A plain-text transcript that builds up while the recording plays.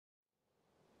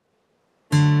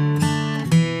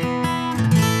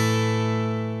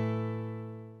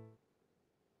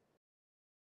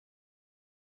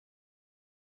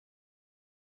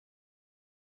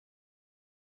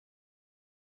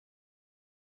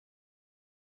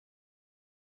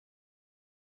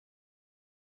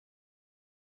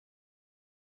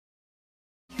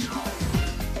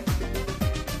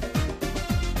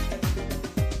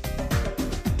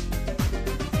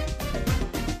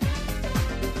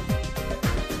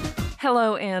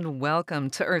Hello and welcome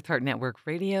to Earth Heart Network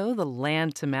Radio, the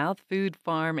land to mouth food,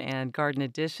 farm, and garden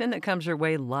edition that comes your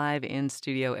way live in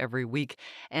studio every week.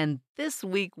 And this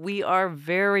week, we are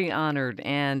very honored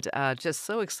and just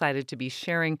so excited to be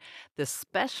sharing this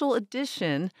special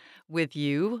edition with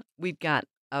you. We've got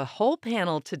a whole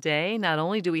panel today. Not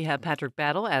only do we have Patryk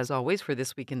Battle, as always, for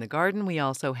This Week in the Garden, we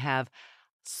also have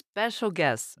special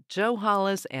guests, Joe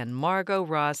Hollis and Margot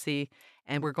Rossi,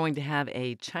 and we're going to have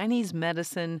a Chinese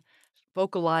medicine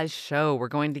vocalized show. We're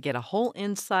going to get a whole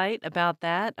insight about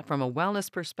that from a wellness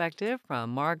perspective from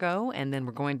Margot, and then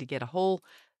we're going to get a whole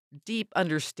deep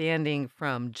understanding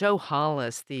from Joe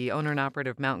Hollis, the owner and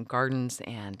operator of Mountain Gardens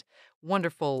and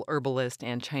wonderful herbalist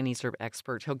and Chinese herb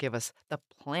expert. He'll give us the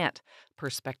plant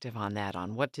perspective on that,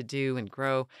 on what to do and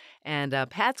grow. And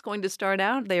Pat's going to start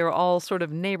out. They are all sort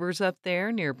of neighbors up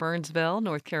there near Burnsville,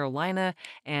 North Carolina,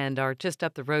 and are just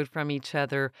up the road from each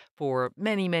other for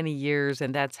many, many years.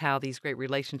 And that's how these great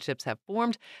relationships have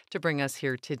formed to bring us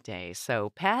here today.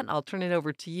 So, Pat, I'll turn it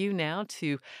over to you now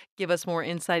to give us more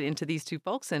insight into these two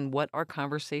folks and what our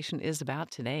conversation is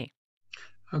about today.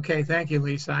 Okay, thank you,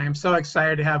 Lisa. I am so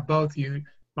excited to have both you,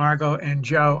 Margot and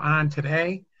Joe, on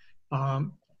today.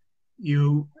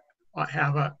 You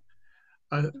have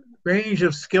a range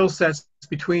of skill sets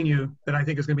between you that I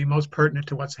think is going to be most pertinent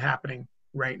to what's happening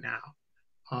right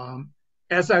now.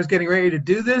 As I was getting ready to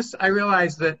do this, I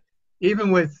realized that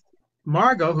even with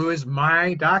Margot, who is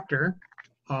my doctor,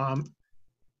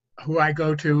 who I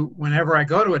go to whenever I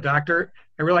go to a doctor,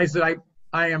 I realized that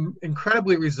I am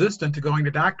incredibly resistant to going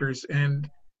to doctors, and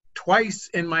twice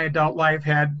in my adult life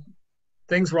had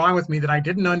things wrong with me that I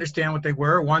didn't understand what they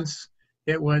were. Once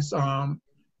it was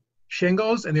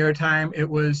shingles, and the other time it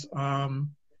was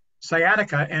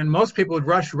sciatica, and most people would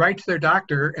rush right to their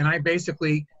doctor, and I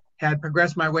basically had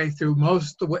progressed my way through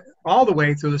all the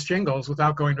way through the shingles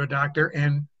without going to a doctor,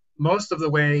 and most of the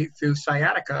way through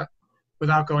sciatica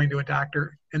without going to a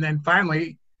doctor. And then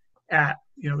finally, at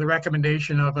the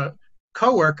recommendation of a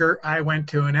coworker, I went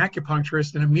to an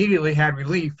acupuncturist and immediately had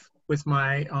relief with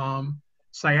my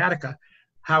sciatica.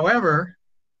 However,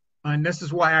 and this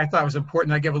is why I thought it was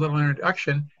important I give a little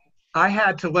introduction, I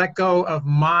had to let go of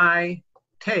my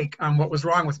take on what was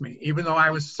wrong with me. Even though I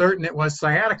was certain it was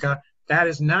sciatica, that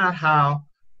is not how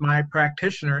my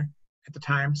practitioner at the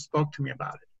time spoke to me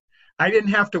about it. I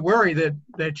didn't have to worry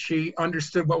that she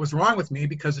understood what was wrong with me,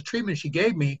 because the treatment she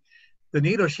gave me, the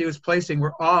needles she was placing,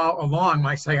 were all along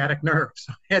my sciatic nerve.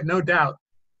 So I had no doubt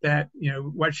that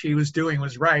what she was doing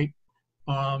was right,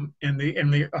 and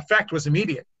the effect was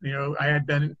immediate. I had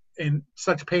been in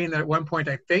such pain that at one point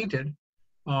I fainted,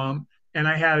 and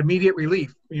I had immediate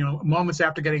relief. Moments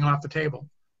after getting off the table,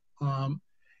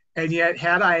 and yet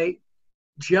had I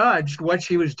judged what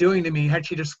she was doing to me, had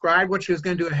she described what she was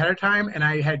going to do ahead of time, and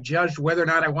I had judged whether or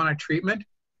not I wanted treatment,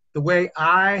 the way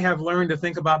I have learned to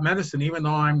think about medicine, even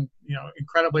though I'm,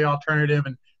 incredibly alternative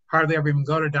and hardly ever even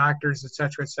go to doctors, et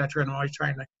cetera, and I'm always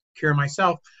trying to cure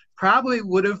myself, probably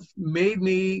would have made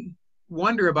me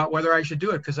wonder about whether I should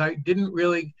do it, because I didn't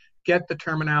really get the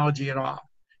terminology at all.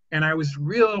 And I was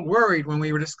real worried when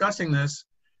we were discussing this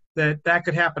that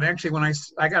could happen. Actually, when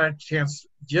I got a chance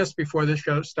just before this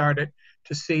show started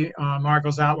to see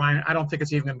Margot's outline, I don't think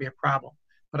it's even going to be a problem.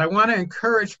 But I want to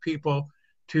encourage people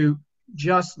to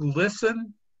just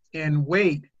listen and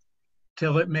wait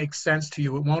till it makes sense to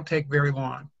you. It won't take very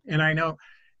long. And I know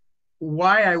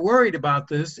why I worried about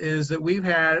this is that we've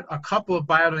had a couple of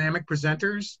biodynamic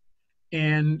presenters,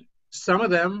 and some of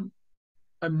them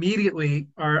immediately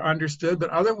are understood,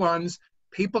 but other ones,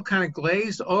 people kind of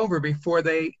glaze over before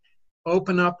they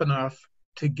open up enough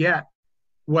to get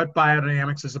what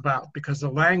biodynamics is about, because the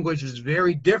language is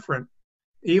very different,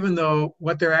 even though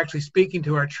what they're actually speaking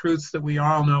to are truths that we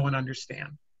all know and understand.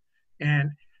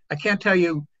 And I can't tell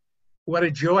you what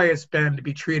a joy it's been to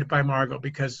be treated by Margot,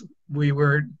 because we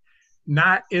were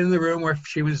not in the room where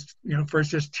she was,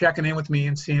 first just checking in with me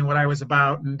and seeing what I was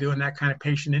about and doing that kind of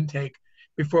patient intake,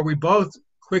 before we both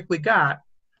quickly got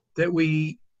that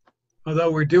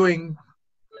although we're doing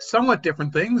somewhat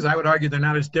different things, I would argue they're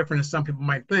not as different as some people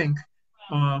might think,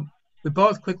 we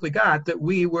both quickly got that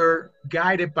we were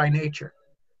guided by nature,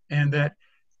 and that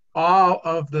all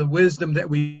of the wisdom that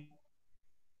we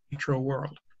natural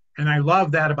world. And I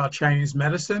love that about Chinese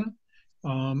medicine.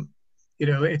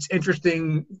 It's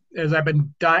interesting, as I've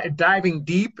been diving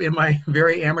deep in my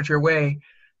very amateur way,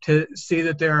 to see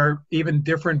that there are even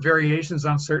different variations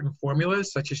on certain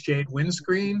formulas, such as jade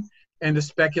windscreen, and to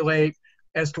speculate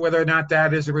as to whether or not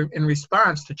that is in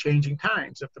response to changing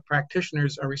times, if the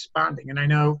practitioners are responding. And I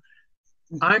know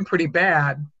I'm pretty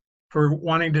bad for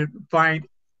wanting to find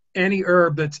any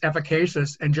herb that's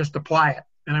efficacious and just apply it.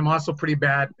 And I'm also pretty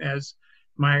bad, as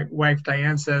my wife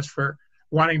Diane says, for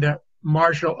wanting to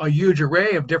marshal a huge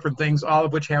array of different things, all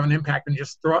of which have an impact, and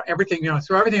just throw everything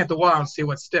at the wall and see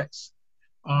what sticks.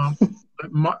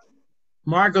 But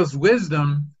Margot's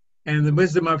wisdom and the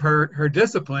wisdom of her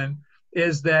discipline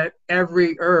is that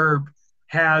every herb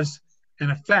has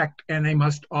an effect and they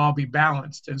must all be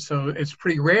balanced. And so it's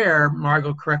pretty rare,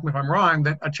 Margot, correct me if I'm wrong,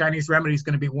 that a Chinese remedy is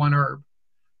going to be one herb.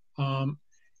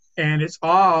 And it's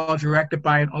all directed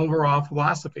by an overall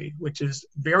philosophy, which is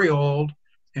very old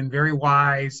and very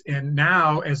wise. And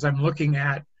now, as I'm looking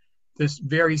at this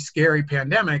very scary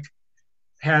pandemic,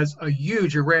 has a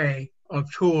huge array of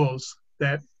tools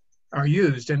that are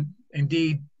used. And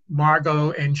indeed,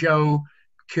 Margot and Joe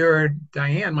cured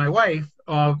Diane, my wife,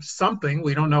 of something,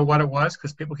 we don't know what it was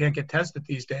because people can't get tested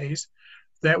these days,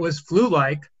 that was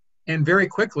flu-like, and very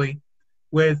quickly,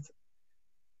 with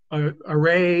an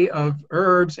array of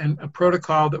herbs and a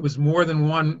protocol that was more than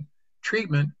one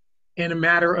treatment in a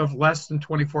matter of less than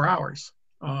 24 hours.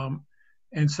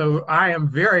 And so I am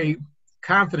very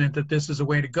confident that this is a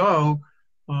way to go.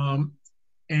 And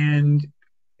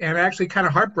I'm actually kind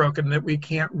of heartbroken that we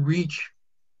can't reach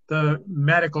the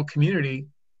medical community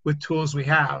with tools we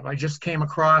have. I just came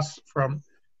across from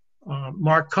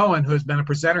Mark Cohen, who has been a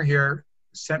presenter here,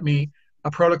 sent me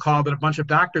a protocol that a bunch of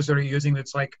doctors are using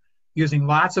that's like using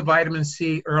lots of vitamin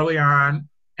C early on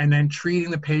and then treating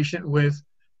the patient with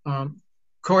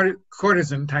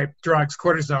cortisone type drugs,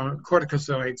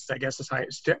 corticosteroids, I guess is how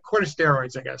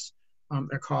corticosteroids, I guess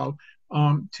they're called,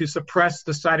 to suppress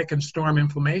the cytokine storm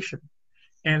inflammation.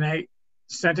 And I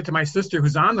sent it to my sister,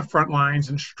 who's on the front lines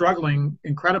and struggling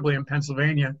incredibly in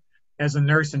Pennsylvania as a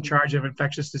nurse in charge of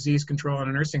infectious disease control in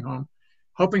a nursing home,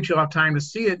 hoping she'll have time to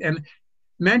see it. And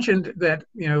mentioned that,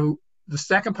 the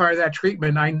second part of that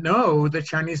treatment, I know that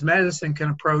Chinese medicine can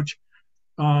approach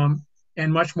and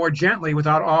much more gently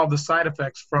without all the side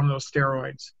effects from those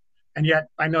steroids. And yet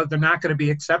I know they're not going to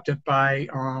be accepted by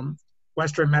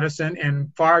Western medicine,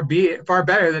 and far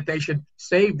better that they should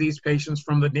save these patients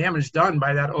from the damage done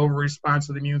by that over-response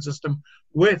of the immune system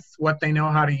with what they know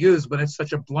how to use, but it's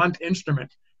such a blunt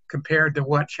instrument compared to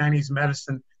what Chinese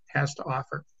medicine has to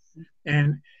offer.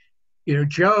 And,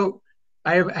 Joe,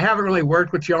 I haven't really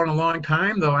worked with Joe in a long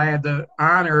time, though I had the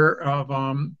honor of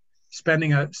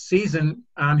spending a season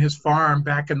on his farm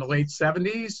back in the late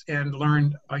 70s and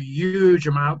learned a huge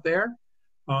amount there.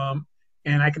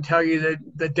 And I can tell you that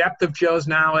the depth of Joe's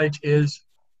knowledge is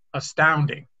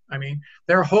astounding. I mean,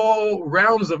 there are whole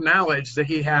realms of knowledge that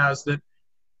he has that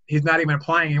he's not even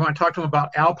applying. You want to talk to him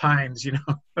about alpines,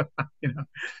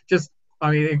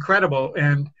 incredible.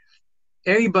 And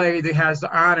anybody that has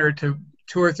the honor to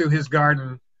tour through his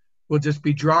garden will just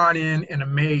be drawn in and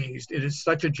amazed. It is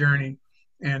such a journey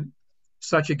and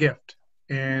such a gift.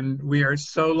 And we are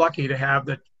so lucky to have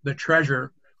the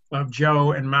treasure of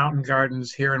Joe and Mountain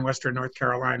Gardens here in Western North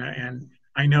Carolina. And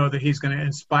I know that he's going to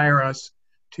inspire us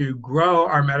to grow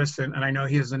our medicine. And I know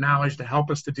he has the knowledge to help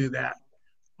us to do that.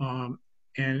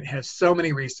 And has so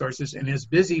many resources and is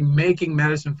busy making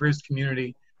medicine for his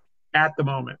community at the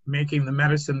moment, making the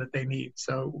medicine that they need.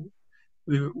 So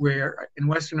we're in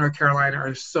Western North Carolina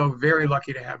are so very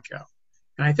lucky to have Joe.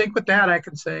 And I think with that, I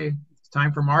can say it's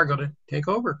time for Margot to take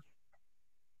over.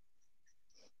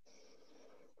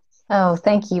 Oh,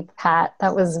 thank you, Pat.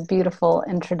 That was a beautiful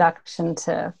introduction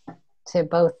to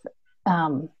both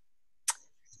kind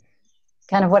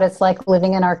of what it's like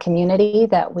living in our community,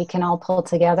 that we can all pull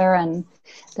together and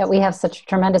that we have such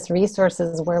tremendous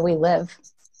resources where we live.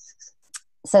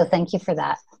 So thank you for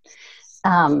that.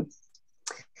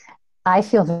 I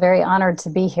feel very honored to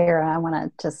be here. I want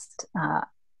to just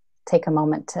take a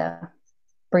moment to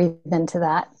breathe into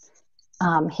that.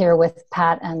 Here with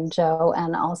Pat and Joe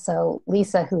and also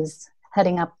Lisa, who's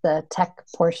heading up the tech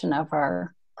portion of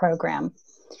our program.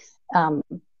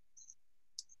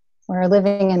 We're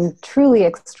living in truly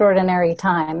extraordinary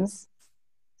times.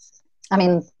 I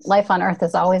mean, life on Earth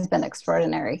has always been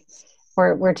extraordinary.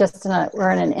 We're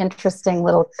in an interesting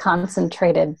little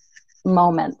concentrated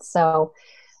moment. So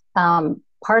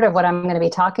part of what I'm going to be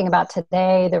talking about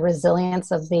today, the resilience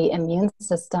of the immune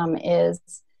system, is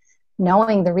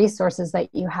knowing the resources that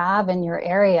you have in your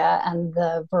area and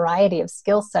the variety of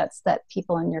skill sets that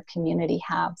people in your community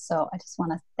have. So I just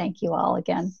want to thank you all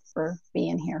again for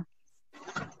being here.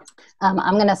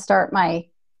 I'm going to start my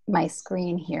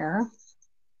screen here.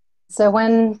 So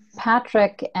when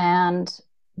Patrick and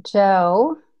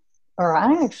Joe, or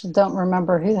I actually don't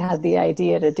remember who had the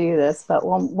idea to do this, but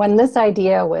when this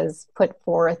idea was put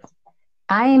forth,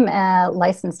 I'm a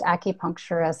licensed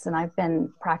acupuncturist and I've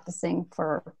been practicing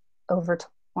for over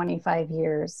 25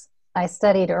 years. I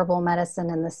studied herbal medicine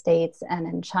in the States and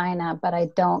in China, but I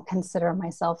don't consider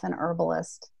myself an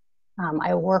herbalist.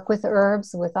 I work with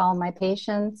herbs with all my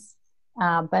patients,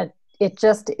 but it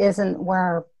just isn't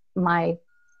where my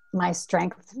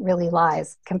strength really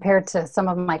lies compared to some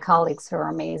of my colleagues who are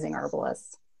amazing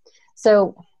herbalists.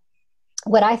 So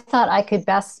what I thought I could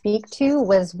best speak to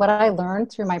was what I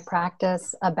learned through my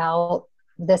practice about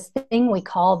this thing we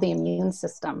call the immune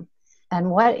system. And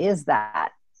what is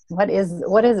that? What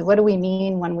do we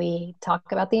mean when we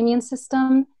talk about the immune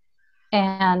system?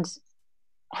 And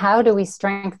how do we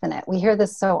strengthen it? We hear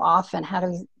this so often, how do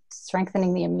we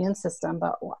strengthening the immune system?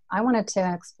 But I wanted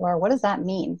to explore, what does that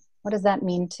mean? What does that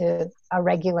mean to a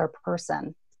regular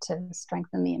person to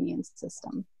strengthen the immune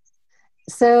system?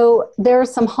 So there are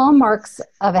some hallmarks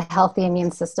of a healthy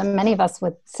immune system. Many of us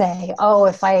would say, oh,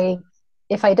 if I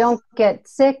don't get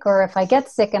sick, or if I get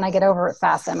sick and I get over it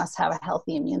fast, I must have a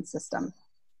healthy immune system.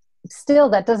 Still,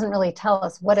 that doesn't really tell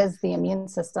us what is the immune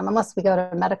system unless we go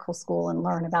to medical school and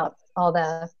learn about all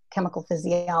the chemical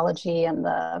physiology and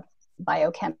the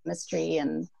biochemistry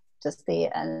and just the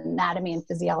anatomy and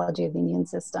physiology of the immune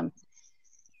system.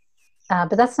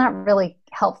 But that's not really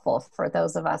helpful for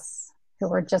those of us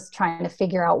who are just trying to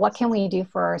figure out what can we do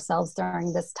for ourselves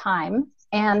during this time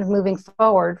and moving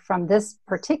forward from this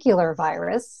particular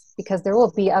virus, because there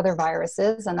will be other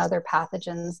viruses and other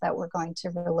pathogens that we're going to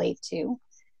relate to.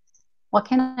 What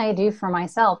can I do for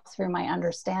myself through my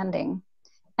understanding?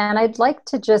 And I'd like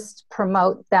to just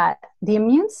promote that the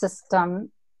immune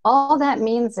system, all that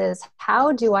means is,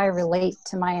 how do I relate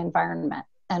to my environment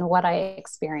and what I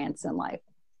experience in life?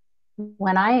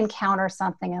 When I encounter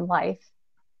something in life,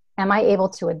 am I able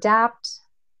to adapt?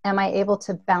 Am I able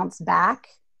to bounce back?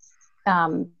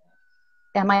 Am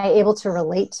I able to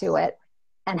relate to it?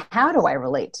 And how do I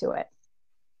relate to it?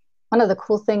 One of the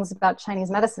cool things about Chinese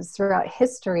medicine is throughout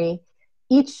history,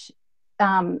 each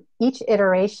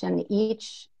iteration,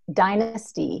 each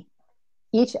dynasty,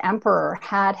 each emperor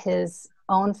had his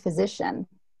own physician.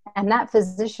 And that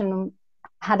physician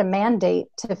had a mandate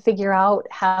to figure out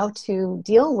how to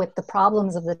deal with the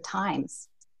problems of the times.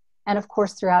 And of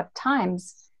course, throughout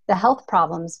times, the health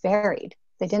problems varied.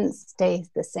 They didn't stay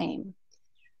the same.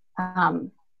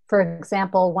 For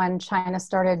example, when China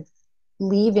started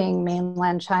leaving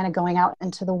mainland China, going out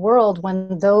into the world,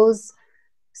 when those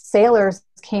sailors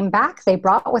came back, they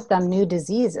brought with them new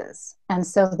diseases. And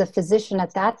so the physician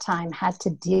at that time had to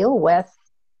deal with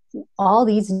all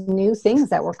these new things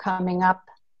that were coming up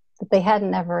that they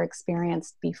hadn't ever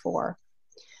experienced before.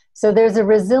 So there's a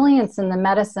resilience in the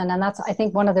medicine, and that's, I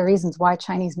think, one of the reasons why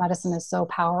Chinese medicine is so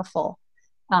powerful,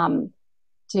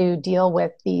 to deal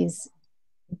with these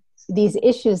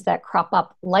issues that crop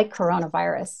up, like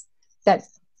coronavirus, that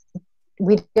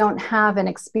we don't have an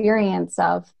experience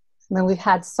of. I mean, we've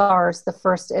had SARS, the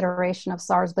first iteration of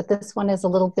SARS, but this one is a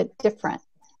little bit different.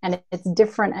 And it's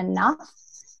different enough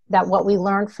that what we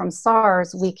learned from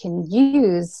SARS we can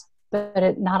use, but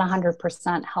it's not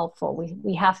 100% helpful.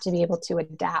 We have to be able to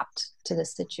adapt to the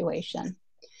situation.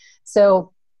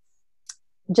 So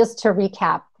just to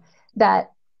recap,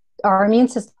 that our immune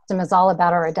system is all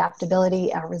about our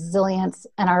adaptability, our resilience,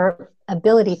 and our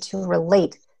ability to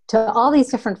relate to all these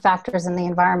different factors in the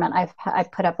environment. I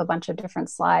put up a bunch of different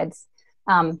slides.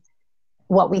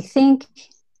 What we think,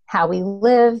 how we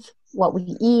live, what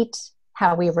we eat,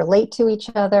 how we relate to each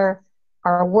other,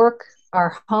 our work,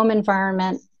 our home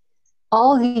environment,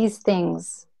 all these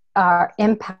things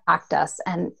impact us.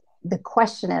 And the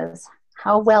question is,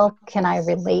 how well can I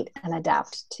relate and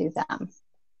adapt to them?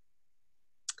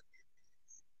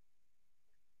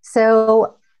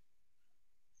 So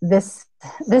this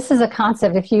is a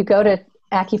concept. If you go to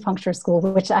acupuncture school,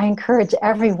 which I encourage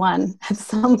everyone at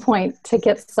some point to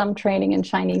get some training in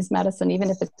Chinese medicine, even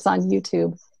if it's on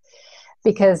YouTube,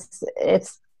 because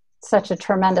it's such a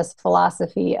tremendous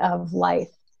philosophy of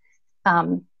life.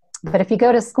 But if you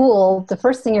go to school, the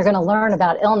first thing you're going to learn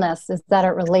about illness is that it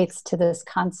relates to this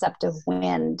concept of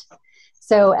wind.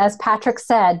 So as Patryk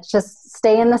said, just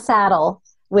stay in the saddle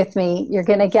with me. You're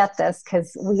going to get this,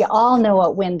 because we all know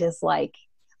what wind is like.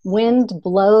 Wind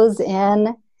blows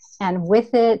in, and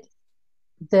with it,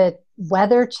 the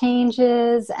weather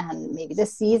changes, and maybe the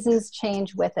seasons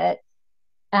change with it.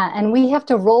 And we have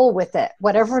to roll with it.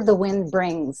 Whatever the wind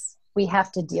brings, we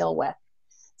have to deal with.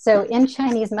 So in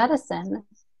Chinese medicine,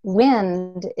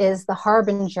 wind is the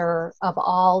harbinger of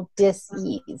all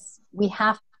dis-ease. We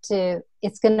have to,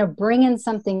 it's going to bring in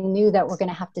something new that we're going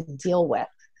to have to deal with.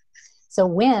 So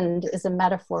wind is a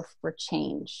metaphor for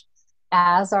change.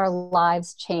 As our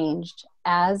lives change,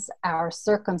 as our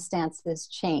circumstances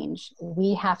change,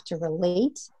 we have to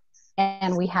relate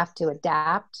and we have to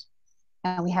adapt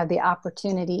and we have the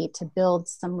opportunity to build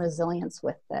some resilience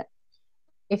with it.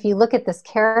 If you look at this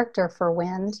character for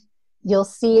wind, you'll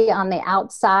see on the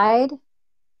outside,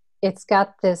 it's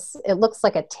got this, it looks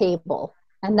like a table,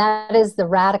 and that is the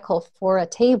radical for a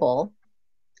table.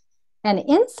 And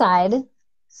inside,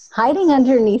 hiding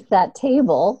underneath that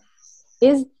table,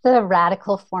 is the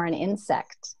radical for an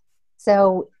insect.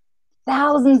 So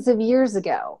thousands of years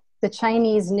ago, the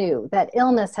Chinese knew that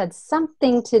illness had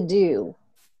something to do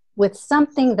with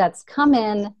something that's come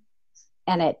in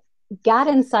and it got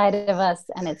inside of us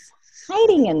and it's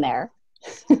hiding in there.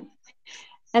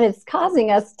 And it's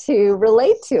causing us to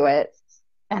relate to it.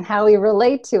 And how we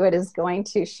relate to it is going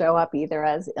to show up either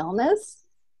as illness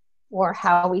or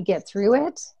how we get through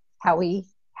it, how we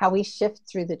shift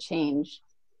through the change.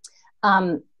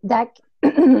 That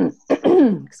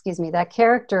excuse me, that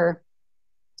character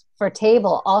for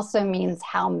table also means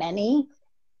how many,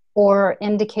 or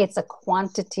indicates a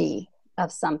quantity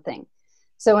of something.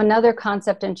 So another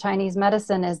concept in Chinese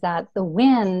medicine is that the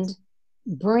wind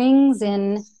brings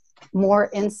in more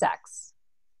insects.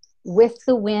 With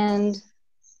the wind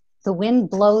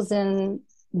blows in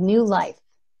new life,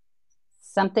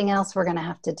 something else we're going to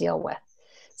have to deal with.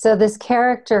 So this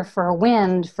character for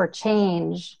wind, for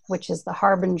change, which is the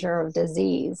harbinger of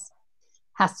disease,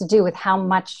 has to do with how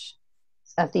much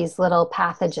of these little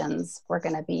pathogens we're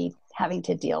going to be having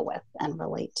to deal with and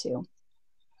relate to.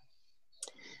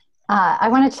 I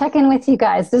want to check in with you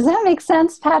guys. Does that make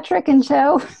sense, Patrick and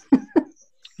Joe?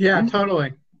 Yeah,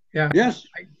 totally. Yeah. Yes.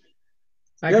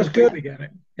 I Yes, completely good. get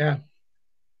it. Yeah.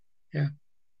 Yeah.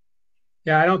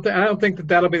 Yeah, I don't think that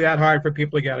that'll be that hard for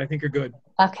people to get. I think you're good.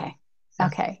 Okay.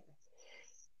 Okay.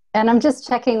 And I'm just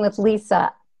checking with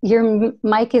Lisa. Your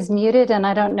mic is muted, and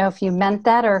I don't know if you meant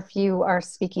that or if you are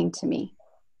speaking to me.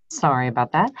 Sorry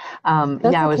about that.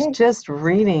 That's I was okay. just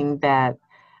reading that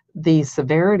the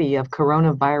severity of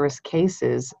coronavirus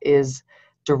cases is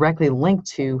directly linked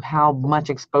to how much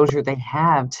exposure they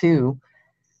have to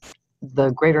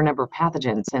the greater number of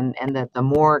pathogens, and that the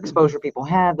more exposure people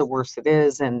have, the worse it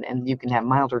is, and you can have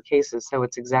milder cases. So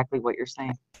it's exactly what you're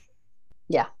saying.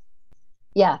 Yeah.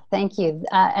 Yeah, thank you.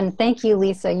 And thank you,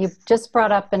 Lisa. You've just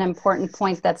brought up an important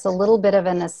point that's a little bit of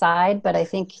an aside, but I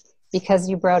think because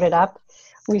you brought it up,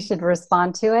 we should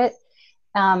respond to it.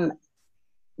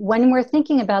 When we're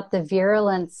thinking about the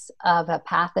virulence of a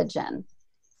pathogen,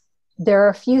 there are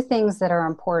a few things that are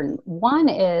important. One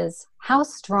is, how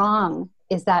strong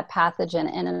is that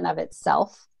pathogen in and of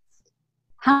itself?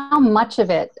 How much of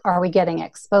it are we getting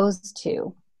exposed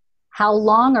to? How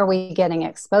long are we getting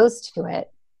exposed to it?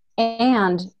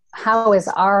 And how is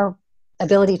our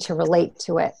ability to relate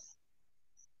to it?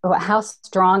 How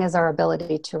strong is our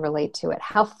ability to relate to it?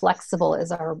 How flexible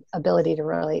is our ability to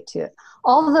relate to it?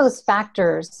 All of those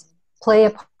factors play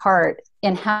a part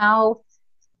in how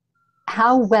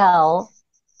well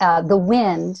the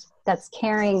wind that's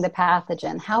carrying the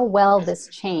pathogen, how well this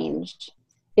change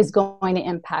is going to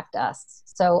impact us.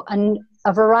 So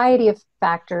a variety of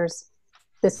factors,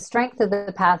 the strength of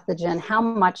the pathogen, how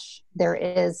much there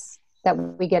is that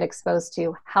we get exposed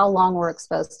to, how long we're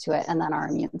exposed to it, and then our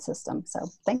immune system. So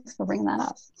thanks for bringing that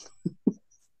up.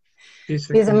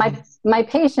 These are my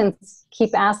patients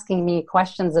keep asking me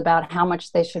questions about how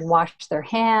much they should wash their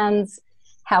hands,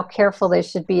 how careful they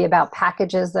should be about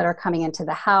packages that are coming into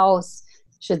the house.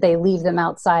 Should they leave them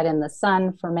outside in the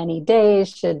sun for many days?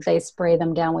 Should they spray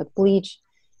them down with bleach?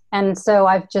 And so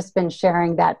I've just been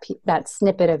sharing that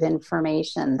snippet of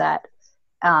information, that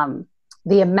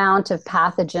the amount of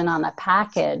pathogen on a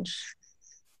package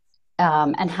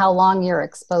and how long you're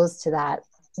exposed to that,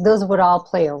 those would all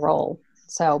play a role.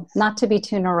 So not to be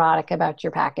too neurotic about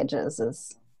your packages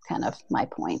is kind of my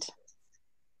point.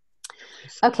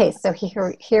 Okay, so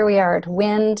here we are at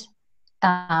wind.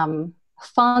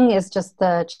 Feng is just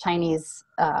the Chinese,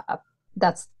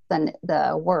 that's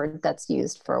the word that's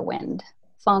used for wind.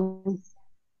 Feng.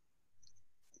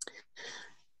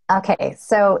 Okay,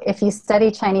 so if you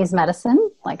study Chinese medicine,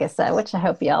 like I said, which I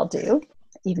hope you all do,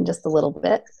 even just a little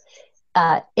bit,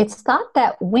 it's thought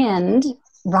that wind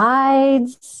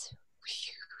rides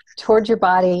toward your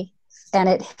body and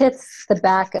it hits the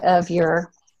back of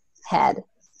your head.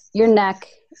 Your neck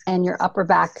and your upper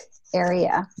back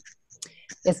area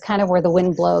is kind of where the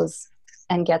wind blows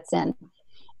and gets in.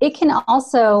 It can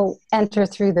also enter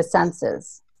through the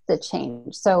senses, the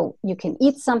change. So you can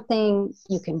eat something,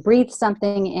 you can breathe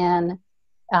something in,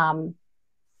 and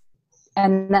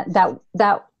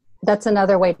that's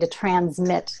another way to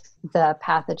transmit the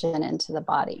pathogen into the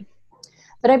body.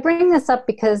 But I bring this up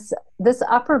because this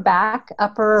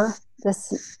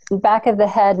this back of the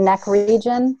head, neck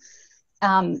region,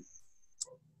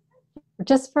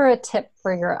 just for a tip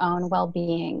for your own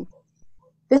well-being,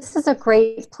 this is a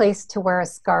great place to wear a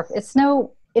scarf. It's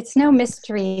no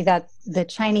mystery that the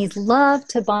Chinese love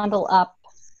to bundle up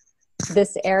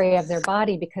this area of their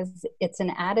body because it's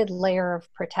an added layer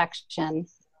of protection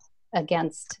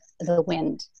against the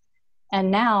wind.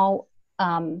 And now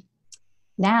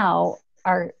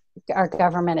our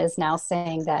government is now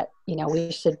saying that,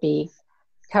 we should be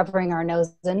covering our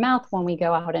nose and mouth when we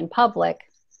go out in public.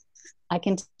 I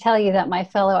can tell you that my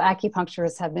fellow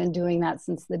acupuncturists have been doing that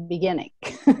since the beginning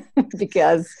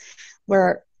because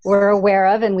we're aware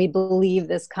of and we believe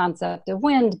this concept of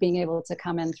wind being able to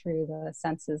come in through the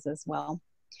senses as well.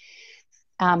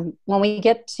 When we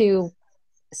get to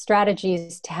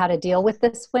strategies to how to deal with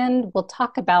this wind, we'll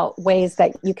talk about ways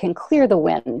that you can clear the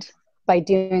wind by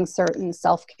doing certain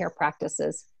self-care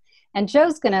practices. And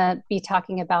Joe's going to be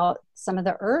talking about some of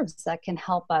the herbs that can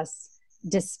help us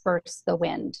disperse the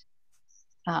wind.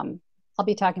 I'll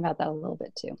be talking about that a little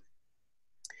bit too.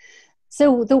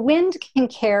 So the wind can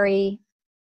carry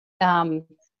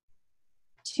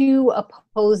two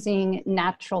opposing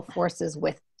natural forces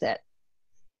with it.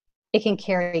 It can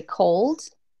carry cold,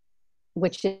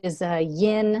 which is a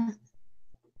yin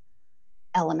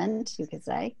element, you could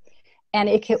say, and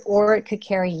it could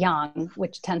carry yang,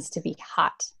 which tends to be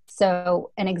hot.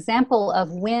 So an example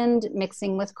of wind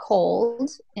mixing with cold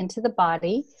into the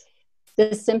body,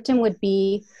 the symptom would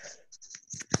be,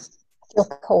 I feel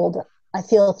cold, I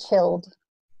feel chilled.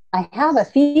 I have a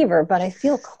fever, but I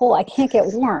feel cold. I can't get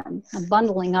warm. I'm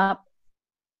bundling up.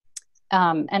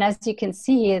 And as you can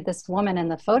see, this woman in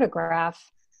the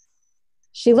photograph,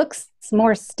 she looks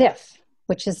more stiff,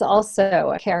 which is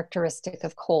also a characteristic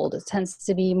of cold. It tends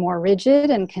to be more rigid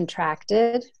and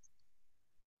contracted.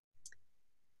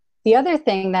 The other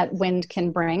thing that wind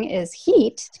can bring is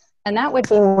heat, and that would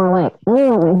be more like,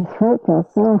 oh, my throat feels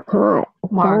so hot.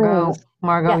 Margot,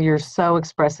 Yeah. You're so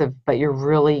expressive, but you're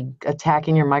really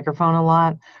attacking your microphone a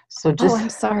lot. So just, I'm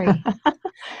sorry.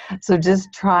 So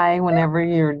just try whenever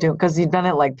you're doing, because you've done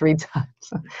it like 3 times.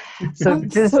 So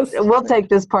we'll take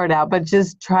this part out, but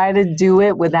just try to do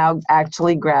it without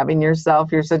actually grabbing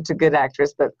yourself. You're such a good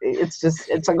actress, but it's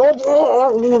like,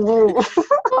 Oh,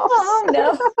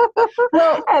 no.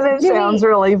 Well, and it sounds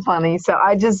really funny. So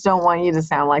I just don't want you to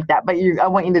sound like that, but I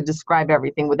want you to describe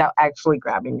everything without actually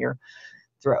grabbing your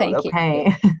throat. Thank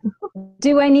Okay. You.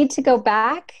 Do I need to go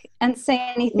back and say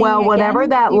anything? Well, whatever again?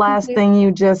 that last thing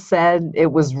you just said,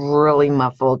 it was really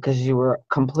muffled because you were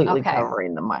completely Okay.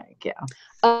 covering the mic. Yeah.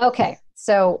 Okay.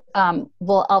 So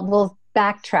we'll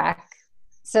backtrack.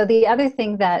 So the other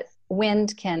thing that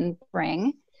wind can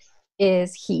bring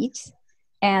is heat,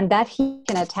 and that heat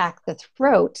can attack the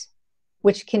throat,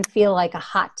 which can feel like a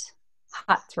hot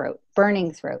throat,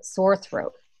 burning throat, sore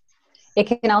throat. It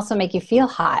can also make you feel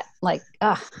hot, like,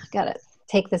 I gotta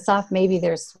take this off. Maybe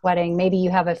there's sweating. Maybe you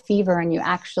have a fever and you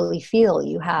actually feel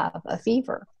you have a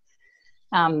fever.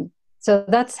 So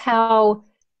that's how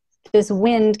this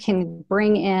wind can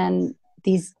bring in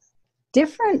these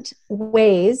different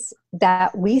ways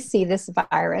that we see this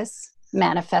virus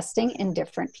manifesting in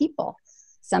different people.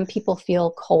 Some people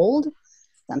feel cold.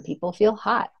 Some people feel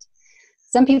hot.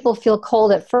 Some people feel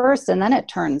cold at first and then it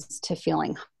turns to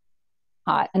feeling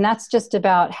hot. And that's just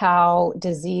about how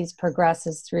disease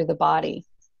progresses through the body.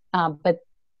 But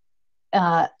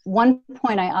one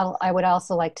point I would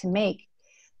also like to make,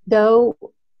 though,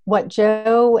 what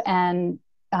Joe and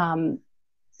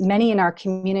many in our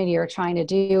community are trying to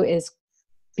do is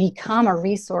become a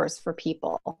resource for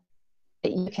people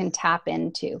that you can tap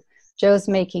into. Joe's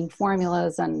making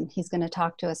formulas, and he's going to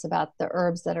talk to us about the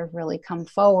herbs that have really come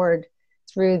forward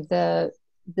through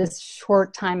this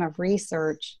short time of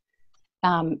research.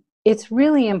 It's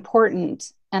really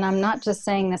important, and I'm not just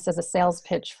saying this as a sales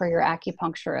pitch for your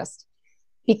acupuncturist,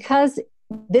 because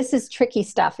this is tricky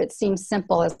stuff. It seems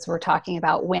simple as we're talking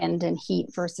about wind and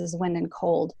heat versus wind and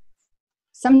cold.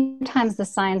 Sometimes the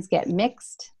signs get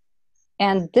mixed,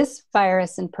 and this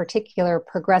virus in particular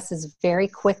progresses very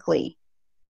quickly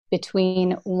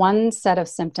between one set of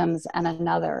symptoms and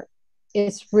another.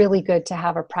 It's really good to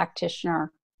have a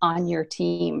practitioner on your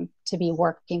team to be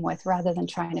working with rather than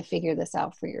trying to figure this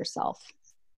out for yourself.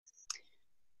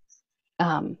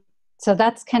 So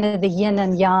that's kind of the yin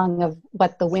and yang of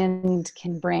what the wind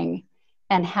can bring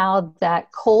and how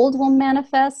that cold will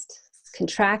manifest,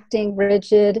 contracting,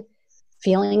 rigid,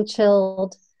 feeling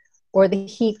chilled, or the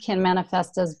heat can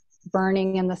manifest as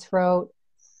burning in the throat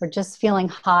or just feeling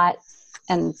hot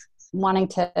and wanting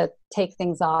to take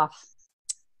things off,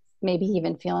 maybe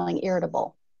even feeling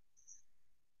irritable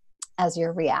as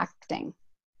you're reacting.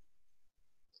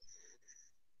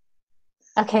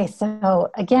 Okay, so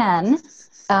again,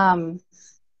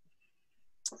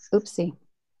 oopsie.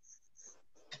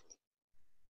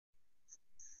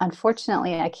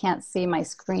 Unfortunately, I can't see my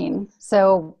screen.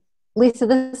 So, Lisa,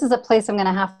 this is a place I'm going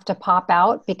to have to pop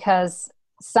out because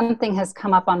something has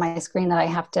come up on my screen that I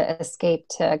have to escape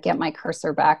to get my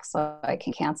cursor back so I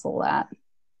can cancel that.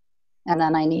 And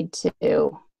then I need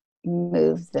to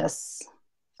move this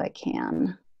if I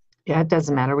can. Yeah, it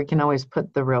doesn't matter. We can always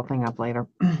put the real thing up later.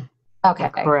 Okay. The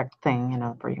correct thing,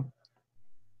 for you.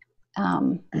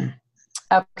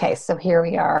 Okay, so here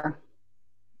we are.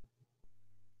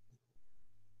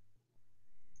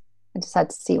 I just had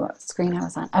to see what screen I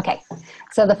was on. Okay,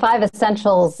 so the 5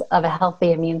 essentials of a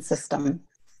healthy immune system.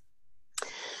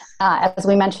 As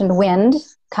we mentioned, wind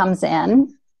comes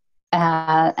in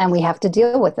and we have to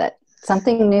deal with it.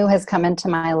 Something new has come into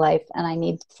my life and I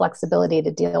need flexibility to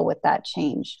deal with that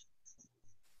change.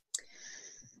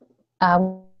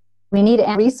 We need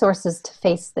resources to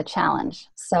face the challenge.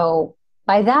 So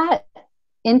by that,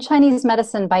 in Chinese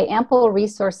medicine, by ample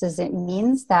resources, it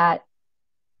means that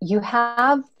you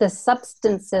have the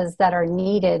substances that are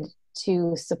needed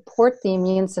to support the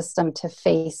immune system to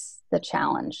face the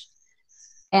challenge.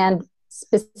 And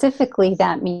specifically,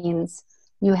 that means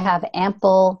you have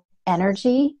ample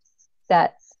energy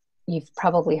that you've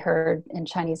probably heard in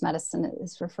Chinese medicine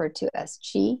is referred to as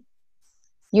qi.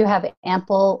 You have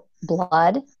ample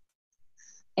blood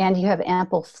and you have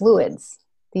ample fluids.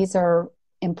 These are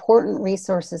important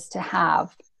resources to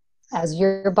have as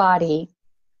your body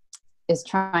is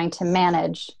trying to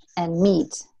manage and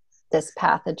meet this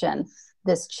pathogen,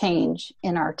 this change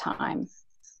in our time.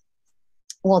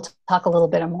 We'll talk a little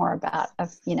bit more about,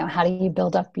 how do you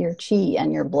build up your qi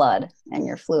and your blood and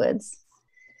your fluids.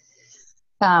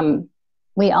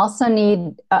 We also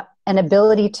need an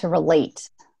ability to relate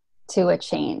to a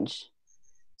change.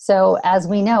 So as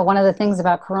we know, one of the things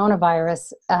about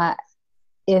coronavirus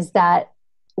is that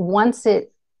once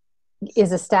it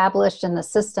is established in the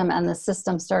system and the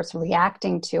system starts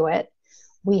reacting to it,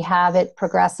 we have it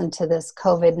progress into this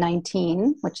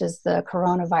COVID-19, which is the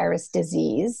coronavirus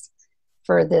disease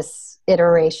for this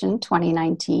iteration,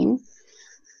 2019.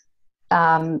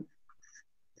 And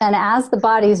as the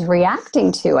body's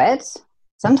reacting to it,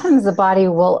 sometimes the body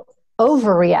will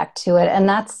overreact to it. And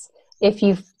that's, if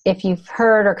you've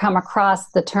heard or come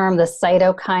across the term, the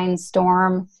cytokine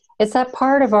storm, it's that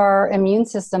part of our immune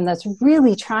system that's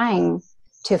really trying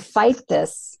to fight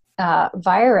this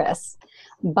virus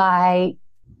by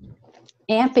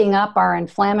amping up our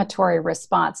inflammatory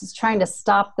response. It's trying to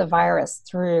stop the virus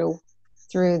through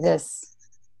this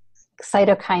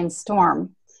cytokine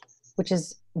storm, which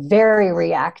is very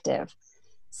reactive.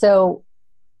 So,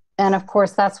 and of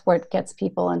course, that's what gets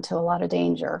people into a lot of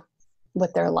danger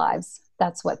with their lives.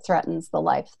 That's what threatens the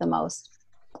life the most,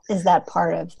 is that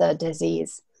part of the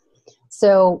disease.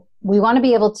 So we want to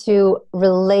be able to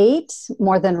relate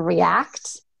more than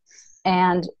react.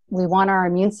 And we want our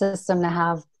immune system to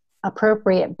have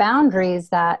appropriate boundaries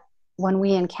that when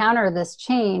we encounter this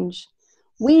change,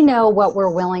 we know what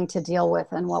we're willing to deal with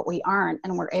and what we aren't,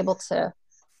 and we're able to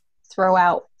throw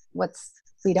out what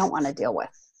we don't want to deal with.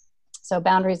 So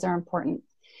boundaries are important.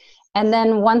 And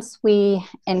then once we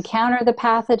encounter the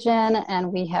pathogen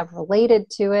and we have related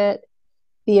to it,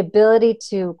 the ability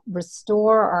to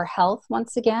restore our health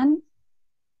once again,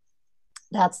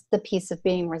 that's the piece of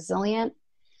being resilient.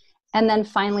 And then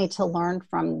finally, to learn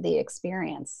from the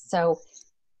experience. So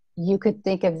you could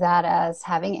think of that as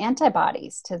having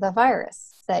antibodies to the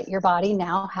virus, that your body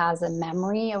now has a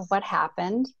memory of what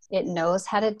happened. It knows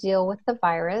how to deal with the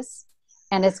virus,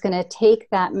 and it's going to take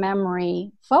that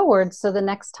memory forward. So the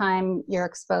next time you're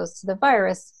exposed to the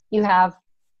virus,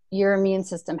 your immune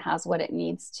system has what it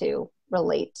needs to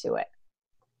relate to it.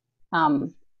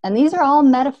 And these are all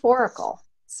metaphorical.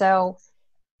 So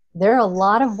there are a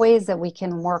lot of ways that we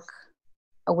can work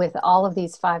with all of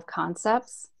these 5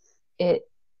 concepts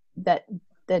that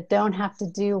don't have to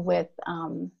do with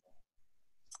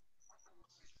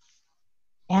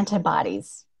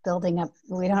antibodies building up.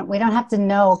 We don't have to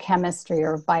know chemistry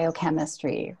or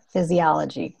biochemistry,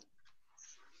 physiology.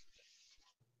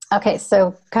 Okay,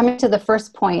 so coming to the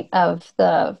first point of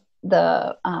the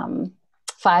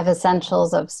 5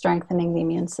 essentials of strengthening the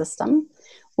immune system,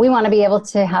 we want to be able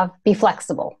to be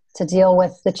flexible to deal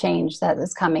with the change that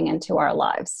is coming into our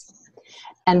lives.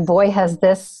 And boy, has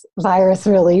this virus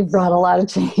really brought a lot of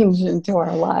change into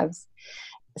our lives.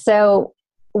 So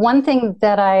one thing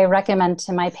that I recommend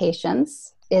to my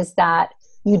patients is that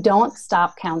you don't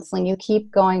stop counseling. You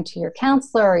keep going to your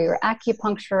counselor or your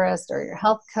acupuncturist or your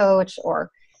health coach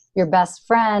or your best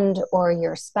friend or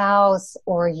your spouse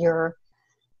or your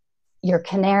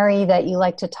canary that you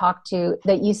like to talk to,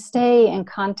 that you stay in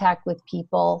contact with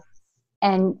people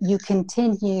and you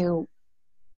continue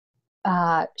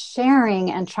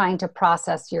sharing and trying to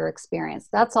process your experience.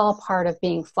 That's all part of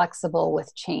being flexible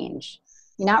with change.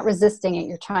 You're not resisting it,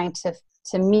 you're trying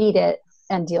to meet it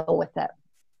and deal with it.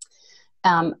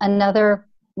 Another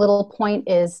little point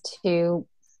is to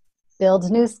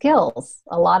build new skills.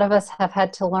 A lot of us have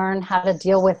had to learn how to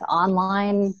deal with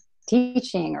online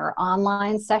teaching or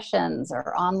online sessions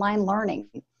or online learning.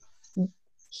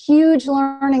 Huge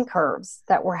learning curves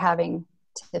that we're having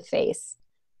to face.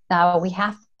 Now we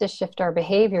have to shift our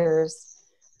behaviors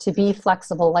to be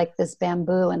flexible, like this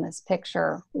bamboo in this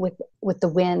picture with the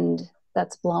wind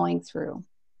that's blowing through.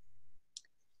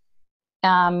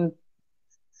 Of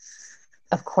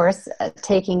course,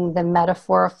 taking the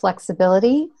metaphor of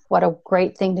flexibility, what a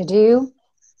great thing to do.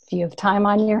 If you have time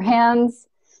on your hands,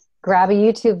 grab a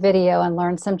YouTube video and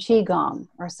learn some Qigong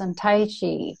or some Tai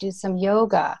Chi, do some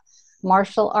yoga,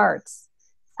 martial arts.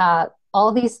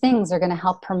 All these things are going to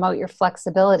help promote your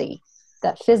flexibility,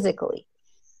 that physically.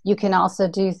 You can also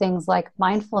do things like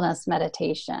mindfulness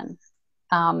meditation,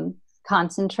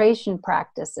 concentration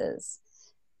practices,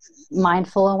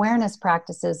 mindful awareness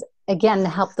practices. Again, to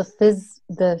help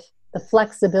the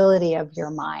flexibility of your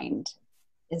mind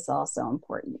is also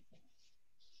important.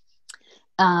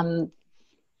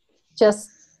 Just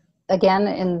again,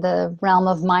 in the realm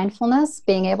of mindfulness,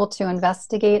 being able to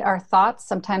investigate our thoughts.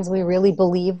 Sometimes we really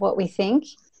believe what we think.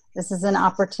 This is an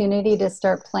opportunity to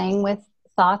start playing with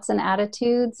thoughts and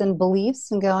attitudes and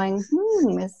beliefs and going,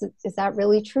 is that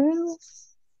really true?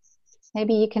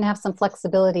 Maybe you can have some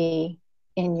flexibility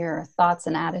in your thoughts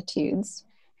and attitudes.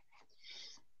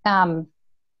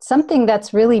 Something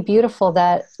that's really beautiful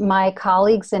that my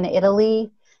colleagues in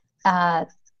Italy,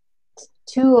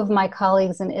 two of my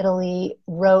colleagues in Italy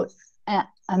wrote an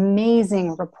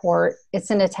amazing report.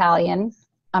 It's in Italian.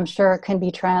 I'm sure it can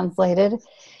be translated.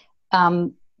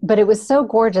 But it was so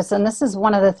gorgeous. And this is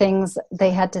one of the things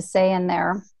they had to say in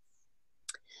there.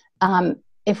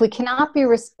 If we cannot be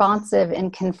responsive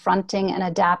in confronting and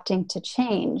adapting to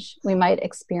change, we might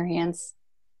experience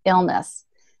illness.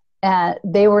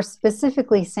 They were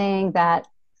specifically saying that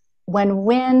when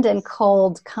wind and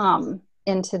cold come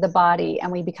into the body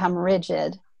and we become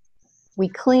rigid, we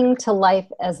cling to life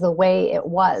as the way it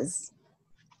was.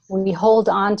 We hold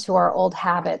on to our old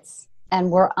habits and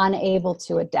we're unable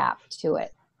to adapt to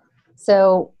it.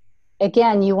 So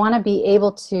again, you want to be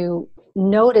able to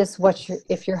notice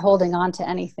if you're holding on to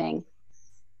anything,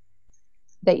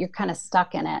 that you're kind of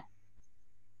stuck in it.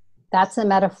 That's a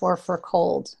metaphor for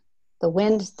cold. The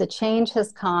wind, the change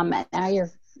has come, and now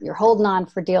you're holding on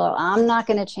for dear life. I'm not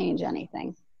going to change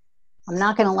anything. I'm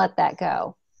not going to let that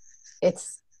go.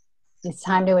 It's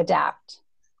time to adapt.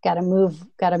 Got to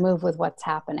move with what's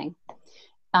happening.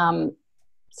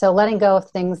 So letting go of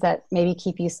things that maybe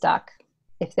keep you stuck.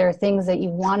 If there are things that you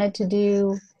wanted to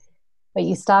do, but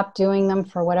you stopped doing them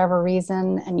for whatever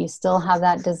reason, and you still have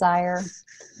that desire,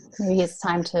 maybe it's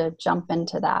time to jump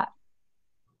into that.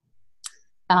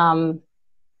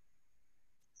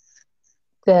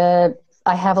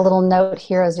 I have a little note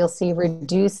here, as you'll see,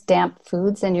 reduce damp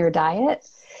foods in your diet.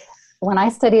 When I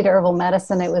studied herbal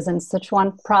medicine, it was in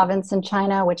Sichuan province in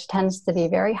China, which tends to be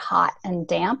very hot and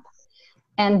damp.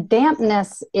 And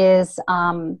dampness is,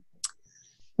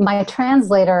 my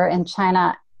translator in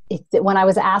China, when I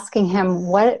was asking him,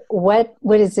 what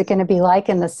is it going to be like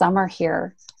in the summer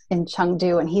here in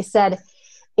Chengdu? And he said,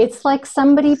 it's like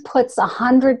somebody puts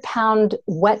 100-pound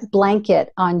wet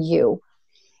blanket on you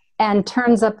and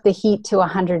turns up the heat to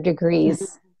 100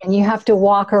 degrees. And you have to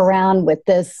walk around with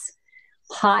this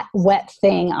hot, wet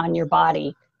thing on your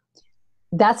body.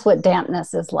 That's what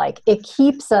dampness is like. It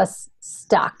keeps us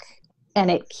stuck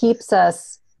and it keeps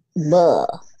us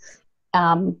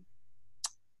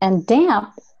and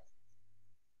damp,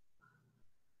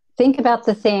 think about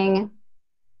the thing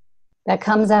that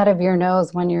comes out of your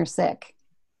nose when you're sick.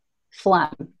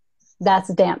 Phlegm.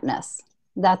 That's dampness.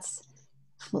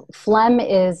 Phlegm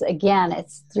is, again,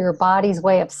 it's your body's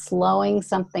way of slowing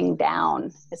something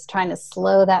down. It's trying to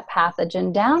slow that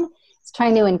pathogen down. It's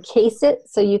trying to encase it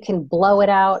so you can blow it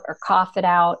out or cough it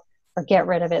out or get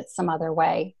rid of it some other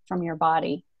way from your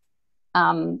body.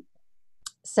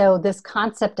 So this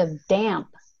concept of damp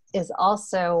is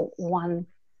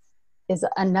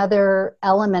another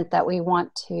element that we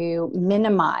want to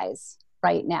minimize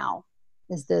right now,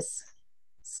 is this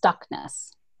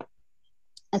stuckness.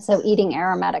 And so eating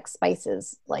aromatic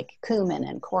spices like cumin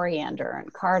and coriander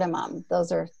and cardamom,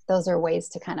 those are ways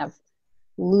to kind of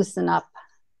loosen up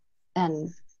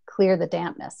and clear the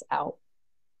dampness out.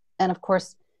 And of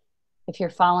course, if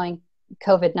you're following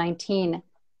COVID-19,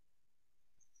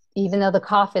 even though the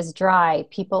cough is dry,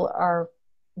 people are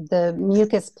the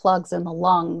mucus plugs in the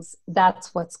lungs,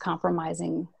 that's what's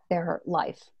compromising their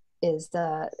life, is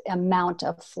the amount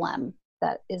of phlegm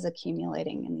that is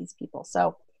accumulating in these people.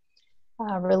 So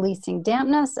releasing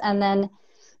dampness, and then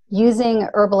using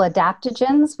herbal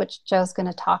adaptogens, which Joe's going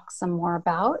to talk some more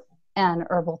about, and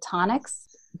herbal tonics.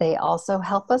 They also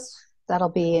help us. That'll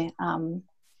be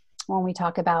when we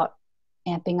talk about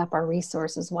amping up our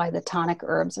resources, why the tonic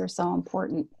herbs are so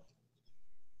important.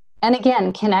 And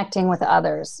again, connecting with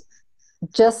others.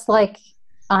 Just like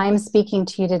I'm speaking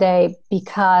to you today,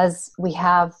 because we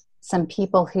have some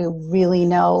people who really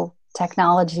know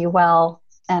technology well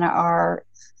and are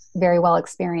very well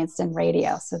experienced in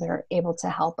radio, so they're able to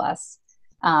help us.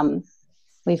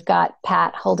 We've got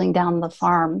Pat holding down the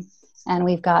farm, and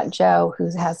we've got Joe who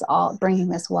has all bringing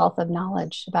this wealth of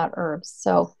knowledge about herbs.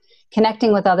 So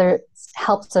connecting with others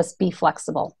helps us be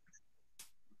flexible.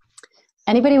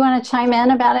 Anybody want to chime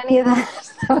in about any of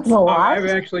that? That was a lot.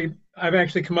 I've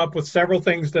actually come up with several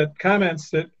things comments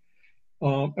that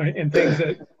and things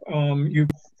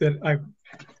that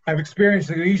I've experienced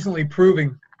recently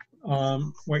proving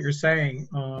what you're saying.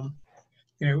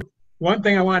 One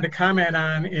thing I wanted to comment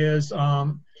on is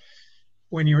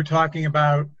when you were talking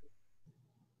about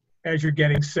as you're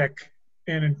getting sick,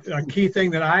 and a key thing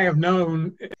that I have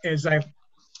known as I've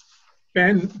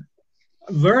been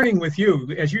learning with you,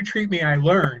 as you treat me, I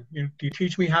learn. You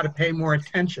teach me how to pay more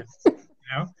attention,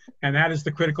 and that is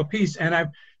the critical piece. And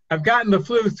I've gotten the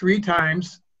flu 3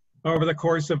 times over the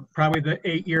course of probably the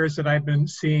 8 years that I've been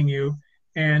seeing you.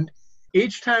 And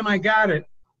each time I got it,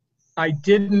 I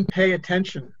didn't pay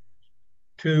attention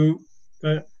to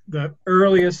the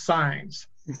earliest signs.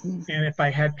 Mm-hmm. And if I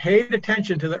had paid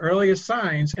attention to the earliest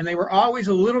signs, and they were always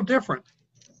a little different,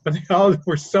 but they all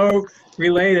were so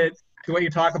related to what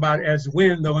you talk about as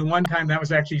wind, though in one time that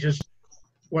was actually just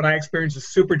what I experienced as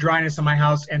super dryness in my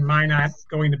house and my not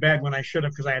going to bed when I should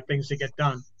have because I had things to get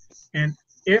done. And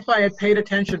if I had paid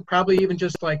attention, probably even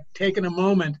just like taking a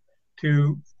moment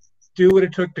to do what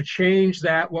it took to change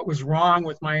what was wrong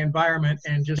with my environment,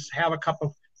 and just have a cup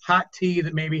of hot tea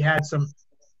that maybe had some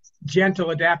gentle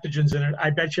adaptogens in it,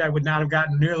 I bet you I would not have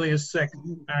gotten nearly as sick.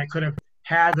 And I could have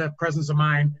had the presence of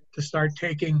mind to start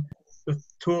taking the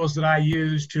tools that I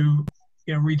use to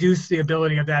reduce the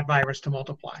ability of that virus to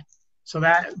multiply. So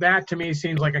that to me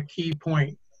seems like a key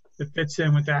point that fits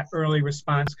in with that early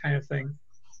response kind of thing.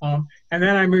 And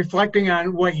then I'm reflecting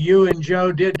on what you and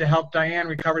Joe did to help Diane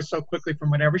recover so quickly from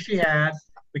whatever she had.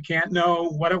 We can't know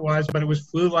what it was, but it was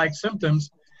flu-like symptoms.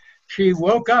 She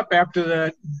woke up after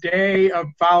the day of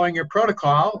following your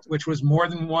protocol, which was more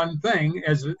than one thing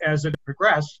as it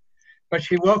progressed. But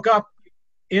she woke up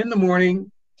in the morning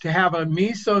to have a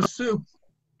miso soup,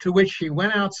 to which she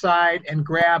went outside and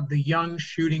grabbed the young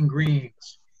shooting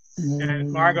greens.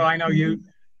 And Margot, I know you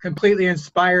completely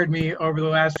inspired me over the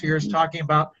last few years talking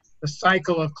about the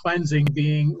cycle of cleansing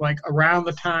being like around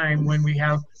the time when we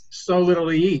have so little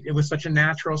to eat. It was such a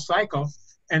natural cycle.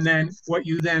 And then what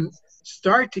you then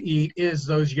start to eat is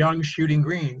those young shooting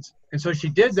greens. And so she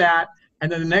did that,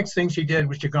 and then the next thing she did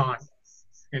was you're gone,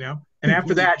 and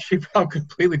after that she felt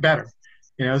completely better.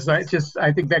 So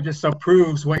I think that just so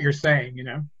proves what you're saying,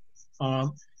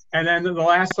 and then the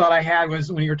last thought I had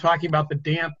was when you were talking about the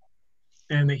damp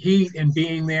and the heat and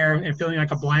being there and feeling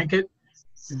like a blanket.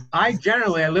 I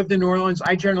lived in New Orleans,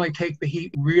 I generally take the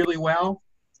heat really well.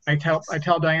 I tell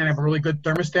Diane I have a really good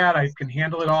thermostat. I can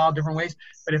handle it all different ways.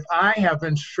 But if I have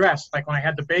been stressed, like when I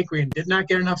had the bakery and did not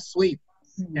get enough sleep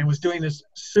and was doing this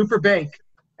super bake,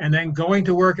 and then going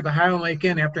to work at the Highland Lake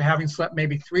Inn after having slept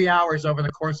maybe 3 hours over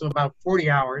the course of about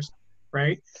 40 hours,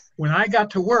 right? When I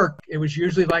got to work, it was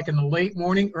usually like in the late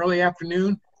morning, early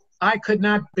afternoon. I could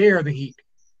not bear the heat.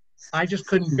 I just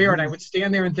couldn't bear it. I would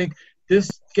stand there and think,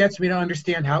 this gets me to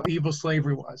understand how evil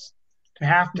slavery was. To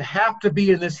have to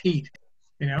be in this heat,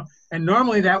 And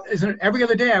normally that isn't, every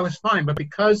other day I was fine, but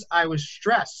because I was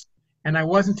stressed and I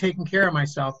wasn't taking care of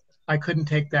myself, I couldn't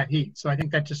take that heat. So I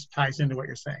think that just ties into what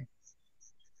you're saying.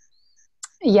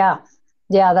 Yeah,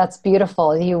 that's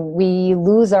beautiful. We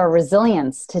lose our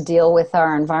resilience to deal with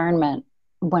our environment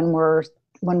when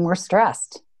we're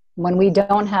stressed, when we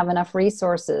don't have enough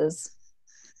resources,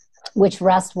 which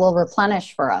rest will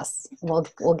replenish for us.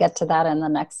 We'll get to that in the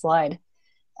next slide.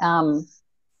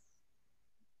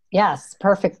 Yes,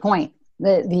 perfect point.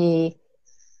 This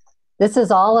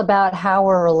is all about how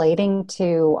we're relating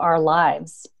to our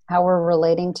lives, how we're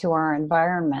relating to our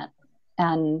environment,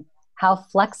 and how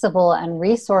flexible and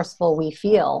resourceful we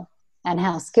feel, and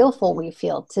how skillful we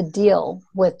feel to deal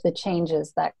with the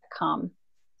changes that come,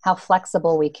 how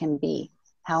flexible we can be,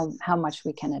 how much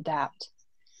we can adapt.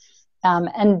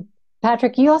 And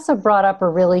Patrick, you also brought up a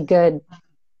really good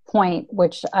point,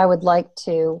 which I would like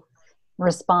to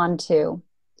respond to.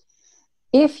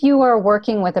 If you are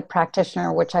working with a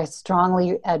practitioner, which I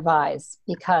strongly advise,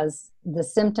 because the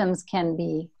symptoms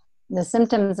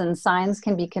and signs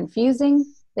can be confusing,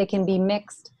 they can be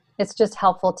mixed. It's just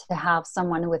helpful to have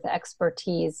someone with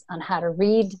expertise on how to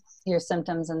read your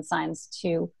symptoms and signs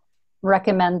to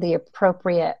recommend the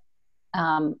appropriate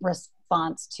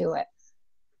response to it.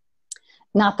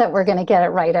 Not that we're going to get it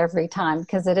right every time,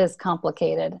 because it is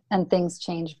complicated and things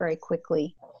change very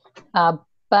quickly.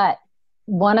 But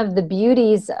one of the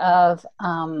beauties of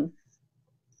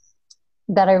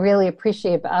that I really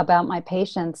appreciate about my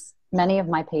patients, many of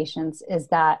my patients, is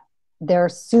that they're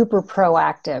super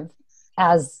proactive,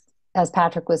 as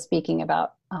Patryk was speaking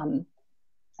about,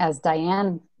 as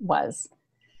Diane was.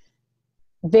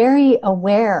 Very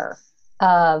aware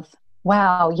of,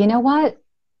 wow, you know what?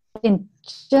 In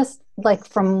just like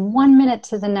from 1 minute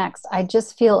to the next, I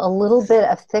just feel a little bit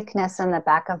of thickness in the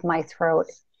back of my throat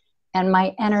and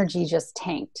my energy just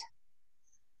tanked.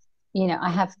 You know, I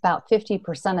have about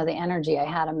 50% of the energy I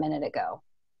had a minute ago.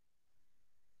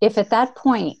 If at that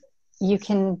point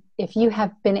if you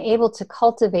have been able to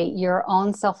cultivate your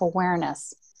own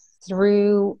self-awareness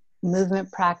through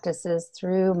movement practices,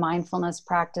 through mindfulness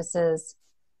practices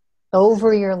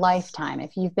over your lifetime,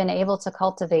 if you've been able to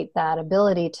cultivate that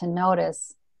ability to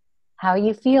notice how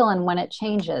you feel and when it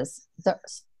changes, the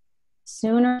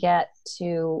sooner you get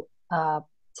to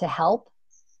help,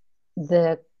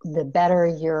 the better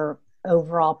your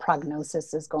overall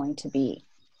prognosis is going to be,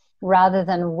 rather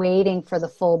than waiting for the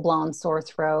full-blown sore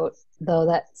throat, though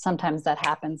that sometimes that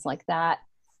happens like that.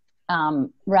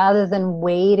 Rather than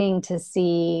waiting to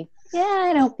see, yeah,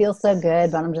 I don't feel so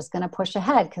good, but I'm just going to push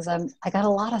ahead because I got a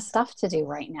lot of stuff to do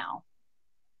right now.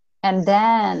 And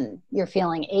then you're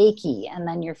feeling achy, and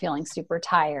then you're feeling super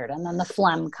tired, and then the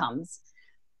phlegm comes.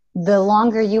 The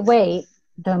longer you wait,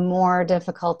 the more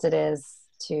difficult it is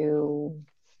to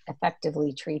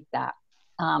effectively treat that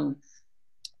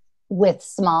with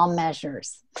small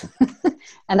measures.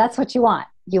 And that's what you want.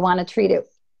 You want to treat it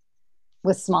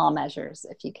with small measures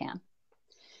if you can.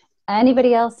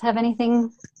 Anybody else have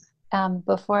anything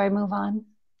before I move on?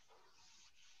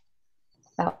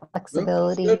 About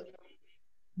flexibility,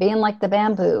 being like the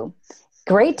bamboo.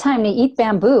 Great time to eat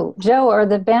bamboo. Joe, are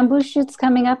the bamboo shoots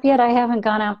coming up yet? I haven't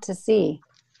gone out to see.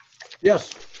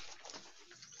 Yes,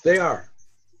 they are.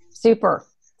 Super.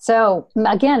 So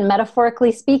again,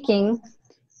 metaphorically speaking,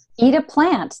 eat a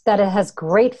plant that it has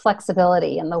great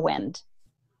flexibility in the wind.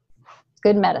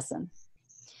 Good medicine.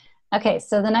 Okay,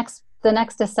 so the next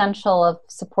essential of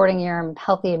supporting your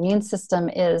healthy immune system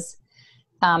is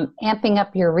amping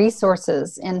up your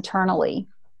resources internally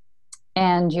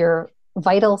and your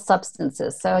vital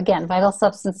substances. So again, vital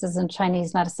substances in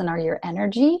Chinese medicine are your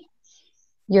energy,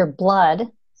 your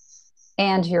blood,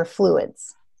 and your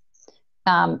fluids.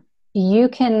 You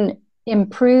can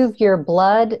improve your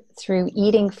blood through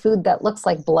eating food that looks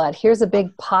like blood. Here's a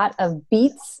big pot of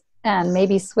beets and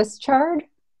maybe Swiss chard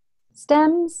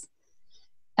stems.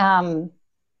 So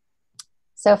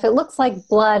if it looks like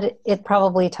blood, it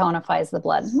probably tonifies the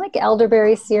blood. Like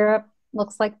elderberry syrup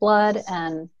looks like blood,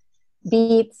 and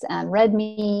beets and red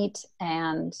meat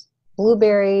and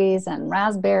blueberries and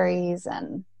raspberries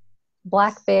and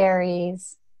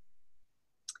blackberries,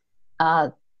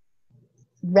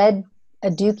 red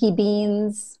aduki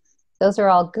beans. Those are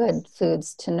all good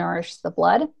foods to nourish the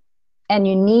blood. And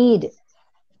you need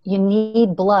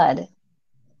blood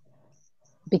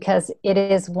because it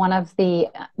is one of the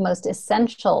most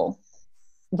essential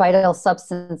vital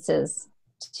substances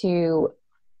to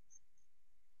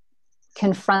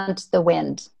confront the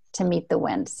wind, to meet the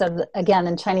wind. So again,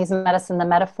 in Chinese medicine, the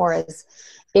metaphor is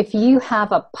if you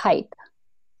have a pipe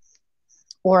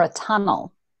or a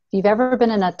tunnel, if you've ever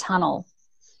been in a tunnel,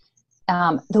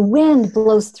 the wind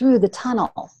blows through the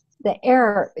tunnel. The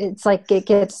air, it's like it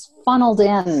gets funneled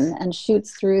in and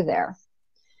shoots through there.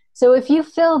 So if you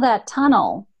fill that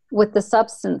tunnel with the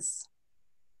substance,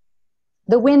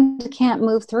 the wind can't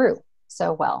move through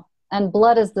so well. And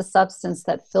blood is the substance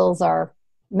that fills our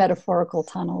metaphorical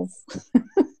tunnels.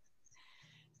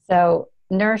 So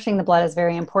nourishing the blood is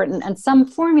very important. And some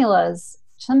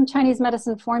Chinese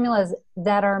medicine formulas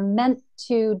that are meant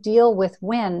to deal with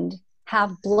wind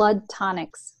have blood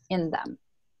tonics in them.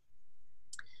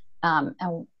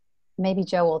 And maybe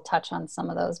Joe will touch on some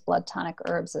of those blood tonic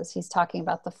herbs as he's talking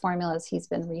about the formulas he's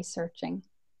been researching.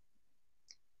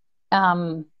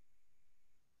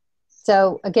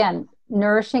 So again,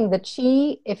 nourishing the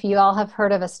qi. If you all have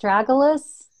heard of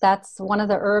astragalus, that's one of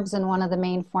the herbs and one of the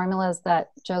main formulas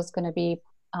that Joe's going to be,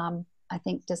 I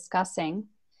think, discussing.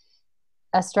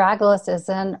 Astragalus is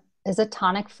an is a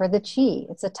tonic for the chi.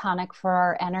 It's a tonic for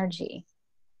our energy.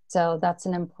 So that's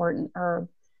an important herb.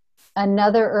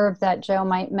 Another herb that Joe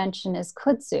might mention is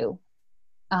kudzu.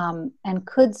 And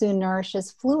kudzu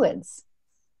nourishes fluids.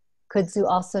 Kudzu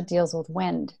also deals with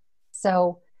wind.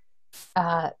 So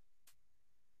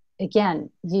again,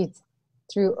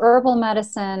 through herbal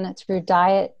medicine, through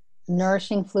diet,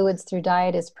 nourishing fluids through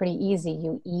diet is pretty easy.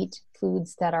 You eat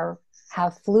foods that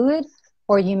have fluid,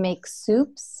 or you make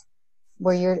soups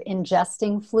where you're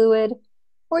ingesting fluid,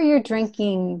 or you're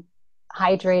drinking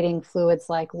hydrating fluids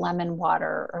like lemon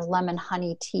water or lemon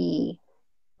honey tea,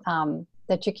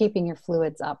 that you're keeping your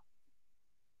fluids up.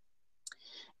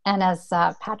 And as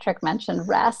Patryk mentioned,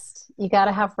 rest. You got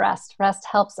to have rest. Rest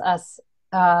helps us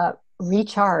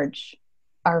recharge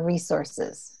our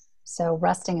resources. So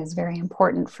resting is very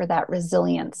important for that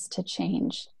resilience to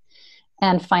change.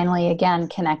 And finally, again,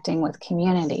 connecting with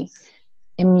community.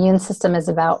 Immune system is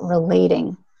about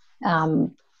relating.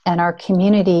 And our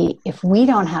community, if we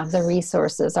don't have the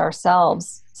resources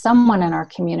ourselves, someone in our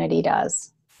community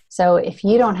does. So if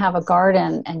you don't have a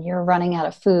garden and you're running out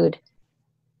of food,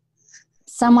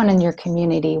 someone in your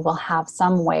community will have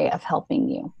some way of helping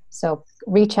you. So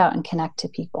reach out and connect to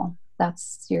people.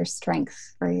 That's your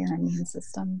strength for your immune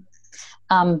system.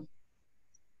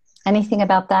 Anything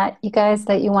about that, you guys,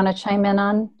 that you want to chime in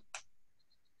on?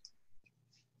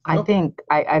 I think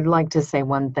I'd like to say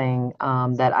one thing,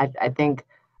 that I think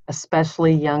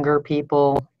especially younger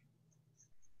people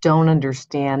don't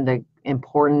understand the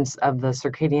importance of the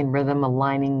circadian rhythm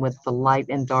aligning with the light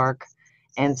and dark.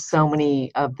 And so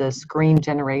many of the screen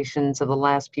generations of the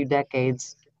last few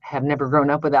decades have never grown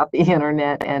up without the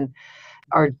internet, and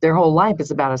their whole life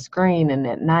is about a screen. And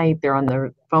at night they're on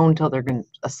their phone till they're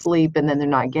asleep, and then they're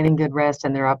not getting good rest,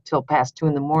 and they're up till past 2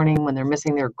 a.m. when they're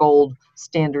missing their gold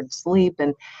standard sleep.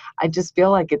 And I just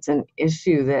feel like it's an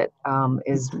issue that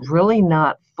is really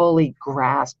not fully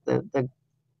grasped, the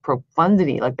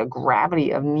profundity, like the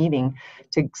gravity of needing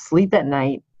to sleep at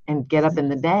night and get up in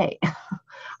the day.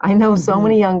 I know so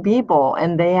many young people,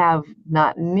 and they have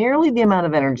not nearly the amount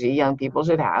of energy young people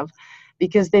should have,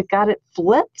 because they've got it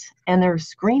flipped and they're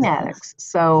screen addicts.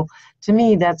 So to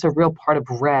me, that's a real part of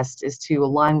rest, is to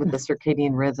align with the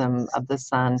circadian rhythm of the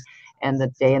sun and the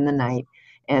day and the night.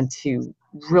 And to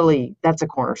really, that's a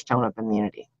cornerstone of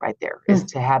immunity right there, is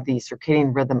to have the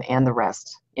circadian rhythm and the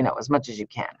rest, as much as you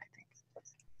can, I think.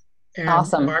 And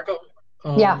Awesome. Margot,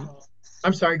 Yeah.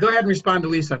 I'm sorry, go ahead and respond to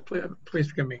Lisa. Please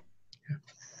forgive me.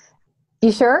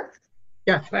 You sure?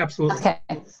 Yeah, absolutely. Okay.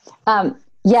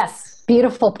 Yes,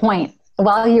 beautiful point.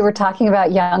 While you were talking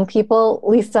about young people,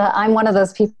 Lisa, I'm one of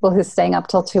those people who's staying up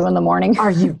till 2 a.m.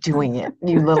 Are you doing it,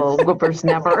 you little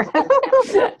whippersnapper?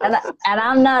 and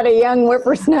I'm not a young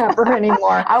whippersnapper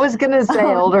anymore. I was going to say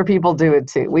older people do it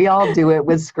too. We all do it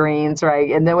with screens,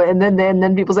 right? And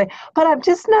then people say, but I'm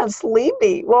just not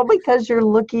sleepy. Well, because you're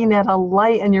looking at a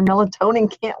light and your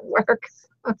melatonin can't work.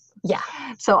 Yeah.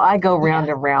 So I go round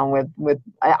and round with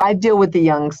I deal with the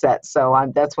young set. So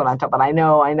that's what I'm talking about. I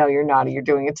know you're naughty. You're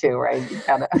doing it too, right? You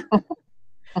gotta.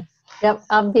 Yep.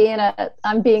 I'm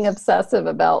being obsessive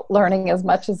about learning as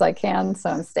much as I can.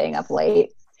 So I'm staying up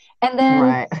late, and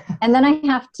then I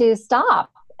have to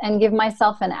stop and give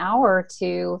myself an hour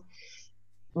to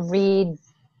read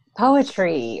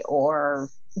poetry or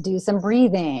do some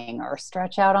breathing or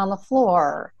stretch out on the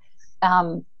floor.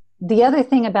 The other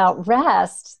thing about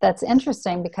rest that's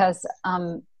interesting, because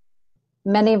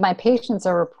many of my patients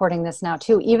are reporting this now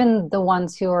too, even the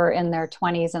ones who are in their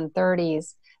 20s and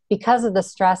 30s, because of the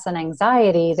stress and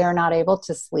anxiety, they're not able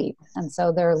to sleep. And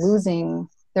so they're losing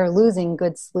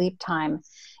good sleep time.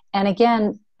 And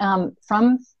again,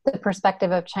 from the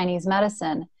perspective of Chinese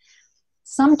medicine,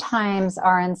 sometimes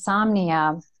our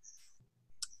insomnia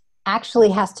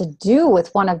actually has to do with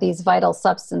one of these vital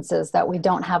substances that we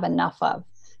don't have enough of.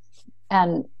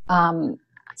 And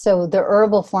so the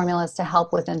herbal formulas to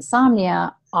help with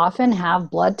insomnia often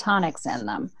have blood tonics in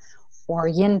them or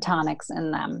yin tonics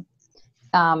in them.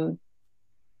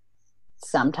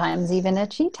 Sometimes even a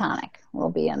chi tonic will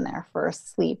be in there for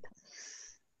sleep.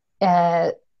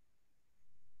 There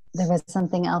was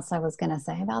something else I was going to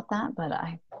say about that, but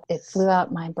it flew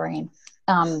out my brain.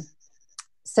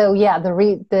 So yeah,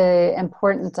 the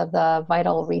importance of the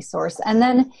vital resource. And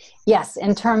then, yes,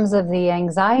 in terms of the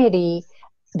anxiety,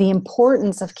 the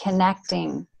importance of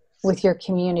connecting with your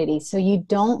community so you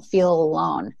don't feel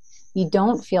alone, you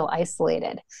don't feel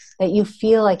isolated, that you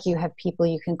feel like you have people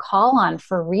you can call on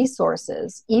for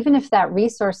resources, even if that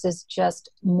resource is just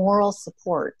moral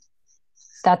support.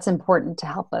 That's important to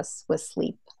help us with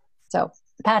sleep. So,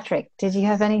 Patryk, did you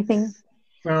have anything?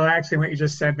 Well, actually, what you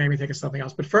just said made me think of something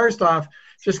else. But first off,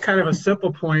 just kind of a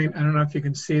simple point. I don't know if you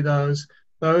can see those.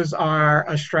 Those are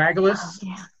Oh, astragalus.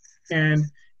 yeah. And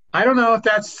I don't know if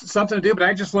that's something to do, but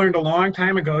I just learned a long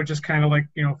time ago, just kind of like,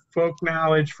 folk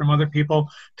knowledge from other people,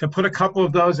 to put a couple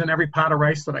of those in every pot of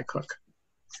rice that I cook.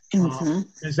 Hmm.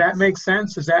 Does that make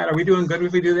sense? Are we doing good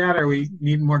if we do that? Or are we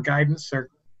needing more guidance or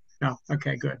no?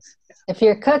 Okay, good. If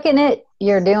you're cooking it,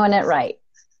 you're doing it right.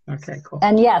 Okay, cool.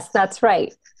 And yes, that's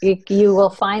right. You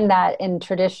will find that in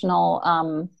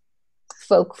traditional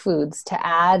folk foods to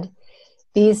add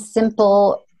these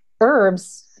simple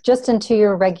herbs just into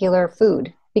your regular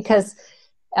food because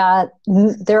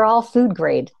they're all food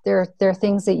grade. They're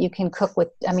things that you can cook with.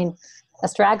 I mean,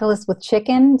 astragalus with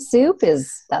chicken soup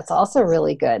that's also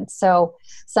really good. So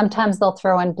sometimes they'll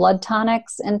throw in blood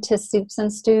tonics into soups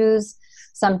and stews,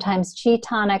 sometimes chi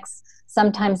tonics,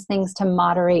 sometimes things to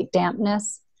moderate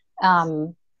dampness.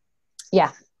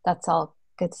 Yeah, that's all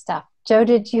good stuff. Joe,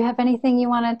 did you have anything you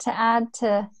wanted to add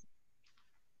to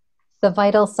the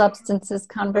vital substances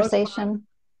conversation?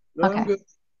 No, I'm Okay.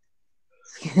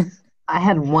 good. I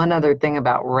had one other thing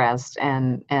about rest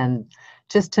and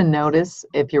just to notice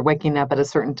if you're waking up at a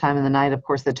certain time in the night. Of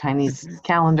course, the Chinese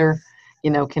calendar,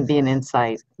 can be an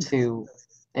insight to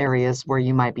areas where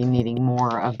you might be needing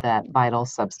more of that vital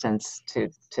substance to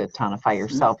tonify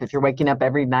yourself. If you're waking up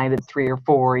every night at 3 or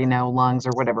 4, lungs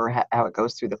or whatever, how it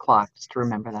goes through the clock, just to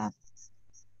remember that.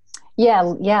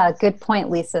 Yeah, good point,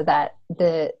 Lisa,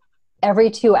 that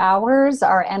every 2 hours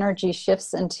our energy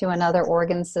shifts into another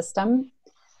organ system.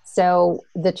 So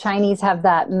the Chinese have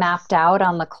that mapped out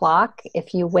on the clock.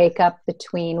 If you wake up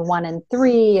between 1 and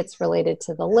 3, it's related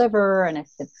to the liver. And if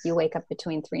you wake up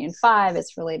between 3 and 5,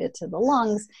 it's related to the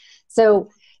lungs. So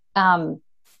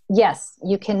yes,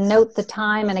 you can note the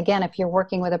time. And again, if you're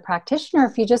working with a practitioner,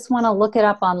 if you just want to look it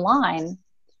up online,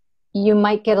 you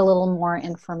might get a little more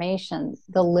information.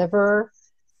 The liver,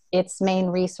 its main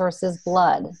resource is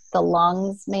blood. The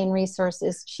lungs' main resource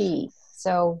is qi.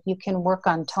 So you can work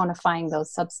on tonifying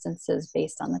those substances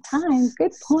based on the time.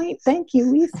 Good point. Thank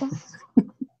you, Lisa.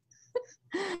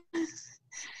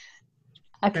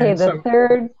 Okay, And the so,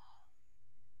 third.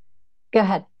 Go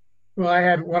ahead. well, I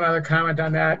had one other comment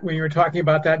on that. When you were talking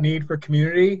about that need for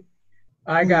community,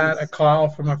 I got a call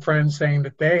from a friend saying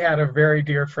that they had a very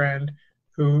dear friend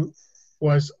who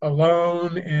was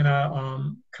alone in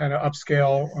a kind of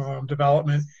upscale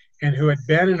development and who had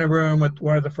been in a room with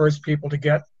one of the first people to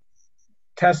get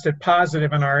tested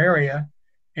positive in our area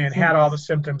and had all the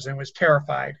symptoms and was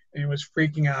terrified and was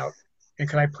freaking out. And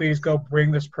can I please go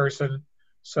bring this person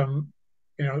some,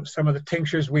 some of the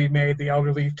tinctures we made, the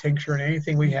elderleaf tincture and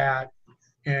anything we had.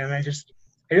 And I just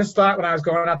thought when I was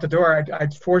going out the door,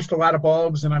 I'd forced a lot of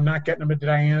bulbs and I'm not getting them to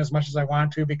Diane as much as I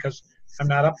want to because I'm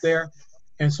not up there.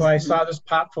 And so I saw this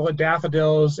pot full of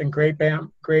daffodils and grape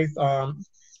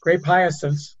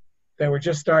hyacinths that were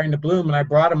just starting to bloom, and I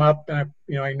brought them up and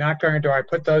I knocked on her door. I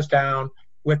put those down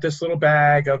with this little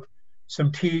bag of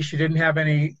some tea. She didn't have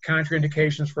any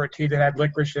contraindications for a tea that had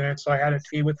licorice in it, so I had a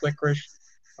tea with licorice.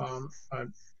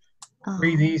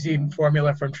 Breathe Easy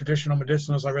formula from Traditional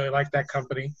Medicinals. I really like that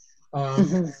company.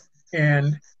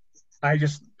 And I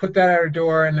just put that at her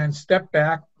door and then stepped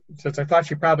back since I thought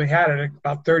she probably had it at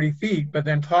about 30 feet, but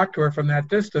then talked to her from that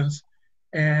distance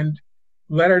and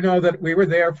let her know that we were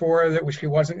there for her, that she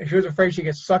was afraid she'd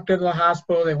get sucked into the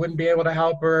hospital, they wouldn't be able to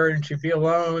help her, and she'd be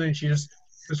alone, and she just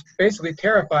was basically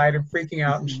terrified and freaking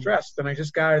out and stressed. And I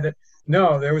just got her that,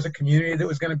 no, there was a community that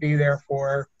was going to be there for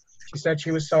her. She said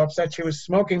she was so upset she was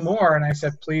smoking more, and I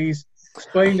said, please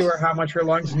explain to her how much her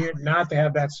lungs needed not to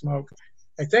have that smoke.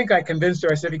 I think I convinced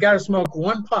her. I said, you got to smoke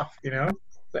one puff,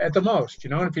 at the most,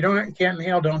 and if you can't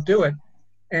inhale, don't do it.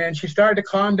 And she started to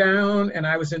calm down, and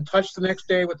I was in touch the next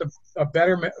day with a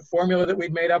better formula that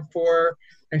we'd made up for her,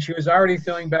 and she was already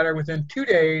feeling better. Within 2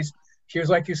 days, she was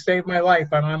like, you saved my life.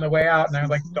 I'm on the way out. And I was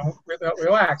like, don't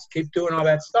relax. Keep doing all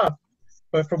that stuff.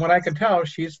 But from what I can tell,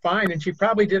 she's fine, and she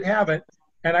probably did have it.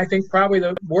 And I think probably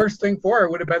the worst thing for her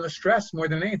would have been the stress more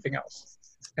than anything else.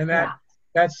 And that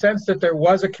sense that there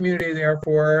was a community there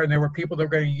for her, and there were people that were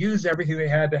going to use everything they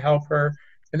had to help her.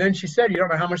 And then she said, you don't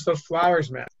know how much those flowers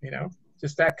meant,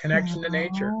 just that connection to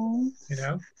nature,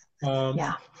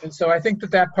 And so I think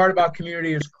that part about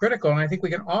community is critical, and I think we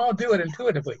can all do it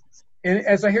intuitively. And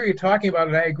as I hear you talking about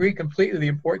it, I agree completely the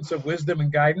importance of wisdom and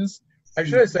guidance. I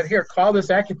should have said, here, call this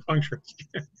acupuncturist.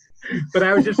 But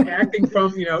I was just acting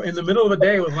from, in the middle of the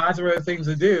day with lots of other things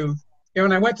to do.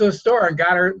 And I went to the store and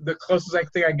got her the closest I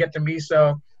think I could get to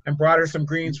miso and brought her some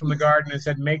greens from the garden and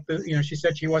said, she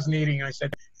said she wasn't eating. And I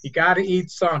said, you got to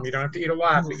eat some. You don't have to eat a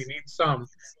lot, but you need some.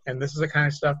 And this is the kind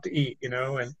of stuff to eat,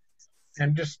 And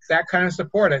And just that kind of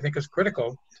support, I think, is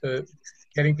critical to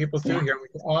getting people through here. We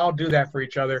can all do that for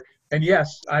each other. And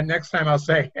yes, next time I'll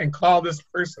say, and call this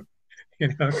person,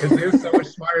 because they're so much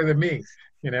smarter than me,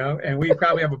 and we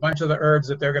probably have a bunch of the herbs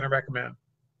that they're going to recommend.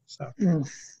 So,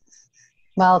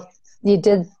 well, you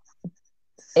did.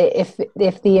 If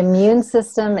the immune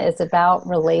system is about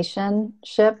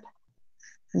relationship,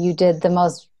 you did the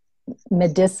most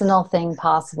medicinal thing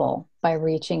possible by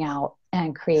reaching out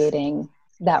and creating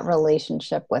that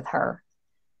relationship with her.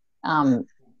 I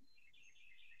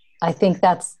think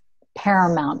that's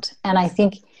paramount. And I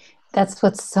think that's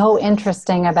what's so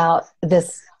interesting about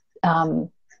this,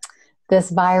 this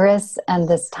virus and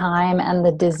this time and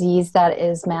the disease that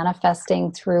is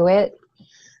manifesting through it.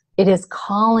 It is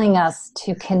calling us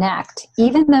to connect,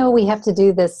 even though we have to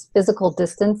do this physical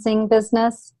distancing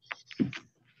business.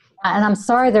 And I'm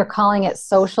sorry they're calling it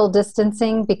social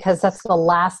distancing, because that's the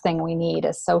last thing we need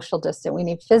is social distance. We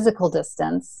need physical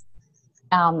distance.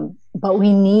 But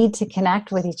we need to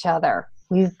connect with each other.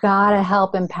 We've got to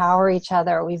help empower each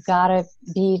other. We've got to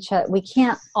be each other. We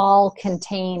can't all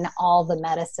contain all the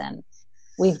medicine.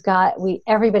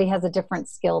 Everybody has a different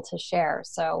skill to share.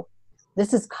 So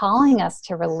this is calling us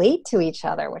to relate to each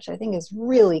other, which I think is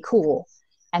really cool.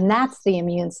 And that's the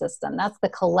immune system. That's the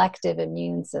collective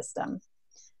immune system.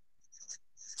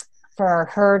 For our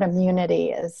herd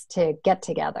immunity is to get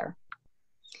together.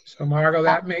 So Margot,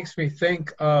 that makes me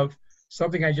think of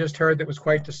something I just heard that was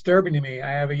quite disturbing to me.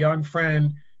 I have a young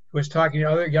friend who was talking to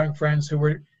other young friends who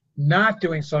were not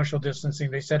doing social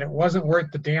distancing. They said it wasn't worth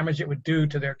the damage it would do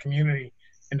to their community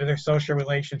and to their social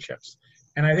relationships.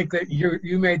 And I think that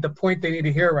you made the point they need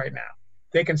to hear right now.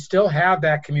 They can still have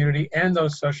that community and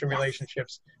those social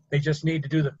relationships. They just need to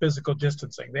do the physical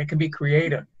distancing. They can be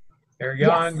creative. They're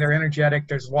young, they're energetic.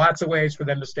 There's lots of ways for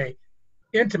them to stay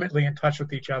intimately in touch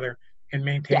with each other and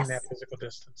maintain that physical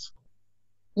distance.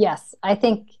 Yes, I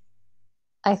think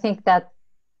that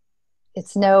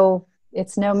it's no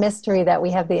mystery that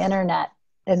we have the internet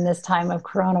in this time of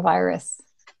coronavirus.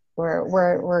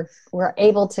 We're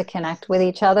able to connect with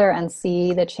each other and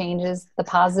see the changes, the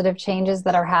positive changes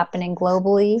that are happening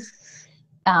globally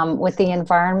with the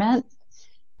environment.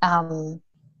 I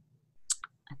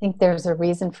think there's a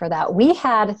reason for that. We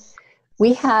had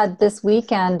this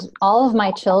weekend, all of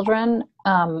my children,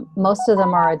 most of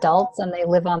them are adults and they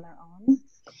live on their own,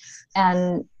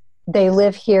 and they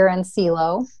live here in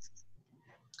Silo.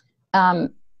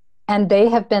 And they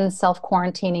have been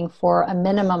self-quarantining for a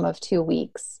minimum of 2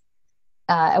 weeks.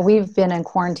 We've been in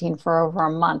quarantine for over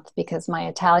a month because my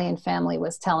Italian family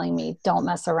was telling me, don't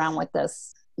mess around with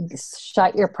this.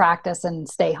 Shut your practice and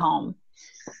stay home.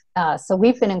 So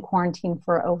we've been in quarantine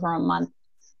for over a month.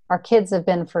 Our kids have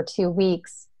been for 2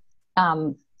 weeks.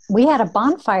 We had a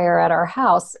bonfire at our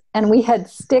house and we had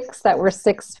sticks that were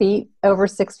over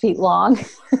 6 feet long.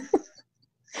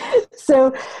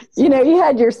 So, you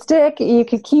had your stick, you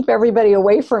could keep everybody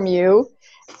away from you.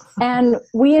 And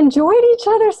we enjoyed each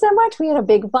other so much. We had a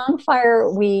big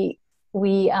bonfire. We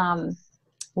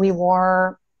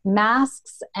wore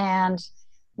masks, and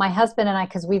my husband and I,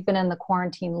 because we've been in the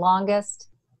quarantine longest,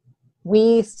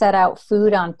 we set out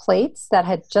food on plates that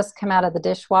had just come out of the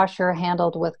dishwasher,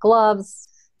 handled with gloves.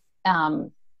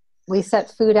 We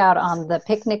set food out on the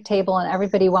picnic table, and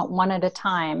everybody went one at a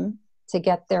time to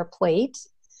get their plate.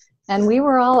 And we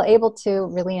were all able to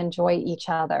really enjoy each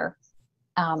other,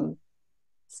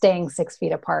 staying 6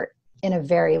 feet apart in a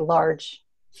very large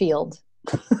field.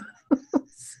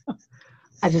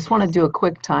 I just want to do a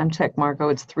quick time check, Margot.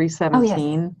 It's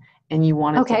 3:17, and you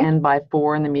want it to end by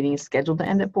 4, and the meeting is scheduled to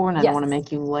end at 4, and I don't want to make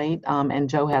you late, and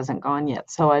Joe hasn't gone yet.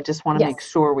 So I just want to make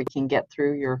sure we can get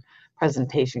through your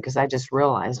presentation, because I just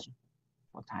realized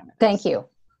what time it is. Thank you.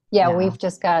 Yeah, we've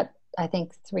just got, I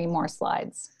think, 3 more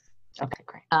slides. Okay,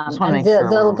 great. Just want to make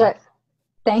sure.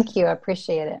 Thank you. I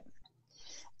appreciate it.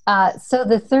 So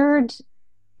the third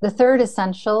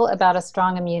essential about a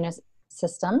strong immune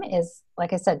system is,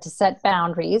 like I said, to set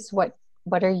boundaries. What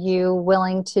are you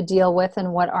willing to deal with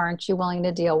and what aren't you willing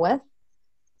to deal with?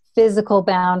 Physical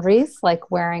boundaries,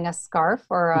 like wearing a scarf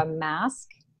or a mask.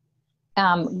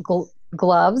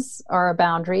 Gloves are a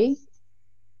boundary.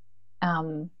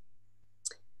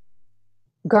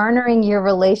 Garnering your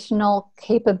relational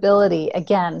capability.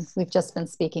 Again, we've just been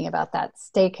speaking about that.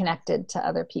 Stay connected to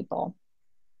other people.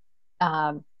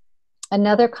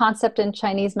 Another concept in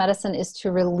Chinese medicine is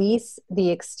to release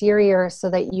the exterior so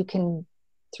that you can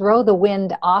throw the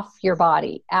wind off your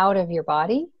body, out of your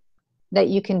body, that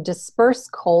you can disperse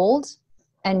cold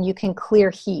and you can clear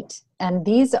heat. And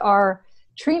these are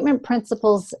treatment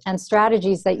principles and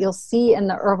strategies that you'll see in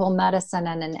the herbal medicine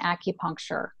and in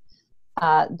acupuncture.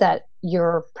 that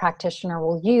your practitioner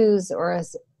will use, or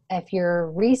if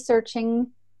you're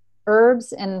researching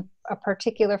herbs in a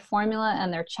particular formula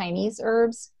and they're Chinese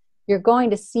herbs, you're going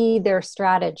to see their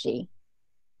strategy.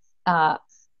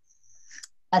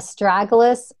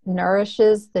 Astragalus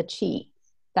nourishes the qi.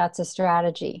 That's a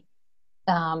strategy.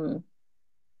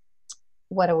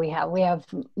 What do we have? We have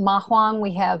mahuang,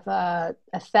 we have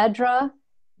ephedra,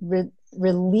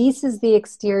 releases the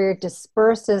exterior,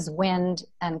 disperses wind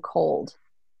and cold.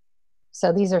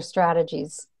 So these are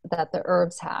strategies that the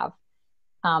herbs have.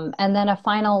 And then a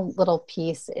final little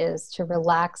piece is to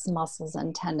relax muscles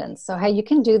and tendons. So how you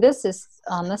can do this is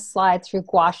on this slide through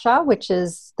gua sha, which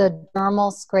is the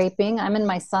dermal scraping. I'm in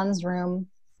my son's room.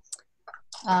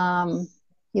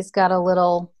 He's got a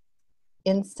little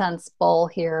incense bowl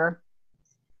here.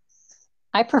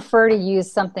 I prefer to use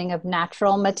something of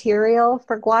natural material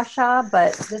for gua sha,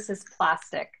 but this is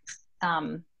plastic.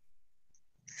 I'm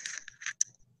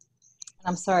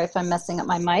sorry if I'm messing up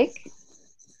my mic.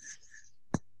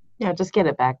 Yeah, just get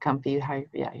it back comfy.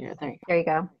 Yeah, here, there you go. There you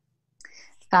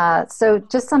go. So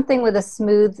just something with a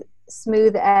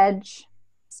smooth edge,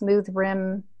 smooth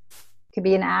rim. Could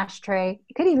be an ashtray.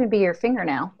 It could even be your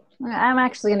fingernail. I'm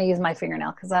actually going to use my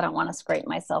fingernail because I don't want to scrape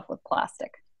myself with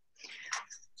plastic.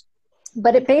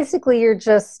 But it basically, you're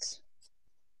just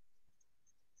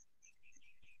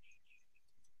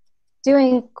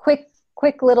doing quick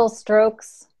little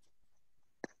strokes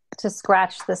to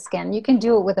scratch the skin. You can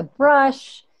do it with a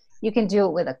brush. You can do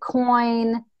it with a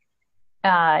coin.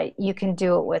 You can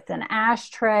do it with an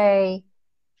ashtray.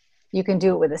 You can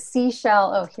do it with a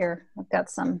seashell. Oh, here, I've got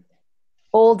some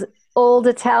old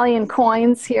Italian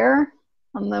coins here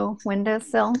on the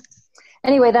windowsill.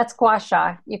 Anyway, that's gua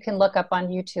sha. You can look up on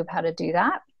YouTube how to do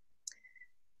that.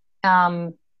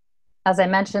 As I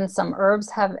mentioned, some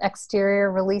herbs have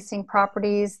exterior releasing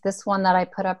properties. This one that I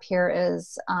put up here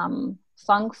is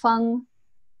fung fung.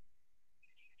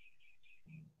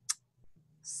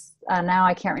 Now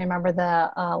I can't remember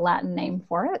the Latin name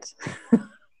for it.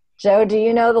 Joe, do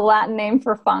you know the Latin name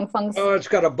for fung fung? Oh, it's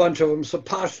got a bunch of them.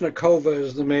 Sapashnikova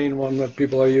is the main one that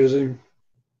people are using.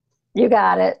 You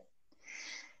got it.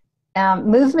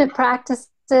 Movement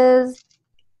practices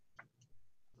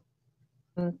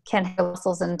can heal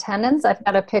muscles and tendons. I've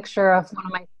got a picture of one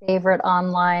of my favorite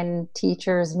online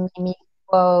teachers, Mimi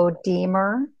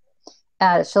Deemer.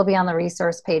 She'll be on the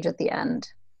resource page at the end.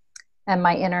 And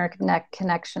my internet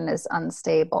connection is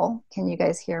unstable. Can you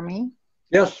guys hear me?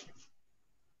 Yes.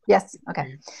 Yes,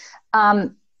 okay.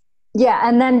 Yeah,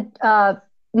 and then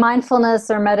mindfulness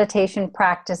or meditation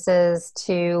practices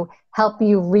to help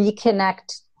you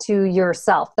reconnect to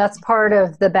yourself. That's part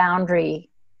of the boundary,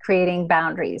 creating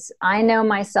boundaries. I know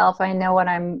myself, I know what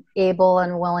I'm able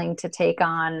and willing to take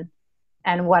on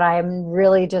and what I'm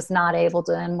really just not able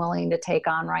to and willing to take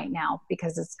on right now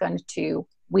because it's going to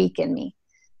weaken me.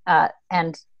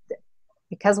 And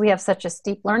because we have such a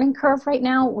steep learning curve right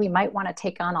now, we might want to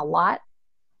take on a lot,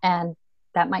 and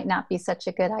that might not be such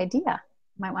a good idea.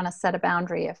 You might want to set a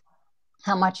boundary of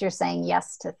how much you're saying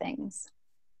yes to things.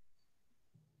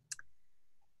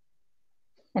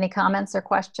 Any comments or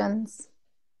questions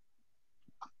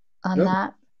on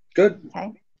that? Good.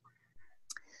 Okay.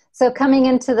 So coming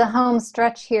into the home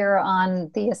stretch here on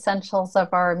the essentials of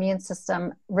our immune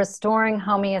system, restoring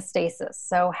homeostasis.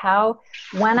 So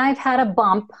when I've had a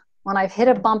bump, when I've hit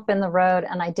a bump in the road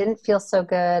and I didn't feel so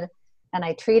good and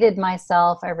I treated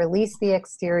myself, I released the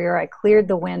exterior, I cleared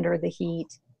the wind or the heat,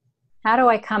 how do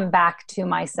I come back to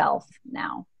myself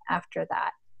now after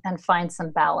that and find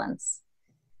some balance?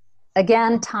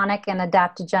 Again, tonic and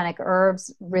adaptogenic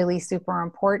herbs, really super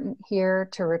important here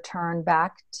to return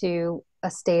back to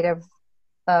a state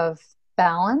of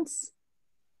balance.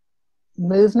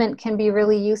 Movement can be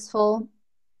really useful,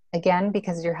 again,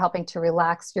 because you're helping to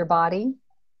relax your body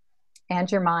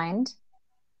and your mind.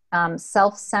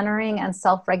 Self-centering and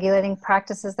self-regulating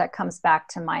practices that comes back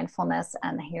to mindfulness.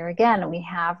 And here again, we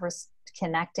have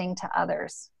connecting to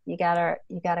others. You gotta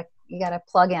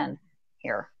plug in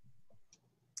here.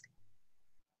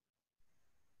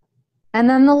 And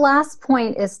then the last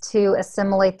point is to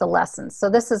assimilate the lessons. So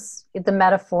this is the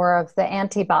metaphor of the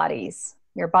antibodies.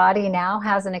 Your body now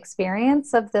has an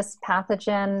experience of this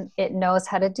pathogen. It knows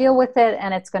how to deal with it,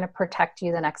 and it's going to protect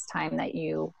you the next time that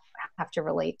you have to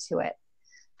relate to it.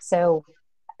 So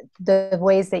the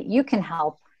ways that you can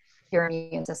help your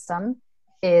immune system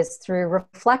is through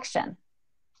reflection.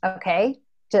 Okay?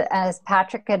 As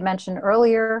Patrick had mentioned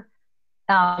earlier,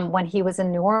 when he was in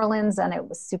New Orleans and it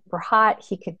was super hot,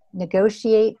 he could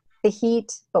negotiate the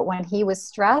heat, but when he was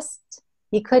stressed,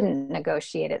 he couldn't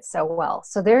negotiate it so well.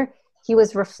 So there he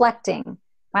was reflecting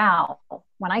wow,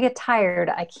 when I get tired,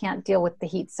 I can't deal with the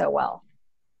heat so well.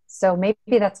 So maybe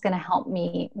that's going to help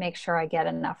me make sure I get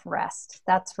enough rest.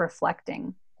 That's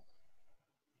reflecting,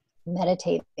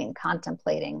 meditating,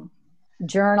 contemplating,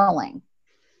 journaling.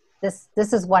 This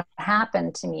is what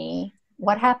happened to me.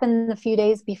 What happened a few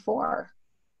days before?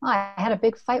 Oh, I had a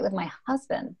big fight with my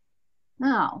husband.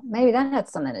 Oh, maybe that had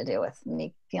something to do with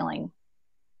me feeling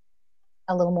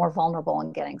a little more vulnerable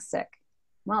and getting sick.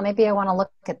 Well, maybe I want to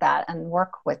look at that and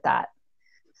work with that.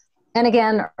 And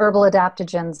again, herbal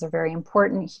adaptogens are very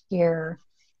important here.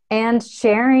 And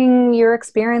sharing your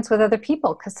experience with other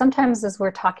people, because sometimes as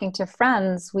we're talking to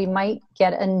friends, we might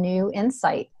get a new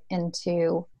insight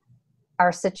into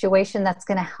our situation that's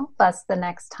going to help us the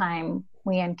next time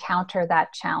we encounter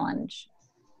that challenge.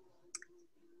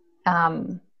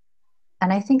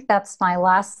 And I think that's my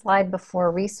last slide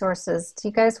before resources. Do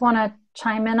you guys want to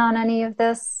chime in on any of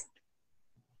this?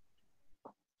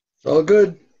 All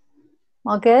good.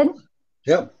 All good?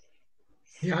 Yep.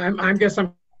 Yeah, I'm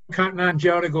counting on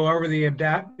Joe to go over the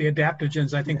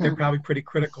adaptogens. I think they're probably pretty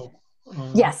critical.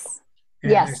 Yes.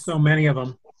 And Yes. there's so many of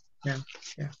them. Yeah.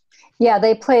 Yeah. Yeah,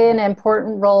 they play an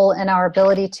important role in our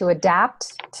ability to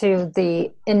adapt to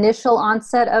the initial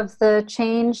onset of the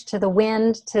change, to the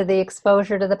wind, to the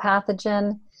exposure to the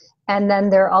pathogen. And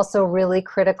then they're also really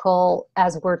critical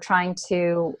as we're trying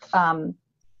to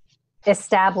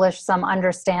establish some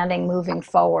understanding moving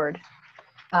forward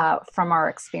from our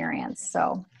experience.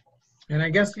 So, and I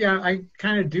guess, yeah, I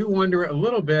kind of do wonder a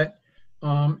little bit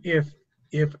if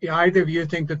either of you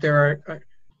think that there are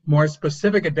more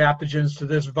specific adaptogens to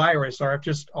this virus, or if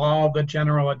just all the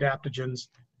general adaptogens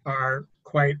are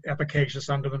quite efficacious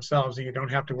unto themselves and you don't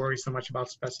have to worry so much about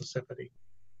specificity.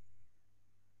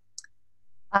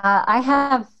 I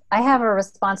have a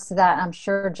response to that. I'm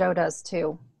sure Joe does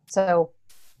too. So,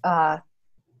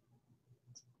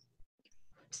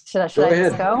 should I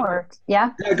just go, or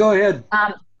yeah? Yeah, go ahead.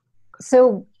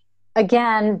 So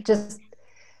again, just,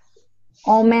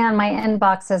 oh man, my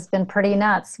inbox has been pretty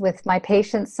nuts with my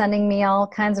patients sending me all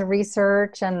kinds of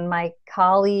research and my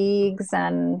colleagues,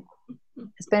 and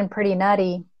it's been pretty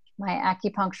nutty. My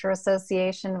acupuncture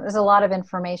association, there's a lot of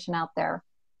information out there.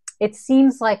 It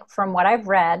seems like from what I've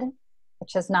read,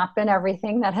 which has not been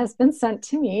everything that has been sent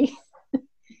to me,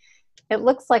 it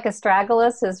looks like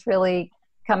astragalus is really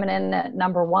coming in at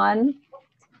number one.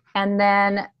 And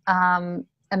then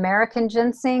American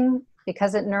ginseng,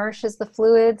 because it nourishes the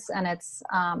fluids and it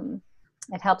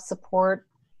helps support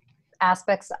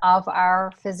aspects of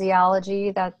our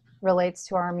physiology that relates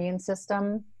to our immune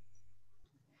system.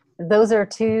 Those are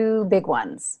two big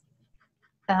ones.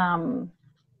 And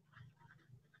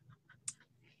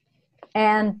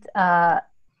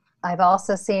I've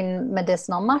also seen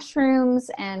medicinal mushrooms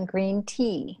and green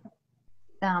tea.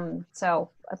 So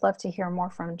I'd love to hear more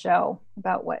from Joe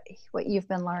about what you've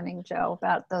been learning, Joe,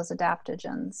 about those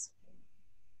adaptogens.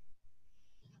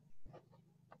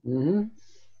 Mm-hmm.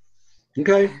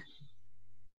 Okay.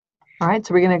 All right,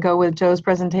 so we're going to go with Joe's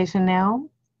presentation now.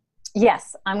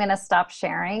 Yes, I'm going to stop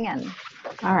sharing. And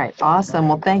all right, awesome.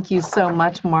 Well, thank you so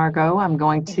much, Margot. I'm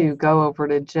going to go over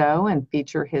to Joe and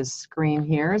feature his screen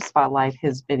here, spotlight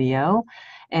his video.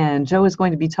 And Joe is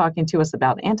going to be talking to us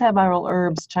about antiviral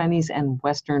herbs, Chinese and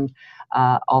Western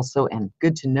also, and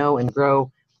good to know and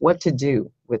grow what to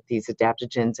do with these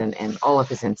adaptogens and all of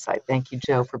his insight. Thank you,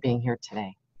 Joe, for being here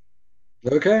today.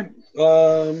 Okay.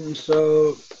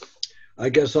 So I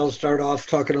guess I'll start off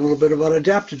talking a little bit about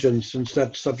adaptogens since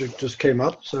that subject just came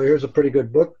up. So here's a pretty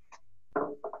good book.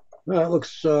 It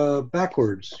looks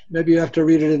backwards. Maybe you have to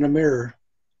read it in a mirror.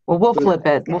 Well, we'll flip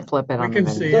it. We'll flip it on the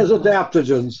see it. There's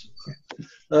adaptogens.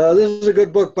 This is a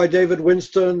good book by David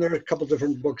Winston. There are a couple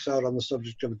different books out on the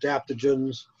subject of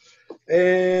adaptogens.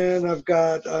 And I've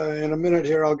got, in a minute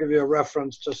here, I'll give you a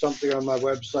reference to something on my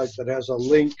website that has a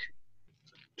link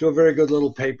to a very good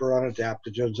little paper on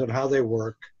adaptogens and how they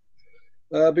work.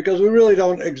 Because we really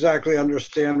don't exactly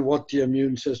understand what the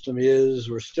immune system is.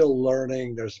 We're still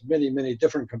learning. There's many, many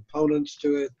different components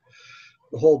to it.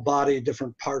 The whole body,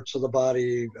 different parts of the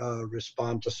body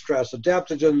respond to stress.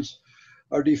 Adaptogens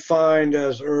are defined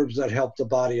as herbs that help the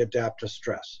body adapt to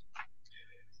stress.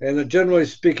 And they're generally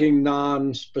speaking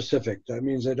non-specific. That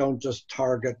means they don't just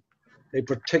target a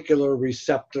particular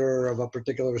receptor of a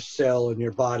particular cell in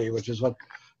your body, which is what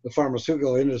the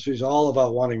pharmaceutical industry is all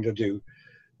about wanting to do.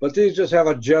 But these just have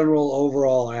a general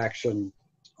overall action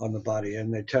on the body,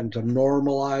 and they tend to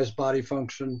normalize body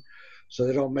function. So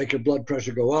they don't make your blood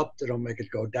pressure go up, they don't make it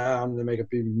go down, they make it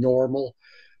be normal.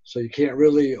 So you can't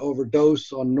really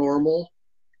overdose on normal,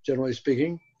 generally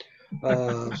speaking.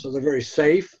 So they're very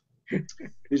safe.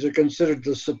 These are considered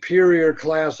the superior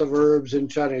class of herbs in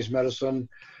Chinese medicine,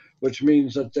 which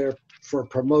means that they're for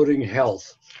promoting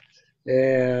health,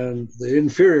 and the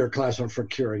inferior class are for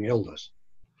curing illness.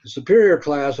 The superior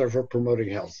class are for promoting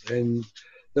health, and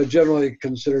they're generally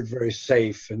considered very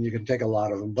safe, and you can take a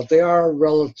lot of them, but they are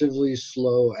relatively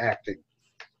slow acting.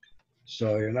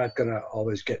 So you're not going to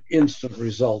always get instant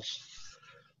results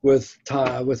with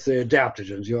the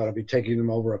adaptogens. You ought to be taking them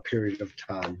over a period of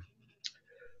time.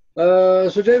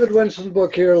 So David Winston's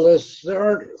book here lists, there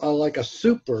aren't like a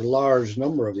super large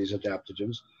number of these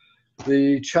adaptogens.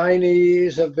 The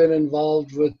Chinese have been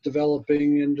involved with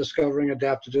developing and discovering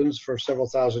adaptogens for several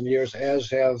thousand years, as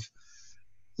have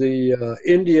the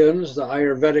Indians, the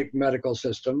Ayurvedic medical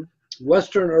system.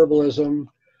 Western herbalism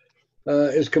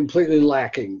is completely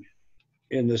lacking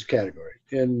in this category.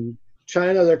 In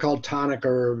China, they're called tonic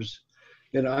herbs.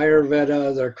 In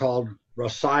Ayurveda, they're called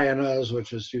rasayanas,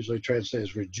 which is usually translated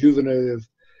as rejuvenative.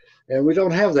 And we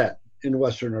don't have that in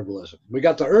Western herbalism. We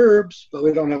got the herbs, but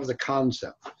we don't have the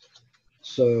concept.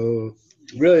 So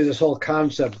really, this whole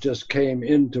concept just came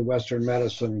into Western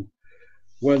medicine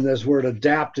when this word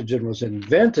adaptogen was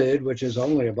invented, which is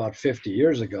only about 50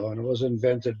 years ago. And it was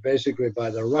invented basically by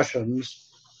the Russians,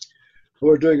 who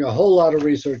were doing a whole lot of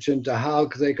research into how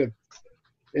they could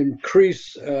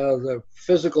increase the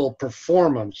physical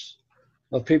performance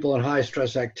of people in high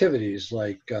stress activities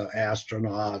like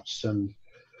astronauts and,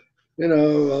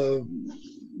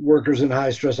 workers in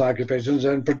high stress occupations,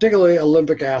 and particularly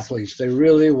Olympic athletes. They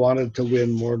really wanted to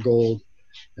win more gold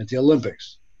at the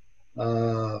Olympics.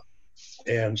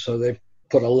 And so they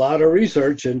put a lot of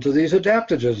research into these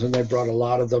adaptogens, and they brought a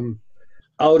lot of them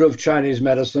out of Chinese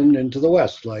medicine into the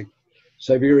West, like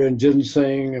Siberian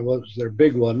ginseng was their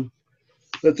big one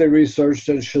that they researched,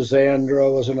 and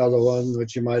Schizandra was another one,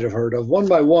 which you might have heard of. One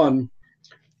by one,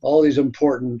 all these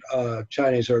important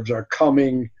Chinese herbs are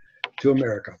coming to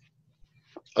America.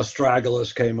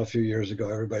 Astragalus came a few years ago.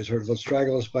 Everybody's heard of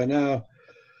astragalus by now.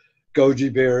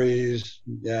 Goji berries,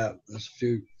 yeah, there's a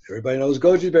few. Everybody knows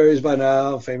goji berries by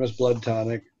now, famous blood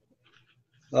tonic.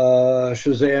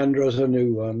 Schizandra is a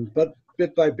new one, but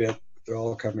bit by bit, they're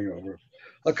all coming over.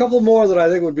 A couple more that I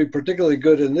think would be particularly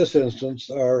good in this instance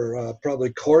are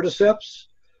probably cordyceps,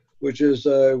 which is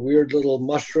a weird little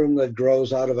mushroom that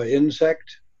grows out of an insect,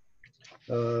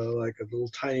 like a little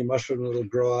tiny mushroom that will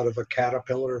grow out of a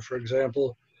caterpillar, for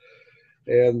example.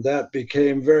 And that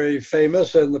became very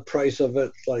famous, and the price of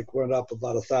it went up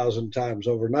about 1,000 times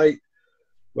overnight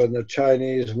when the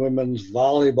Chinese women's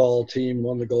volleyball team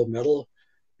won the gold medal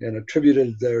and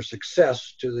attributed their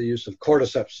success to the use of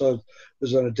cordyceps. So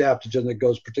there's an adaptogen that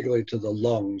goes particularly to the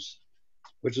lungs,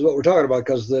 which is what we're talking about,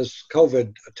 because this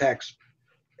COVID attacks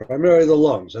primarily the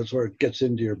lungs. That's where it gets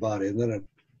into your body, and then it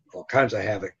all kinds of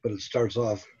havoc, but it starts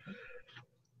off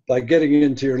by getting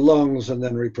into your lungs and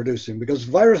then reproducing, because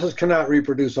viruses cannot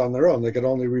reproduce on their own. They can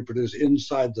only reproduce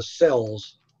inside the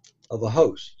cells of a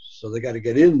host. So they got to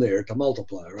get in there to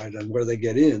multiply, right? And where they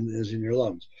get in is in your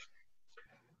lungs.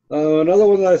 Another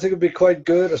one that I think would be quite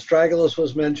good, astragalus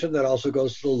was mentioned, that also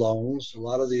goes to the lungs. A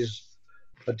lot of these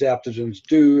adaptogens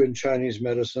do in Chinese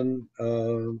medicine.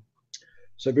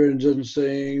 Siberian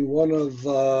ginseng, one of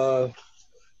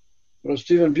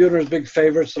Stephen Buhner's big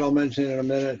favorites that I'll mention in a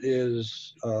minute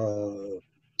is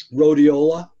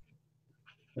rhodiola,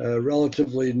 a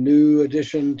relatively new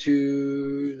addition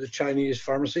to the Chinese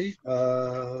pharmacy.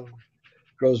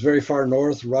 Grows very far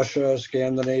north, Russia,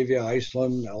 Scandinavia,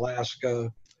 Iceland,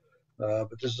 Alaska.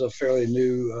 But this is a fairly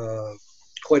new,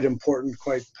 quite important,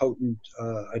 quite potent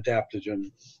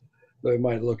adaptogen that we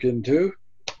might look into.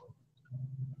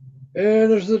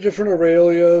 And there's the different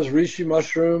Aurelias. Reishi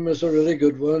mushroom is a really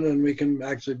good one, and we can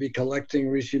actually be collecting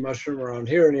reishi mushroom around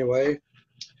here anyway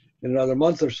in another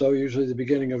month or so, usually the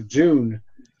beginning of June.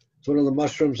 It's one of the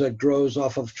mushrooms that grows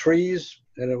off of trees,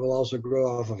 and it will also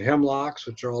grow off of hemlocks,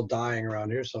 which are all dying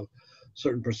around here. So a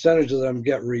certain percentage of them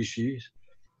get reishi.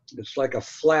 It's like a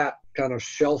flat kind of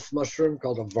shelf mushroom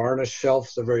called a varnish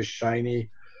shelf. They're very shiny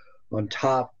on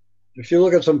top. If you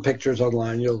look at some pictures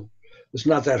online, it's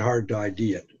not that hard to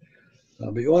ID it.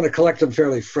 But you want to collect them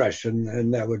fairly fresh,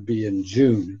 and that would be in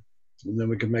June. And then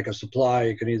we can make a supply.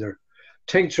 You can either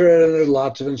tincture it, and there's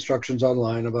lots of instructions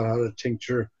online about how to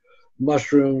tincture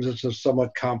mushrooms. It's a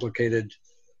somewhat complicated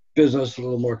business, a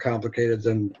little more complicated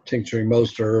than tincturing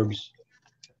most herbs.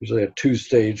 Usually a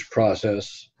 2-stage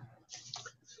process.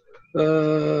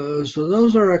 So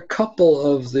those are a couple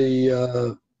of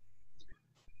the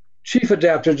chief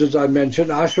adaptogens I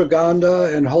mentioned.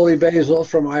 Ashwagandha and holy basil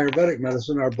from Ayurvedic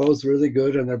medicine are both really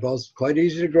good, and they're both quite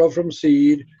easy to grow from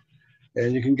seed,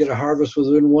 and you can get a harvest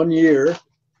within 1 year.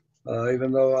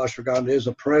 Even though ashwagandha is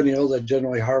a perennial, they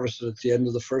generally harvest it at the end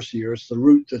of the first year. It's the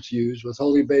root that's used. With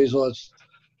holy basil, it's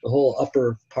the whole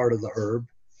upper part of the herb.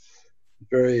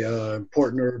 Very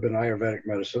important herb in Ayurvedic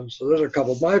medicine. So there's a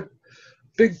couple. My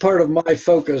big part of my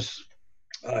focus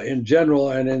in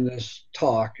general and in this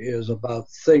talk is about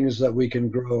things that we can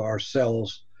grow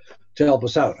ourselves to help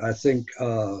us out. I think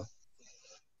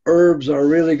herbs are a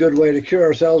really good way to cure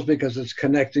ourselves because it's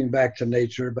connecting back to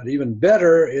nature, but even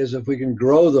better is if we can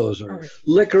grow those herbs.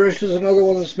 Licorice is another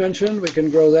one that's mentioned. We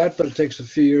can grow that, but it takes a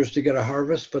few years to get a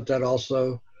harvest, but that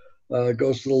also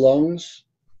goes to the lungs,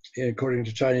 according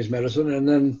to Chinese medicine. And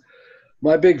then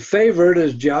my big favorite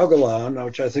is jiaogulan,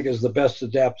 which I think is the best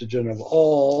adaptogen of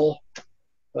all,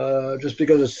 just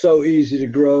because it's so easy to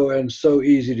grow and so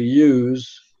easy to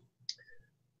use.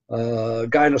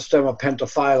 Gynostemma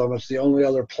pentaphyllum, it's the only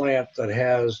other plant that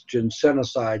has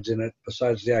ginsenicides in it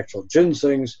besides the actual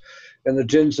ginsengs. And the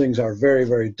ginsengs are very,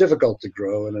 very difficult to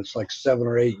grow, and it's like 7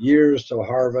 or 8 years to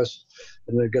harvest,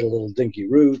 and they get a little dinky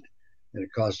root, and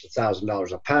it costs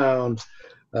 $1,000 a pound.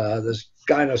 This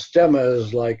gynostemma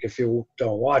is like, if you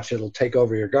don't watch it, it'll take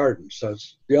over your garden. So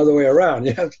it's the other way around.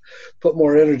 You have to put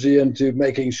more energy into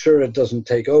making sure it doesn't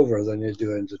take over than you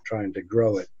do into trying to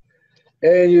grow it.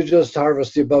 And you just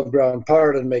harvest the above ground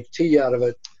part and make tea out of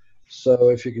it. So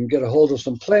if you can get a hold of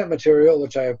some plant material,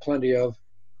 which I have plenty of,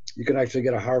 you can actually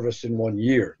get a harvest in 1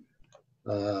 year.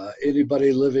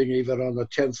 Anybody living even on the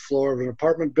 10th floor of an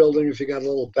apartment building, if you got a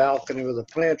little balcony with a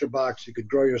planter box, you could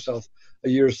grow yourself a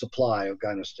year's supply of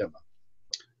gynostemma.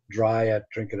 Dry it,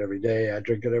 drink it every day. I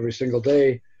drink it every single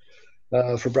day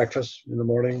for breakfast in the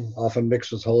morning, often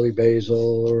mixed with holy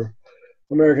basil or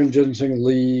American ginseng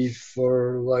leaf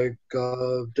or like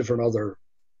different other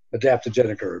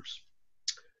adaptogenic herbs.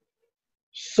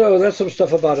 So that's some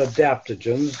stuff about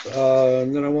adaptogens.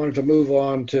 And then I wanted to move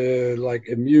on to like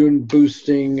immune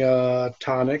boosting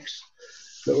tonics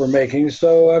that we're making.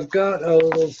 So I've got a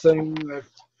little thing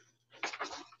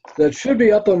that should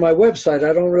be up on my website.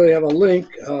 I don't really have a link,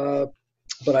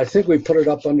 but I think we put it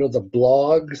up under the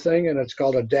blog thing, and it's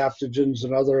called Adaptogens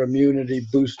and Other Immunity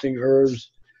Boosting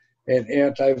Herbs and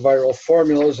Antiviral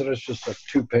Formulas, and it's just a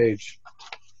 2-page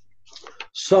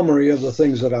summary of the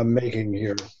things that I'm making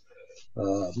here,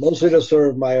 mostly to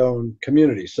serve my own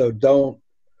community. So don't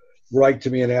write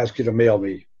to me and ask you to mail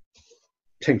me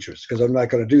tinctures, because I'm not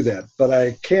going to do that. But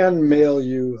I can mail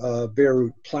you bare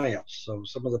root plants. So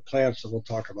some of the plants that we'll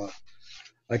talk about,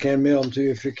 I can mail them to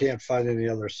you if you can't find any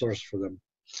other source for them.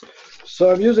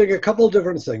 So I'm using a couple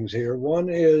different things here. One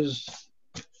is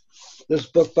this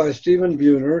book by Stephen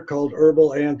Buhner called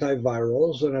Herbal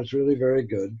Antivirals, and it's really very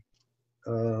good.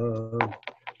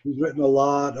 He's written a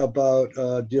lot about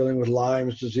dealing with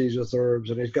Lyme's disease with herbs,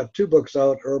 and he's got 2 books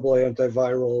out, Herbal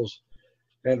Antivirals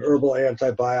and Herbal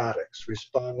Antibiotics,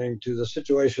 responding to the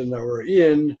situation that we're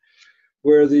in,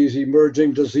 where these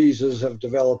emerging diseases have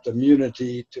developed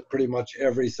immunity to pretty much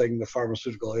everything the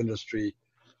pharmaceutical industry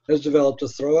has developed to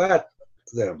throw at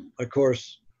them. Of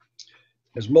course,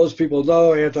 as most people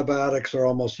know, antibiotics are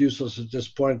almost useless at this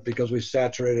point because we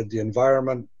saturated the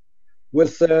environment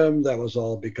with them. That was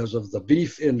all because of the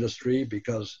beef industry,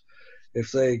 because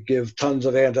if they give tons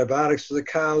of antibiotics to the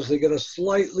cows, they get a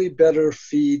slightly better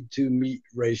feed to meat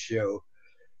ratio.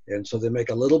 And so they make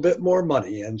a little bit more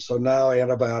money. And so now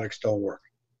antibiotics don't work.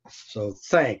 So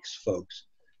thanks, folks.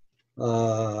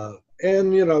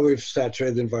 And, you know, we've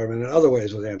saturated the environment in other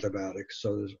ways with antibiotics.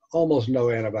 So there's almost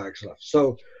no antibiotics left.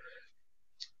 So,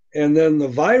 and then the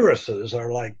viruses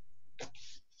are like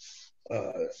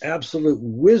absolute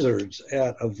wizards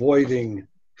at avoiding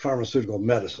pharmaceutical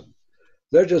medicine.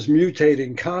 They're just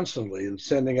mutating constantly and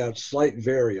sending out slight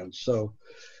variants. So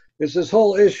it's this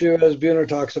whole issue, as Buhner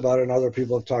talks about and other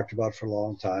people have talked about for a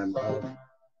long time,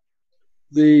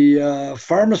 the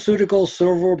pharmaceutical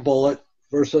silver bullet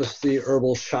versus the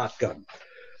herbal shotgun.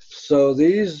 So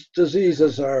these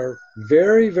diseases are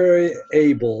very, very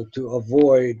able to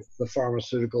avoid the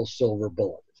pharmaceutical silver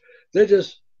bullet. They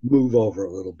just move over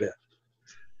a little bit.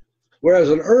 Whereas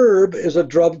an herb is a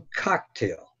drug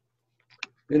cocktail.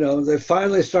 You know, they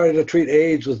finally started to treat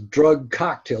AIDS with drug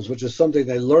cocktails, which is something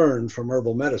they learned from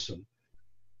herbal medicine.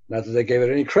 Not that they gave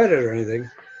it any credit or anything,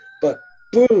 but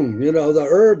boom, you know, the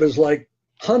herb is like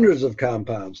hundreds of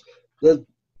compounds. The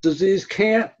disease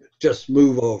can't just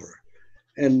move over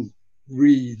and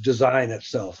redesign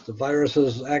itself. The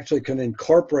viruses actually can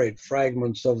incorporate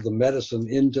fragments of the medicine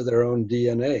into their own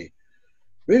DNA.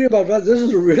 Reading about that, this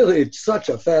is really such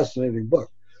a fascinating book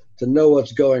to know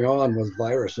what's going on with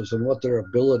viruses and what their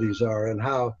abilities are, and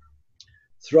how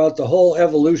throughout the whole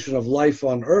evolution of life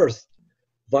on Earth,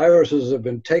 viruses have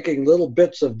been taking little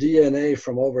bits of DNA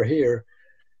from over here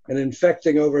and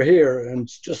infecting over here and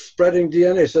just spreading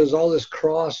DNA. So there's all this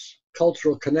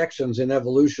cross-cultural connections in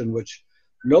evolution, which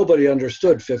nobody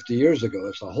understood 50 years ago.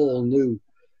 It's a whole new,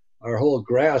 our whole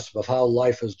grasp of how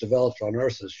life has developed on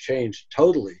Earth has changed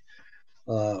totally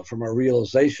from our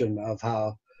realization of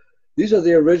how these are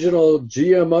the original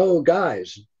GMO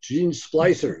guys, gene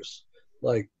splicers,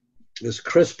 like this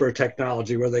CRISPR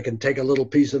technology where they can take a little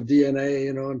piece of DNA,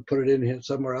 you know, and put it in here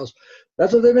somewhere else.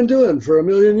 That's what they've been doing for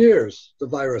 1,000,000 years, the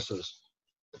viruses.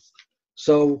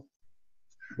 So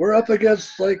we're up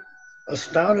against like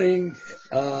astounding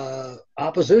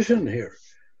opposition here.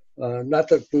 Not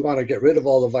that we want to get rid of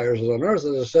all the viruses on Earth.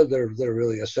 As I said, they're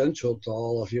really essential to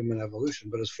all of human evolution.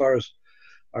 But as far as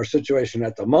our situation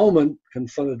at the moment,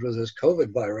 confronted with this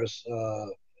COVID virus,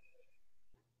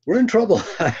 we're in trouble,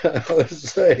 I would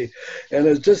say. And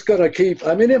it's just going to keep,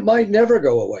 I mean, it might never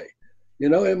go away. You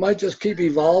know, it might just keep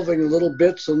evolving little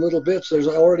bits and little bits. There's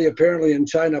already apparently in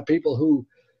China people who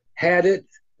had it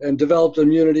and developed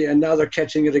immunity, and now they're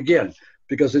catching it again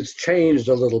because it's changed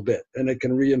a little bit and it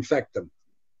can reinfect them.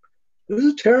 This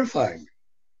is terrifying,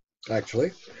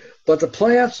 actually. But the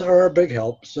plants are a big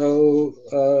help. So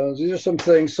these are some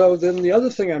things. So then the other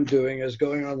thing I'm doing is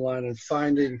going online and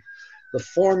finding the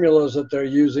formulas that they're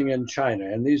using in China.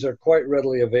 And these are quite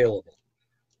readily available.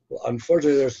 Well,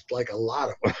 unfortunately, there's like a lot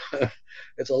of them.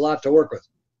 It's a lot to work with.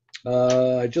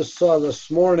 I just saw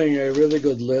this morning a really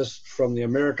good list from the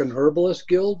American Herbalist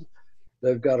Guild.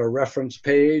 They've got a reference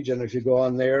page. And if you go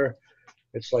on there,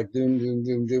 it's like doom, doom,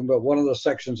 doom, doom. But one of the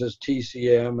sections is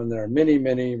TCM. And there are many,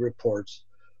 many reports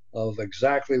of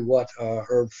exactly what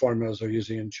herb formulas are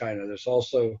using in China. There's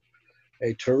also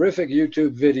a terrific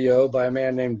YouTube video by a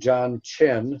man named John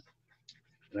Chen.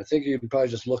 And I think you can probably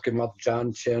just look him up,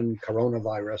 John Chen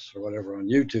coronavirus or whatever on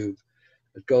YouTube.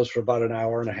 It goes for about an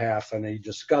hour and a half, and he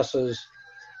discusses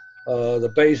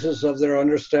the basis of their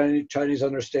understanding, Chinese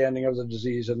understanding of the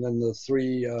disease, and then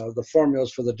the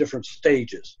formulas for the different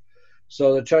stages.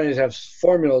 So the Chinese have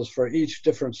formulas for each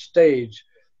different stage,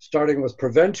 starting with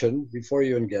prevention before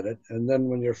you even get it, and then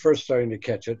when you're first starting to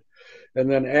catch it, and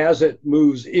then as it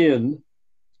moves in,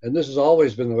 and this has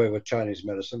always been the way with Chinese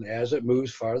medicine, as it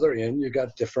moves farther in, you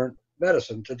got different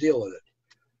medicine to deal with it.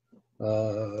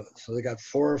 So they got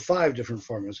 4 or 5 different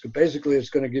formulas. Basically, it's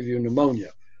going to give you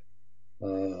pneumonia.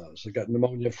 So you got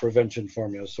pneumonia prevention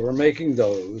formulas. So we're making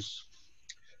those.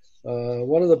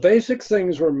 One of the basic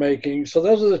things we're making, so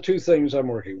those are the 2 things I'm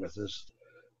working with, is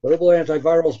the Herbal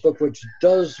Antivirals book, which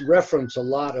does reference a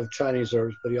lot of Chinese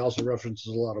herbs, but he also references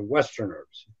a lot of Western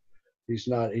herbs.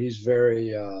 He's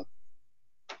very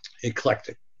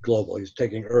eclectic, global. He's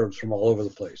taking herbs from all over the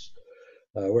place.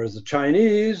 Whereas the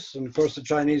Chinese, and of course the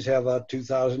Chinese have a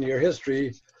 2,000-year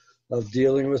history of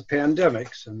dealing with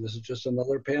pandemics, and this is just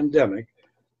another pandemic.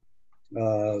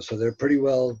 So they're pretty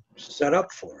well set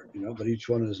up for it, you know, but each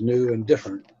one is new and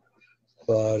different.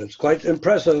 But it's quite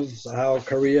impressive how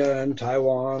Korea and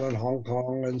Taiwan and Hong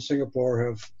Kong and Singapore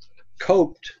have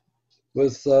coped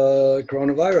with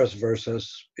coronavirus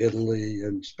versus Italy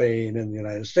and Spain and the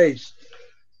United States,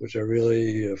 which are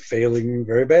really failing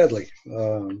very badly.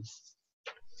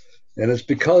 And it's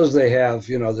because they have,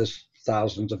 you know, this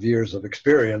thousands of years of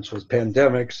experience with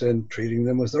pandemics and treating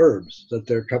them with herbs that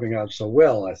they're coming out so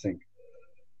well, I think.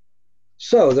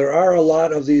 So there are a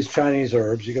lot of these Chinese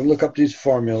herbs. You can look up these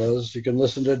formulas. You can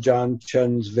listen to John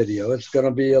Chen's video. It's going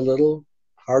to be a little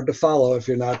hard to follow if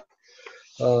you're not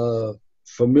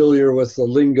familiar with the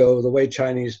lingo, the way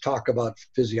Chinese talk about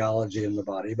physiology in the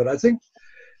body. But I think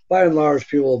by and large,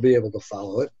 people will be able to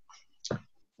follow it.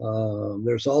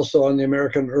 There's also on the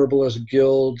American Herbalist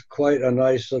Guild quite a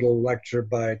nice little lecture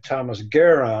by Thomas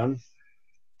Guerin,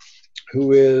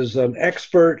 who is an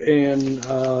expert in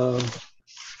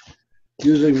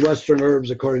using Western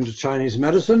herbs according to Chinese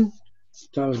medicine.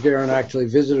 Thomas Guerin actually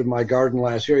visited my garden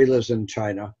last year. He lives in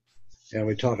China, and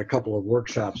we taught a couple of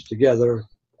workshops together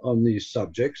on these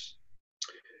subjects.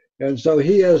 And so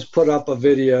he has put up a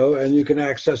video, and you can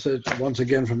access it once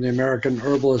again from the American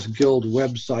Herbalist Guild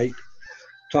website,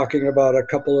 talking about a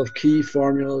couple of key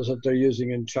formulas that they're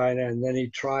using in China, and then he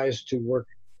tries to work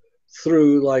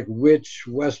through like which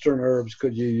Western herbs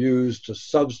could you use to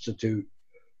substitute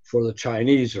for the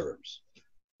Chinese herbs,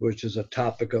 which is a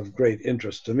topic of great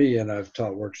interest to me, and I've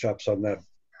taught workshops on that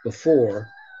before.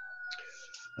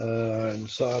 And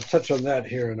so I'll touch on that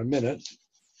here in a minute.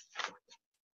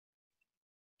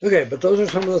 Okay, but those are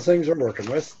some of the things we're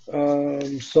working with.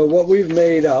 So what we've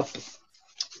made up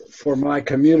for my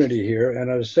community here,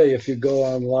 and I say if you go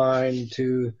online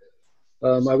to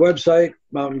my website,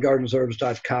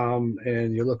 mountaingardensherbs.com,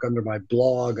 and you look under my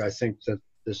blog, I think that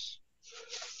this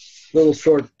little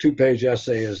short 2-page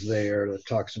essay is there that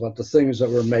talks about the things that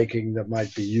we're making that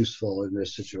might be useful in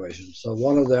this situation. So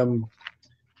one of them,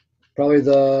 probably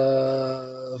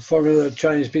the formula that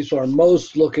Chinese people are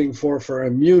most looking for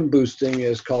immune boosting,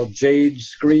 is called jade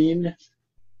screen.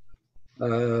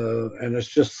 And it's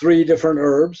just 3 different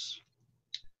herbs.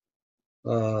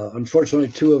 Unfortunately,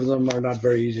 2 of them are not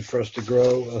very easy for us to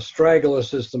grow.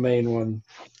 Astragalus is the main one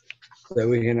that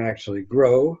we can actually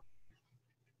grow.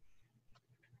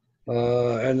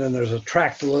 And then there's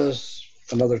Atractylus,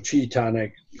 another chi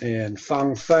tonic, and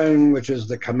Fang Feng, which is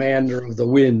the commander of the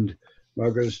wind.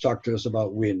 Margaret has talked to us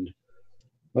about wind.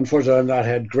 Unfortunately, I've not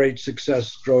had great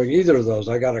success growing either of those.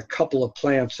 I got a couple of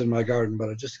plants in my garden, but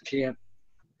I just can't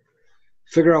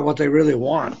figure out what they really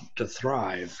want to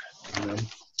thrive. You know?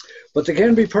 But they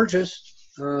can be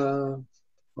purchased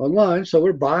online, so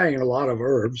we're buying a lot of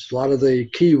herbs. A lot of the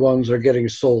key ones are getting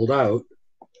sold out,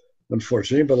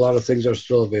 unfortunately, but a lot of things are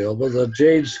still available. The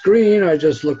jade screen, I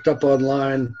just looked up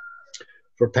online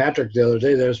for Patrick the other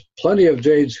day. There's plenty of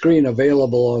jade screen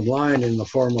available online in the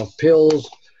form of pills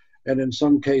and in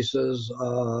some cases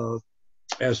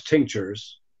as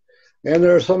tinctures. And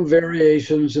there are some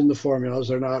variations in the formulas.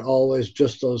 They're not always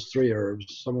just those 3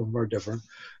 herbs. Some of them are different.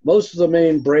 Most of the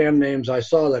main brand names I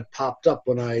saw that popped up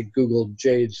when I Googled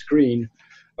jade screen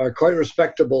are quite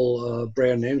respectable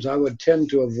brand names. I would tend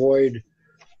to avoid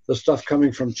the stuff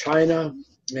coming from China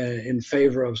in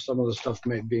favor of some of the stuff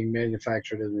being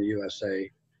manufactured in the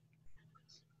USA.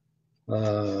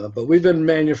 But we've been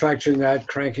manufacturing that,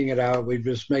 cranking it out. We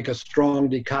just make a strong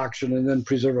decoction and then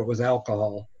preserve it with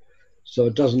alcohol. So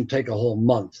it doesn't take a whole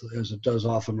month, as it does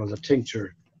often with a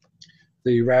tincture.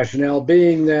 The rationale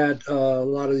being that a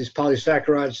lot of these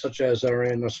polysaccharides, such as are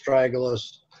in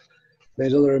astragalus,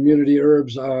 these other immunity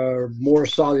herbs, are more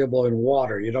soluble in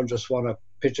water. You don't just want to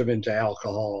pitch them into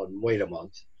alcohol and wait a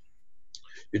month.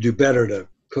 You do better to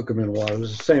cook them in water.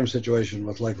 It's the same situation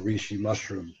with like reishi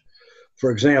mushroom.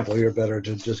 For example, you're better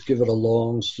to just give it a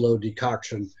long, slow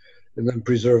decoction and then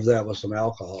preserve that with some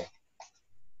alcohol.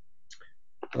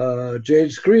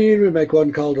 Jade screen, we make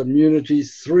one called Immunity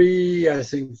 3. I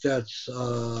think that's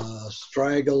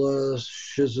astragalus,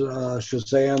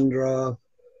 schizandra,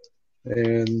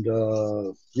 and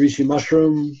reishi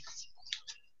mushroom.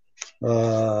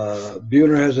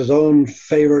 Buhner has his own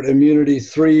favorite Immunity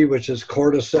 3, which is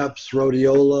cordyceps,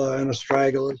 rhodiola, and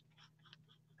astragalus.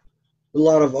 A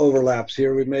lot of overlaps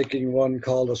here. We're making one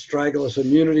called Astragalus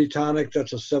Immunity Tonic.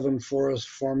 That's a 7-forest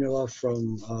formula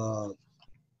from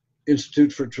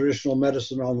Institute for Traditional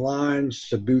Medicine Online,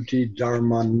 Subhuti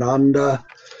Dharmananda,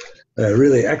 a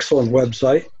really excellent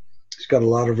website. It's got a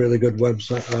lot of really good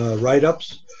website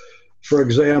write-ups. For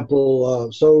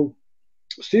example, so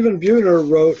Stephen Buhner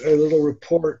wrote a little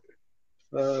report,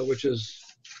 which is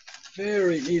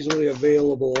very easily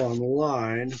available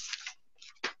online.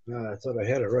 I thought I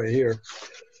had it right here.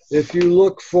 If you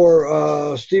look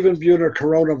for Stephen Buhner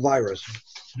coronavirus,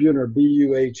 Buhner,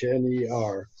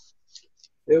 B-U-H-N-E-R,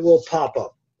 it will pop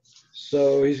up.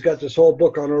 So he's got this whole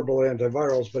book on herbal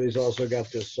antivirals, but he's also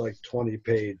got this like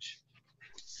 20-page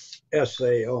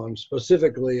essay on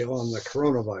specifically on the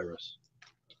coronavirus.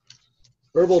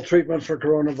 Herbal treatment for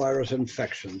coronavirus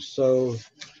infections. So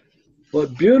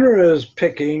what Buhner is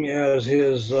picking as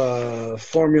his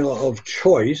formula of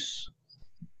choice,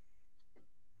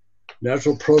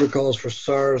 natural protocols for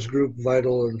SARS group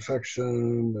vital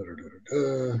infection,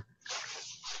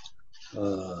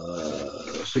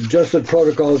 suggested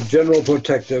protocol of general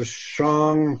protective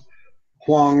Shuang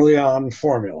Huang Lian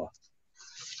formula.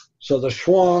 So the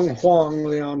Shuang Huang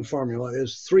Lian formula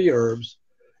is 3 herbs.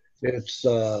 It's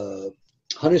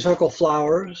honeysuckle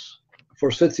flowers,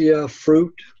 forsythia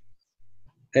fruit,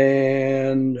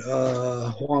 and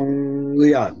Huang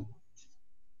Lian.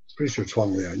 Pretty sure it's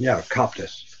Huang Lian. Yeah,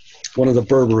 Coptis, one of the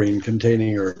berberine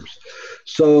containing herbs.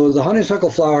 So the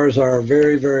honeysuckle flowers are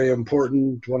very, very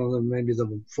important. One of them, maybe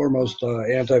the foremost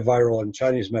antiviral in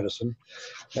Chinese medicine.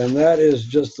 And that is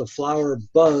just the flower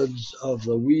buds of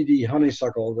the weedy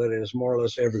honeysuckle that is more or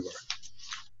less everywhere.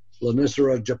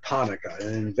 Lonicera japonica,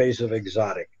 an invasive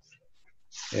exotic.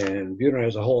 And Buhner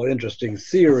has a whole interesting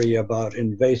theory about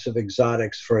invasive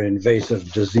exotics for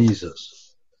invasive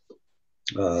diseases,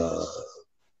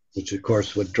 which of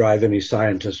course would drive any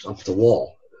scientist up the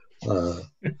wall. How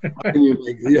can you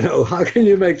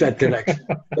make that connection?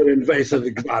 That invasive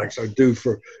exotics are good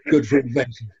for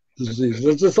invasive disease.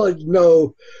 There's just like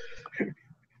no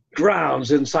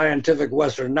grounds in scientific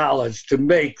Western knowledge to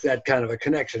make that kind of a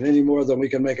connection any more than we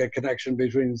can make a connection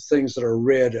between things that are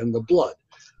red and the blood.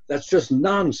 That's just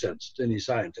nonsense to any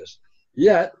scientist.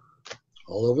 Yet,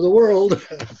 all over the world,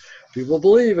 people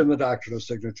believe in the doctrine of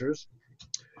signatures.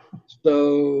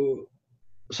 So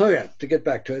yeah, to get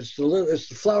back to it, it's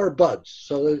the flower buds.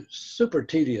 So they're super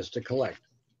tedious to collect.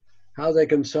 How they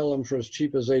can sell them for as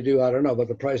cheap as they do, I don't know, but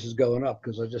the price is going up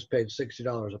because I just paid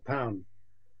 $60 a pound.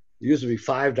 It used to be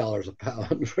 $5 a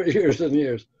pound for years and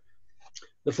years.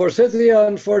 The forsythia,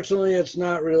 unfortunately, it's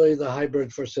not really the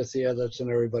hybrid forsythia that's in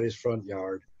everybody's front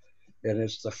yard. And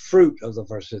it's the fruit of the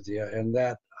forsythia. And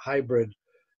that hybrid,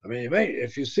 I mean,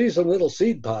 if you see some little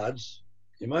seed pods,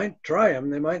 you might try them.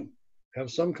 They might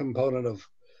have some component of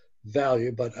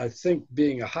value, but I think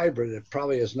being a hybrid, it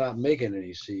probably is not making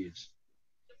any seeds,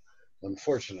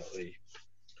 unfortunately.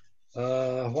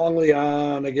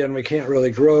 Huanglian, again, we can't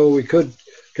really grow. We could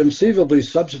conceivably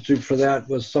substitute for that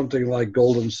with something like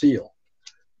golden seal,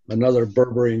 another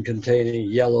berberine-containing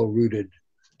yellow-rooted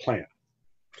plant.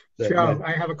 Joe,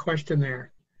 I have a question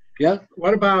there. Yeah?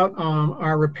 What about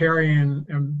our riparian,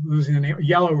 I'm losing the name,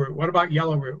 yellow root? What about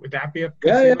yellow root? Would that be a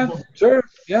conceivable? Yeah, sure.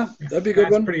 Yeah, that'd be a good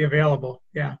That's one. pretty available.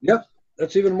 Yeah. Yep,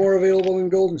 that's even more available than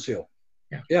golden seal.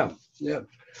 Yeah. Yeah.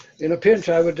 In a pinch,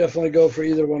 I would definitely go for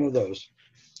either one of those.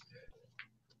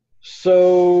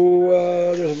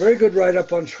 So there's a very good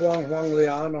write-up on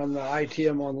Huanglian on the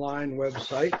ITM Online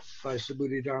website by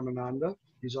Subhuti Dharmananda.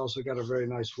 He's also got a very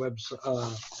nice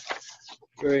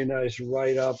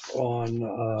write-up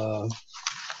on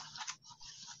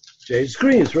Jade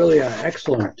Screen. It's really an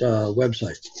excellent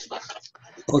website.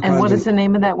 And what is the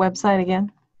name of that website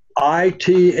again?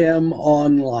 ITM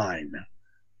Online,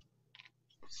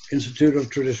 Institute of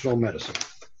Traditional Medicine.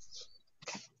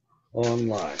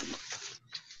 Online.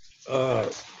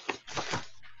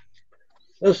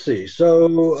 Let's see.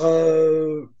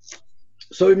 So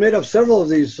we made up several of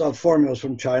these formulas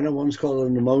from China. One's called a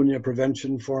pneumonia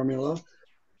prevention formula.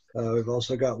 We've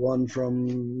also got one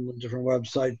from a different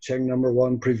website, Cheng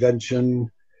 #1 prevention.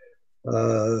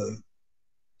 There's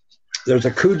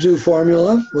a kudzu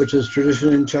formula, which is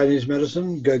tradition in Chinese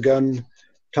medicine. Gegun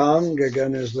Tang.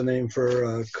 Gegun is the name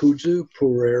for kudzu,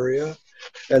 puraria.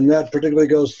 And that particularly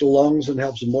goes to lungs and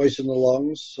helps moisten the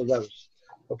lungs. So that's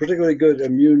a particularly good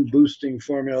immune boosting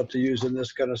formula to use in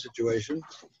this kind of situation.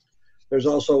 There's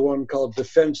also one called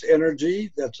Defense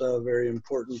Energy. That's a very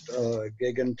important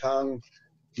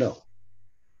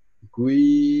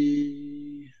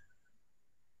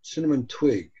cinnamon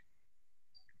twig.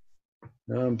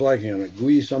 I'm blanking on it.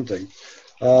 Gui something.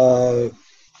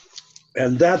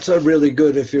 And that's a really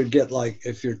good if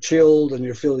you're chilled and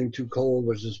you're feeling too cold,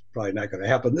 which is probably not going to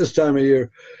happen this time of year,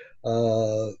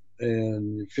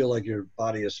 and you feel like your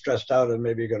body is stressed out and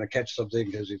maybe you're going to catch something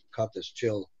because you've caught this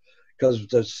chill. Because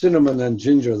the cinnamon and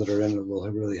ginger that are in it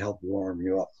will really help warm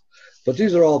you up. But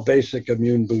these are all basic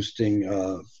immune boosting,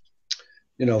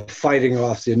 fighting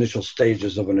off the initial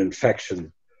stages of an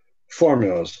infection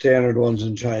formulas. Standard ones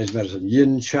in Chinese medicine.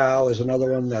 Yin Chow is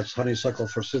another one. That's honeysuckle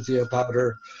forsythia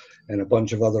powder and a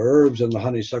bunch of other herbs, and the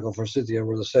honeysuckle forsythia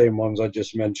were the same ones I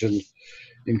just mentioned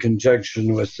in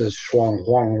conjunction with this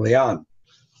Huanglian.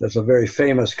 That's a very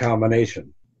famous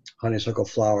combination, honeysuckle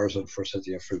flowers and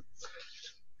forsythia fruit.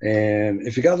 And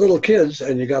if you got little kids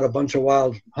and you got a bunch of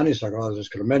wild honeysuckle, I was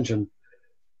just going to mention,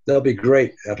 they'll be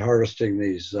great at harvesting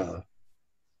these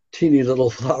teeny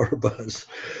little flower buds.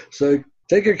 So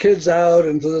take your kids out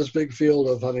into this big field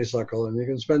of honeysuckle and you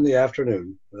can spend the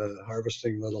afternoon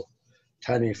harvesting little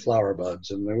tiny flower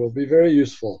buds, and they will be very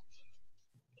useful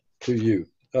to you.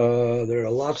 There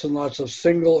are lots and lots of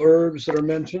single herbs that are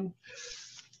mentioned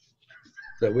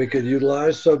that we could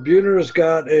utilize. So Buhner has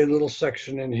got a little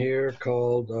section in here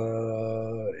called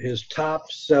his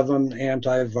top 7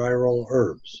 antiviral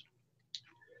herbs.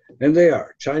 And they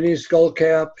are Chinese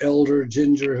skullcap, elder,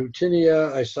 ginger,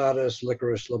 hutinia, isatis,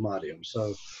 licorice, lamadium.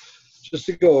 So just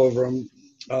to go over them,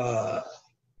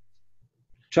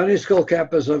 Chinese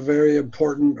skullcap is a very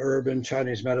important herb in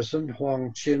Chinese medicine,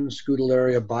 Huangqin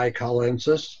Scutellaria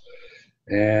bicalensis.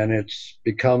 And it's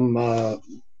become,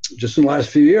 just in the last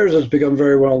few years, it's become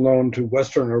very well known to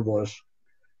Western herbalists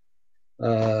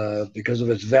because of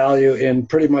its value in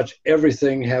pretty much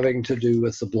everything having to do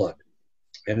with the blood.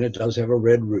 And it does have a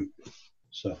red root.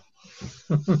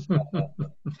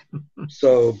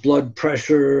 So blood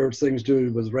pressure, things to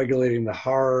do with regulating the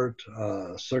heart,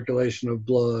 circulation of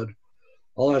blood,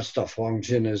 all that stuff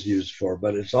Huangqin is used for,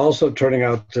 but it's also turning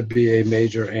out to be a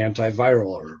major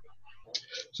antiviral herb.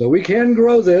 So we can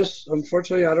grow this.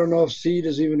 Unfortunately, I don't know if seed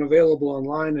is even available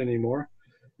online anymore,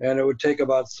 and it would take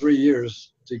about 3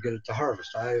 years to get it to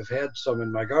harvest. I've had some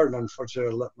in my garden.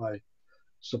 Unfortunately, I let my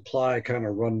supply kind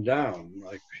of run down,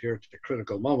 like here at the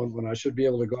critical moment when I should be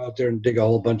able to go out there and dig a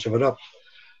whole bunch of it up.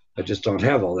 I just don't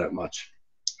have all that much.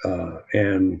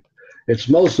 And it's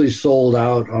mostly sold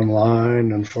out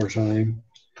online, unfortunately.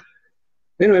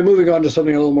 Anyway, moving on to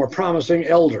something a little more promising,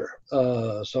 elder.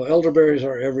 So elderberries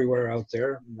are everywhere out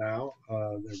there now.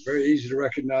 They're very easy to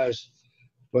recognize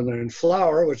when they're in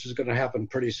flower, which is going to happen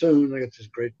pretty soon. They get these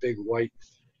great big white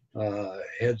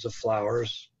heads of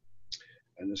flowers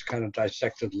and this kind of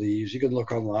dissected leaves. You can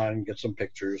look online and get some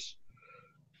pictures.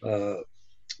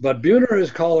 But Buhner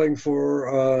is calling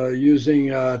for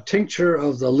using tincture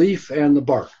of the leaf and the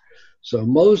bark. So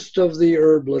most of the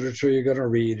herb literature you're going to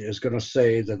read is going to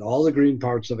say that all the green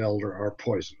parts of elder are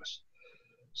poisonous.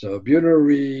 So Buhner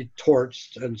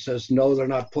retorts and says, no, they're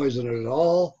not poisonous at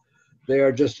all. They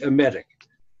are just emetic,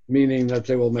 meaning that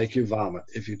they will make you vomit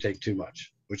if you take too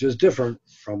much, which is different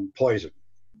from poison.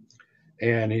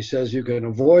 And he says you can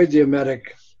avoid the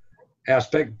emetic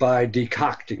aspect by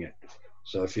decocting it.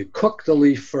 So if you cook the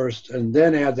leaf first and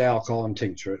then add the alcohol and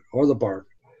tincture it, or the bark,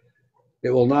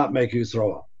 it will not make you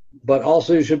throw up. But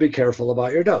also you should be careful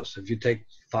about your dose. If you take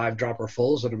 5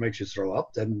 dropperfuls and it makes you throw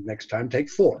up, then next time take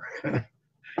 4.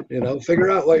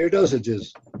 Figure out what your dosage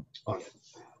is on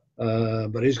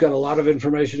it. But he's got a lot of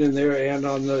information in there, and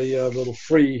on the little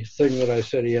free thing that I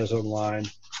said he has online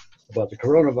about the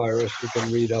coronavirus, you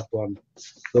can read up on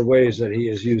the ways that he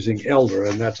is using elder,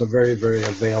 and that's a very, very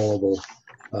available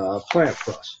plant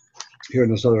for us here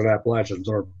in the Southern Appalachians,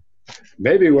 or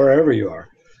maybe wherever you are.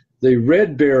 The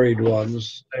red-berried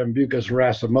ones, Sambucus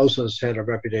racemosus, had a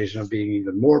reputation of being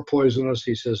even more poisonous.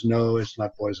 He says, no, it's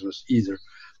not poisonous either.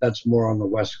 That's more on the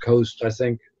West Coast, I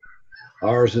think.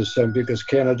 Ours is Sambucus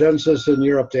canadensis. In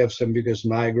Europe, they have Sambucus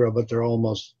nigra, but they're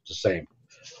almost the same.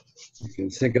 You can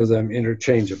think of them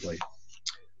interchangeably.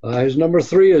 His number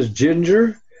 3 is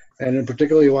ginger, and in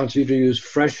particular, he wants you to use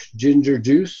fresh ginger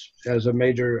juice as a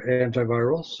major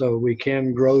antiviral. So we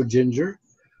can grow ginger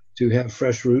to have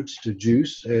fresh roots to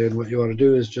juice, and what you want to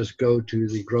do is just go to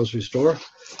the grocery store.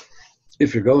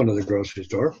 If you're going to the grocery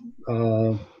store,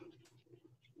 wear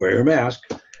your mask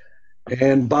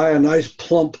and buy a nice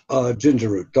plump ginger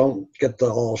root. Don't get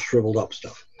the all shriveled up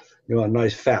stuff. You want a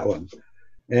nice fat one.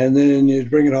 And then you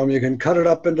bring it home. You can cut it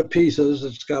up into pieces.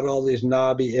 It's got all these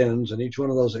knobby ends, and each one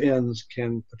of those ends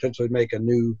can potentially make a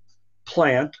new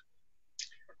plant.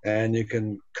 And you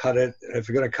can cut it. If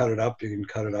you're going to cut it up, you can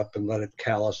cut it up and let it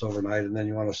callus overnight. And then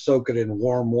you want to soak it in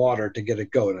warm water to get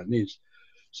it going. It needs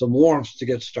some warmth to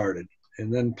get started.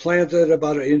 And then plant it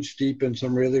about 1 inch deep in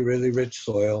some really, really rich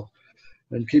soil.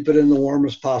 And keep it in the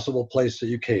warmest possible place that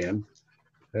you can.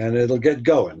 And it'll get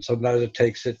going. Sometimes it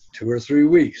takes it 2 or 3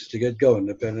 weeks to get going,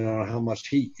 depending on how much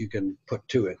heat you can put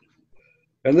to it.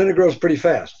 And then it grows pretty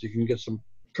fast. You can get some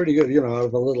pretty good, out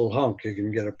of a little hunk, you can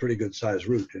get a pretty good sized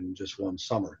root in just one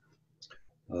summer.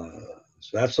 So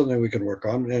that's something we can work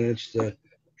on. And it's the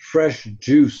fresh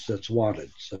juice that's wanted.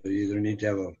 So you either need to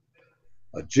have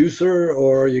a juicer,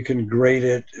 or you can grate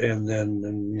it, and then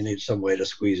you need some way to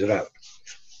squeeze it out.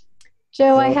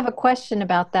 Joe, I have a question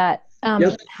about that.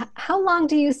 Yes? How long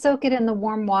do you soak it in the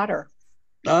warm water?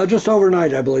 Just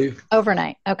overnight, I believe.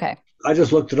 Overnight, okay. I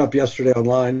just looked it up yesterday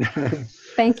online.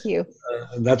 Thank you.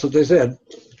 And that's what they said.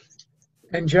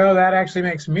 And Joe, that actually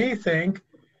makes me think,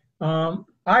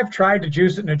 I've tried to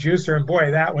juice it in a juicer, and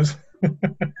boy, that was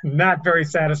not very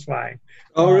satisfying.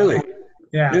 Oh, really?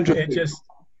 Yeah, it just,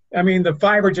 the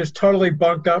fiber just totally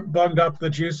bunged up the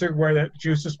juicer where the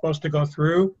juice is supposed to go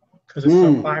through, because it's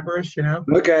so fibrous,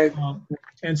 Okay.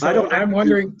 And so I'm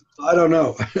wondering. I don't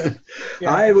know.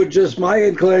 Yeah. My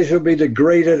inclination would be to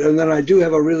grate it, and then I do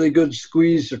have a really good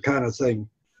squeeze kind of thing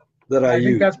that I use. I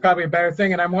think that's probably a better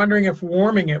thing, and I'm wondering if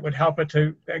warming it would help it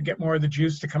to get more of the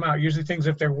juice to come out. Usually things,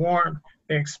 if they're warm,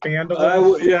 they expand a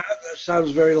little. Yeah, that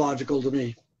sounds very logical to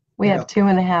me. We have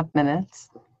 2.5 minutes.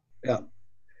 Yeah.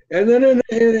 And then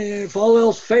if all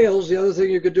else fails, the other thing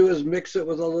you could do is mix it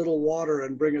with a little water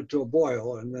and bring it to a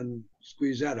boil, and then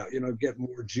squeeze that out, get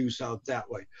more juice out that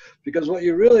way. Because what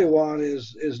you really want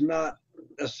is not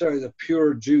necessarily the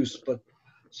pure juice, but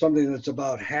something that's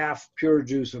about half pure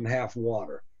juice and half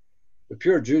water. The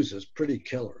pure juice is pretty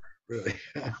killer, really.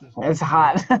 It's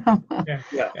hot.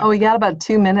 Yeah. Oh, we got about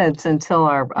 2 minutes until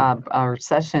our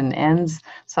session ends.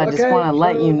 So I just want to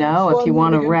let you know if you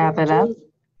want to wrap it up.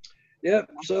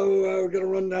 Yep, so we're going to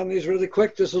run down these really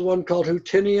quick. This is one called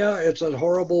Houtinia. It's a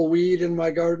horrible weed in my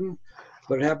garden,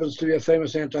 but it happens to be a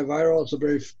famous antiviral. It's a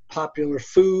very popular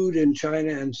food in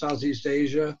China and Southeast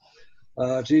Asia.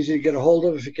 It's easy to get a hold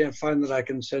of. If you can't find it, I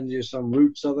can send you some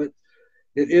roots of it.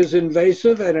 It is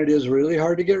invasive, and it is really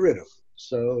hard to get rid of.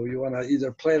 So you want to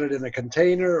either plant it in a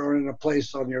container or in a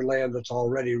place on your land that's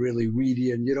already really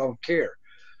weedy and you don't care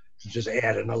to just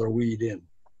add another weed in.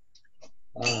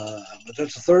 But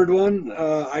that's the third one.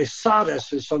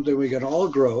 Isatis is something we can all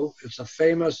grow. It's a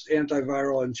famous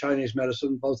antiviral in Chinese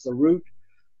medicine. Both the root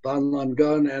Banlan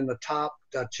Gun, and the top,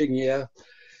 Dachingia.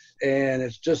 And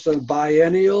it's just a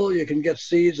biennial. You can get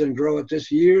seeds and grow it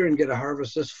this year and get a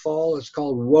harvest this fall. It's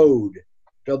called woad,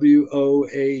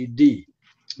 W-O-A-D.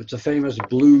 It's a famous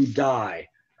blue dye.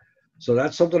 So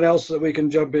that's something else that we can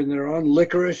jump in there on.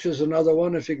 Licorice is another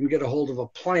one. If you can get a hold of a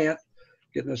plant,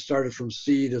 getting it started from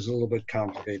seed is a little bit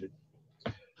complicated.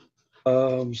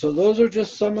 So those are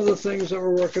just some of the things that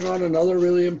we're working on. Another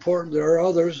really important, there are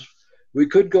others. We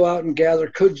could go out and gather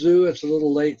kudzu. It's a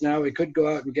little late now. We could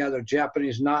go out and gather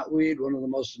Japanese knotweed, one of the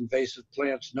most invasive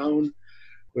plants known,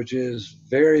 which is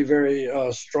very, very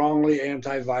strongly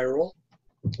antiviral.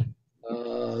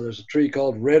 There's a tree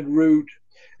called redroot.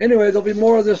 Anyway, there'll be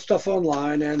more of this stuff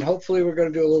online, and hopefully we're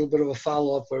going to do a little bit of a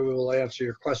follow-up where we will answer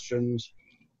your questions.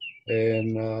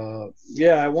 And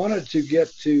yeah, I wanted to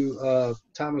get to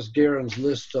Thomas Guerin's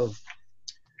list of,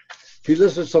 he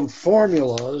listed some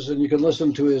formulas, and you can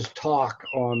listen to his talk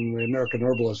on the American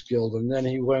Herbalist Guild, and then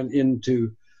he went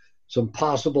into some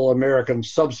possible American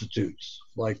substitutes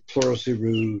like pleurisy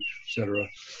root, etc.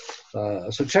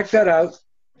 So check that out.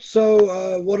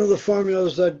 So one of the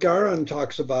formulas that Guerin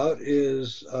talks about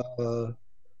is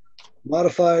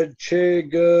modified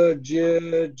Che-Ge-Ji-Tang,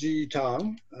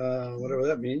 whatever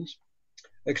that means.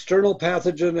 External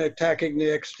pathogen attacking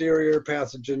the exterior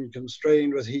pathogen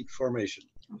constrained with heat formation.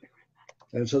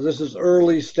 And so this is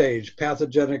early stage,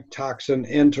 pathogenic toxin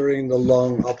entering the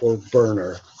lung upper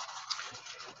burner.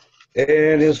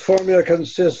 And his formula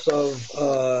consists of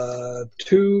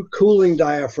 2 cooling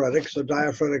diaphretics. So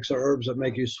diaphretics are herbs that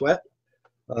make you sweat.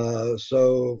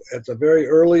 So at the very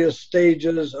earliest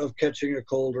stages of catching a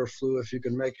cold or flu, if you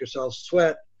can make yourself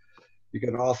sweat, you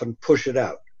can often push it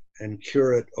out and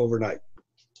cure it overnight.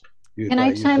 Can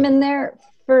I chime in there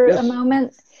for a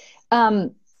moment?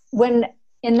 When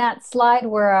in that slide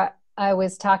where I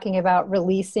was talking about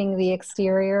releasing the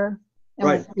exterior,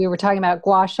 and we were talking about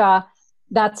gua sha,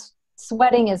 that's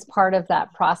sweating is part of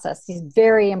that process. It's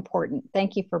very important.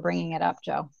 Thank you for bringing it up,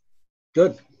 Joe.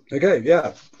 Good. Okay,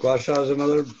 yeah. Gua sha is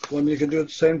another one you can do at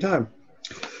the same time.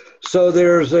 So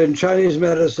there's, in Chinese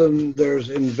medicine,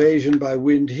 there's invasion by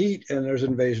wind heat and there's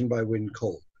invasion by wind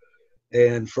cold.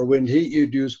 And for wind heat,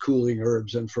 you'd use cooling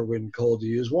herbs, and for wind cold,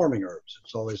 you use warming herbs.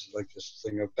 It's always like this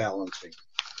thing of balancing.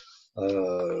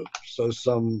 So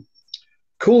some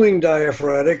cooling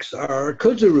diaphretics are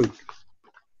kudzu root,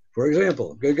 for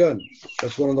example, Gagun.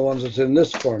 That's one of the ones that's in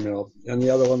this formula. And the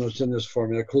other one that's in this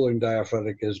formula, cooling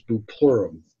diaphoretic, is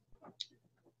Bupleurum.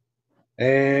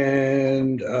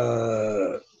 And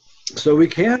so we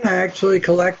can actually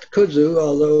collect kudzu,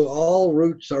 although all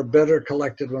roots are better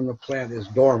collected when the plant is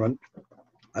dormant.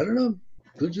 I don't know,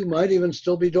 kudzu might even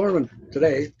still be dormant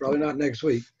today, probably not next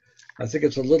week. I think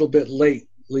it's a little bit late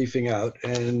leafing out,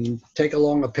 and take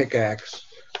along a pickaxe.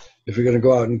 If you're going to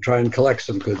go out and try and collect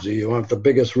some kudzu, you want the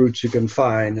biggest roots you can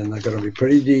find, and they're going to be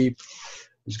pretty deep.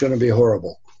 It's going to be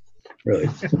horrible, really.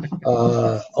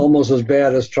 Almost as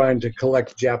bad as trying to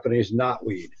collect Japanese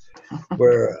knotweed,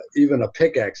 where even a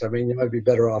pickaxe, I mean, you might be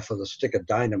better off with a stick of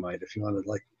dynamite if you want to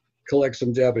like collect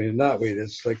some Japanese knotweed.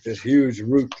 It's like this huge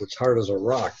root that's hard as a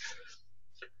rock.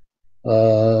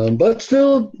 But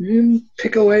still, you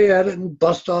pick away at it and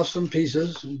bust off some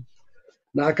pieces and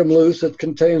knock them loose. It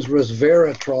contains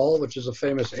resveratrol, which is a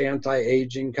famous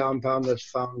anti-aging compound that's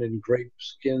found in grape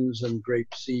skins and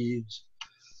grape seeds.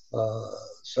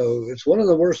 So it's one of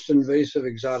the worst invasive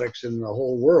exotics in the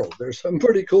whole world. There's some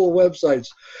pretty cool websites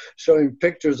showing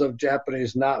pictures of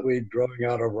Japanese knotweed growing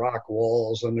out of rock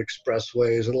walls and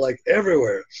expressways and like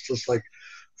everywhere. It's just like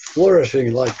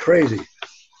flourishing like crazy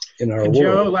in our world.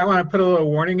 Joe, I want to put a little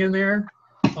warning in there.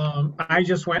 I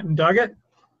just went and dug it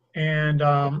and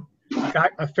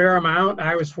got a fair amount.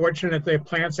 I was fortunate the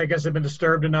plants, I guess, have been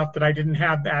disturbed enough that I didn't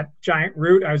have that giant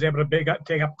root. I was able to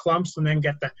take up clumps and then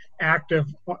get the active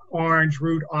orange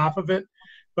root off of it.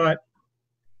 But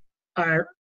our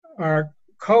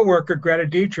co-worker, Greta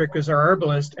Dietrich, is our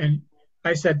herbalist, and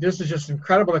I said, this is just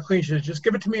incredible to clean. She said, just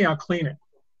give it to me, I'll clean it,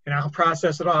 and I'll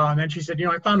process it all. And then she said, you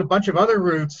know, I found a bunch of other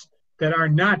roots that are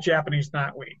not Japanese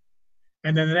knotweed.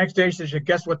 And then the next day she said,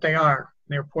 guess what they are?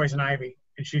 They were poison ivy,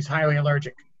 and she's highly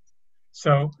allergic.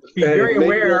 So be very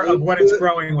aware of what it's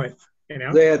growing with, you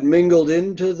know. They had mingled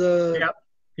into the...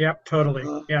 Yep, totally.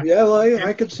 Yeah, well,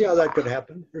 I could see how that could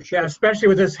happen, for sure. Yeah, especially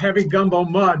with this heavy gumbo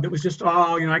mud that was just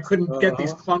all, you know, I couldn't get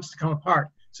these clumps to come apart.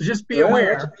 So just be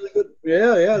aware. That's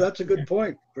really good. That's a good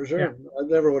point, for sure. Yeah. I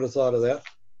never would have thought of that.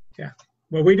 Yeah.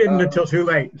 Well, we didn't until too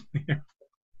late.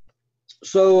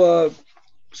 So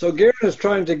Guerin is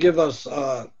trying to give us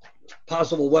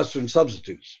possible Western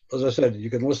substitutes. As I said, you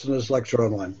can listen to this lecture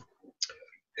online.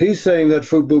 He's saying that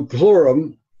for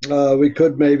Bupleurum, we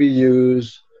could maybe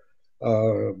use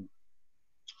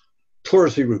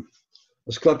pleurisy root,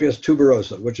 Asclepias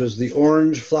tuberosa, which is the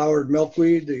orange flowered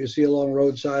milkweed that you see along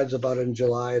roadsides about in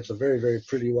July. It's a very, very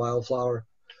pretty wildflower,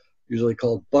 usually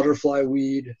called butterfly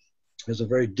weed. It has a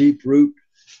very deep root.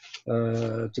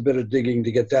 It's a bit of digging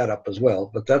to get that up as well,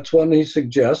 but that's one he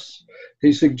suggests.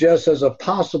 He suggests as a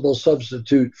possible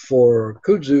substitute for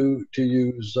kudzu to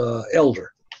use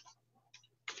elder,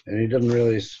 and he doesn't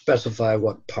really specify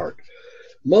what part.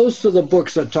 Most of the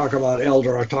books that talk about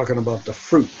elder are talking about the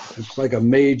fruit. It's like a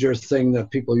major thing that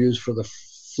people use for the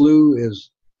flu is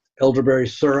elderberry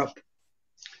syrup.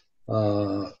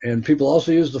 And people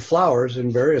also use the flowers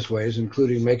in various ways,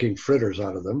 including making fritters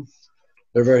out of them.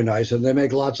 They're very nice, and they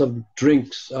make lots of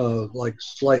drinks, like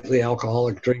slightly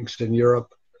alcoholic drinks in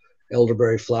Europe,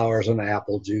 elderberry flowers and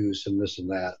apple juice and this and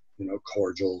that, you know,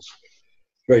 cordials.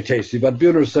 Very tasty. But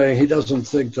Buhner's saying he doesn't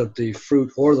think that the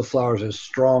fruit or the flowers is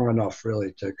strong enough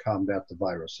really to combat the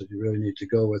virus. So you really need to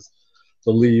go with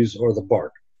the leaves or the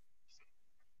bark.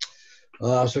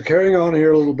 So carrying on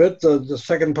here a little bit, the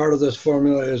second part of this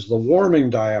formula is the warming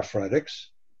diaphoretics.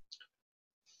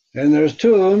 And there's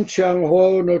two of them,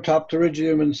 Chianghuo,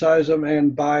 Notopterygium incisum,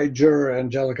 and Bai Jur,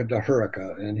 Angelica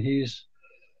dahurica. And he's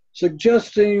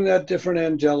suggesting that different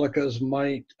angelicas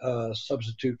might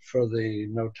substitute for the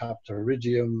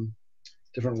Notopterygium,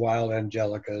 different wild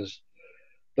angelicas.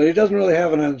 But he doesn't really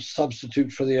have a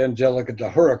substitute for the Angelica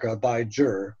dahurica, Bai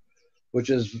Jur, which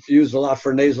is used a lot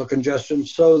for nasal congestion.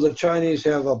 So the Chinese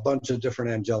have a bunch of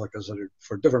different angelicas that are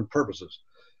for different purposes.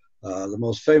 The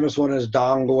most famous one is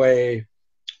Dongwei,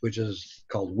 which is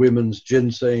called women's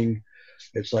ginseng.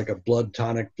 It's like a blood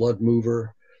tonic, blood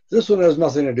mover. This one has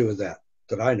nothing to do with that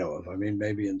I know of. I mean,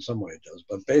 maybe in some way it does,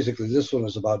 but basically this one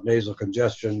is about nasal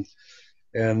congestion.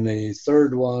 And the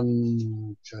third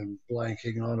one, which I'm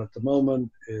blanking on at the moment,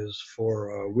 is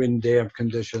for wind damp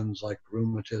conditions like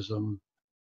rheumatism,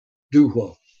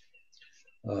 Duhuo.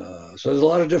 So there's a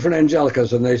lot of different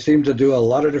angelicas, and they seem to do a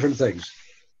lot of different things.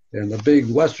 And the big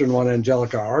Western one,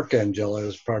 Angelica archangela,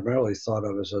 is primarily thought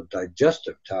of as a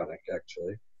digestive tonic,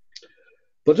 actually.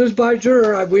 But this Bai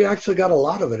Jur, we actually got a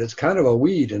lot of it. It's kind of a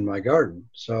weed in my garden.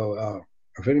 So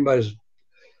if anybody's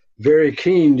very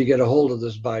keen to get a hold of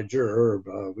this Bai Jur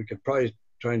herb, we could probably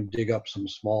try and dig up some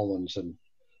small ones and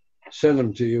send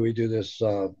them to you. We do this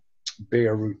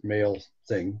bare root mail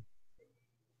thing.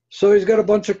 So he's got a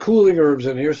bunch of cooling herbs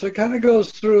in here. So it kind of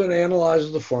goes through and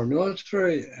analyzes the formula. It's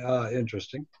very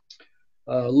interesting.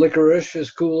 Licorice is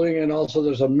cooling, and also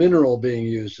there's a mineral being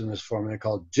used in this formula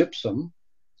called gypsum.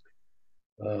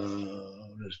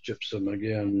 There's gypsum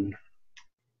again.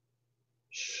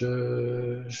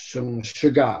 Shiga,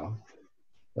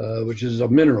 which is a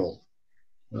mineral.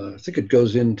 I think it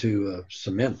goes into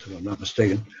cement, if I'm not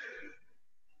mistaken.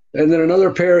 And then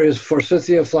another pair is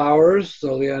Forsythia flowers,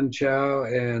 the Lian Chao,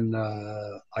 and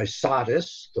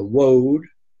Isatis, the woad,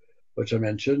 which I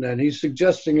mentioned. And he's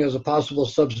suggesting as a possible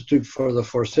substitute for the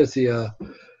Forsythia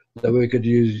that we could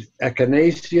use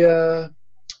echinacea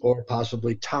or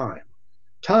possibly thyme.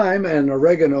 Thyme and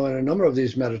oregano and a number of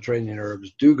these Mediterranean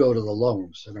herbs do go to the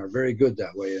lungs and are very good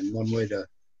that way. And one way to,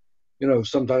 you know,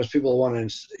 sometimes people want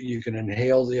to, you can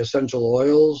inhale the essential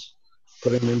oils,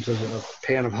 put them into a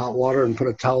pan of hot water and put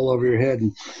a towel over your head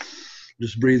and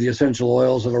just breathe the essential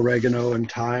oils of oregano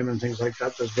and thyme and things like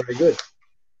that. That's very good.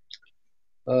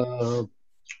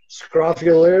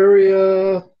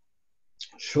 Scrophularia,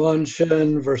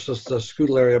 Xuanshen versus the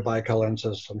Scutellaria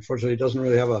bicalensis. Unfortunately, it doesn't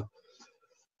really have a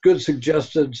good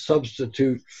suggested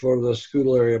substitute for the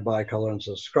Scutellaria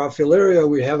bicalensis. Scrophularia,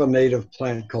 we have a native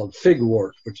plant called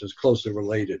figwort, which is closely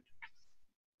related,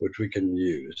 which we can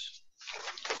use.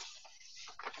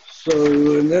 So,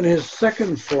 and then his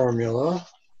second formula,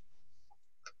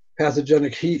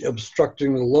 pathogenic heat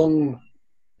obstructing the lung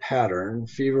pattern,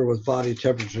 fever with body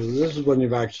temperature. This is when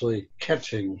you're actually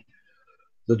catching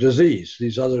the disease.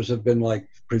 These others have been like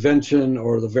prevention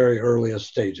or the very earliest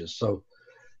stages. So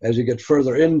as you get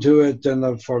further into it, then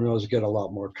the formulas get a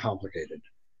lot more complicated.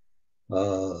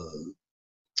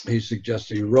 He's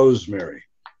suggesting rosemary.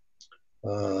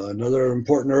 Another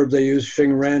important herb they use,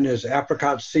 Xingren, is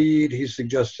apricot seed. He's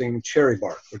suggesting cherry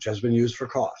bark, which has been used for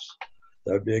coughs.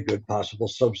 That would be a good possible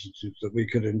substitute that we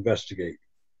could investigate.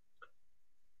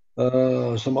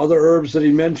 Some other herbs that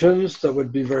he mentions that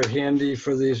would be very handy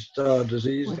for these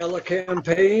diseases.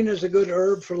 Elecampane is a good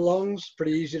herb for lungs,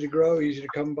 pretty easy to grow, easy to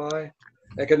come by.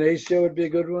 Echinacea would be a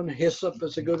good one. Hyssop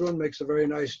is a good one, makes a very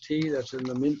nice tea. That's in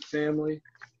the mint family.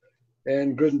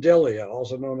 And Grindelia,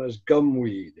 also known as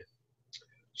gumweed.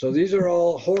 So these are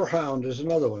all, horehound is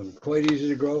another one, quite easy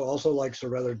to grow, also likes a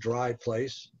rather dry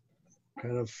place,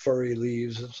 kind of furry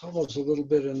leaves. It's almost a little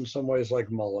bit in some ways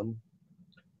like mullein.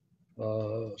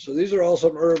 So these are all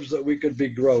some herbs that we could be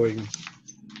growing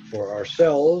for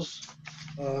ourselves.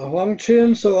 Huang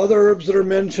Qin, so other herbs that are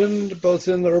mentioned both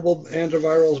in the Herbal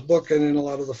Antivirals book and in a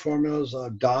lot of the formulas.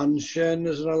 Dan Shen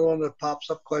is another one that pops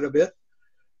up quite a bit.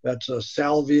 That's a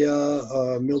salvia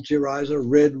miltiriza,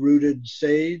 red-rooted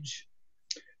sage.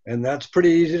 And that's pretty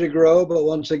easy to grow, but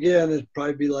once again, it'd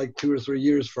probably be like 2 or 3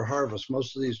 years for harvest.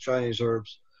 Most of these Chinese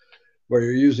herbs, where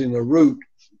you're using the root,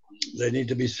 they need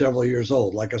to be several years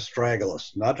old, like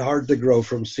astragalus. Not hard to grow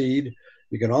from seed.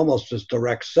 You can almost just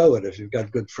direct sow it if you've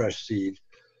got good fresh seed.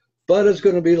 But it's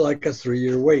going to be like a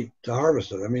 3-year wait to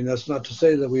harvest it. I mean, that's not to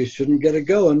say that we shouldn't get it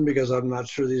going, because I'm not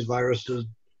sure these viruses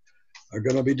are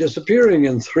going to be disappearing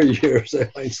in 3 years. They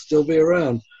might still be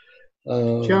around.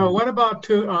 Joe, what about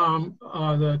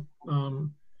the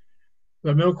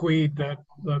milkweed, the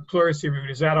pleurisy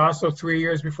root? Is that also 3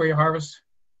 years before you harvest?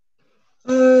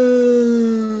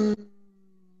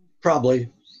 Probably,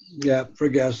 yeah, for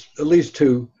guess, at least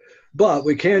 2. But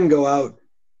we can go out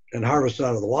and harvest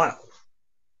out of the wild.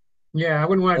 Yeah, I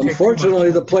wouldn't want to take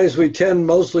Unfortunately, the place we tend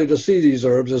mostly to see these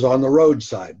herbs is on the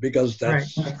roadside, because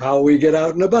that's how we get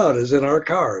out and about, is in our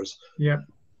cars. Yep.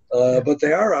 But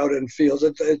they are out in fields.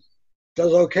 It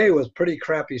does okay with pretty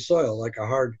crappy soil, like a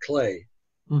hard clay.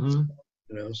 Mm-hmm.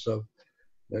 You know, so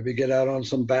maybe get out on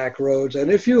some back roads.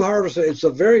 And if you harvest it, it's a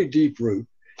very deep root.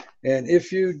 And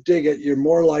if you dig it, you're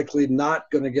more likely not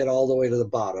going to get all the way to the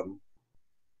bottom.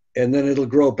 And then it'll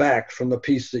grow back from the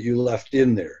piece that you left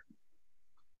in there,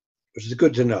 which is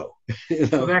good to know. You know?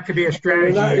 So that could be a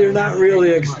strategy. You're not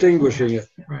really extinguishing it.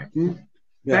 Right. Yeah.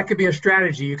 That could be a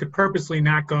strategy. You could purposely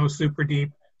not go super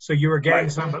deep, so you were getting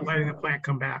some, but letting the plant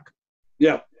come back.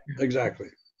 Yeah,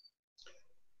 exactly.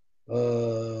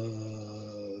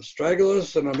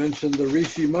 Astragalus, and I mentioned the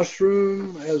reishi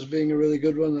mushroom as being a really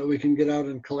good one that we can get out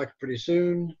and collect pretty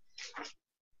soon.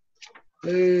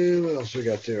 And what else we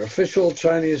got there? Official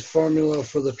Chinese formula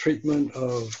for the treatment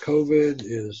of COVID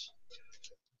is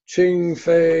Qing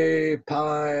Fei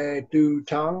Pai Du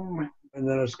Tang, and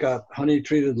then it's got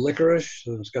honey-treated licorice,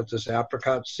 and it's got this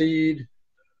apricot seed.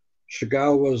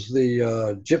 Shigao was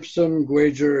the gypsum,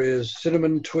 Guager is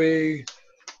cinnamon twig.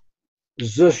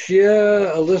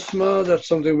 Zuxia alisma, that's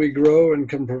something we grow and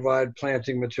can provide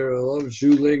planting material of.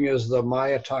 Zhuling is the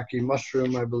maitake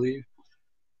mushroom, I believe.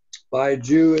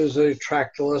 Baiju is a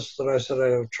tractylus that I said I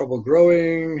have trouble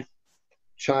growing.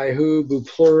 Chaihu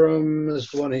buplurum is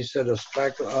the one he said the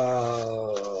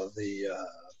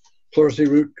pleurisy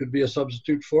root could be a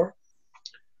substitute for.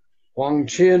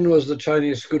 Huangqin was the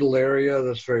Chinese scutellaria,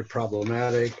 that's very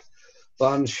problematic.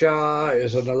 Bansha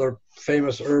is another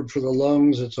famous herb for the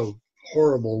lungs. It's a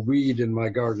horrible weed in my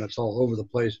garden. It's all over the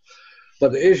place.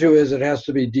 But the issue is it has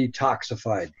to be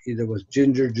detoxified, either with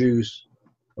ginger juice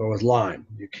or with lime.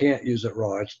 You can't use it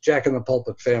raw. It's Jack in the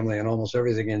Pulpit family, and almost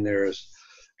everything in there has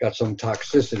got some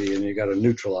toxicity, and you got to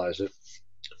neutralize it.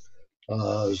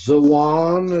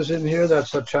 Zuan is in here.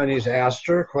 That's a Chinese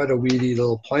aster, quite a weedy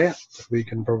little plant that we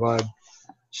can provide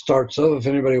starts of if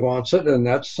anybody wants it, and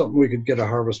that's something we could get a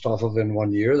harvest off of in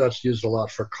 1 year. That's used a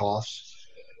lot for coughs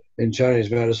in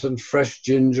Chinese medicine. Fresh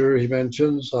ginger, he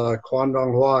mentions.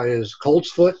 Guangdonghua is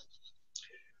coltsfoot,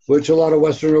 which a lot of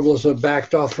Western herbalists have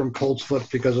backed off from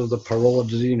coltsfoot because of the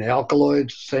pyrrolidine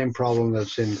alkaloids, same problem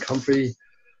that's in comfrey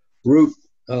root.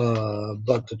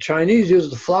 But the Chinese use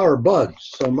the flower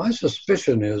buds. So my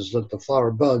suspicion is that the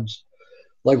flower buds,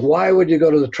 like, why would you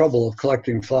go to the trouble of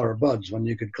collecting flower buds when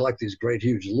you could collect these great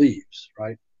huge leaves,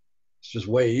 right? It's just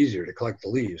way easier to collect the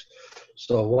leaves.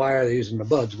 So why are they using the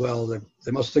buds? Well,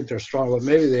 they must think they're strong, but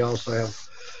maybe they also have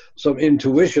some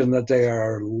intuition that they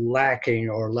are lacking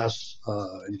or less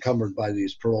encumbered by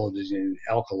these pyrrolidine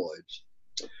alkaloids.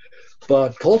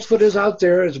 But coltsfoot is out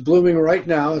there. It's blooming right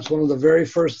now. It's one of the very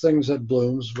first things that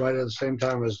blooms right at the same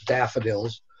time as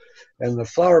daffodils. And the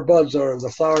flowers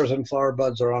and flower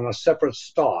buds are on a separate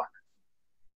stalk.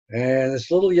 And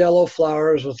it's little yellow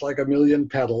flowers with like 1 million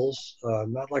petals,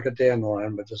 not like a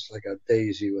dandelion, but just like a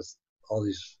daisy with all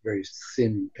these very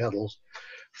thin petals,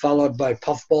 followed by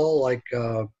puffball like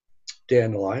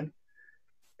dandelion.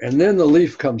 And then the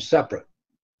leaf comes separate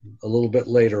a little bit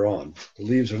later on. The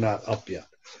leaves are not up yet.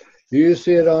 You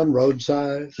see it on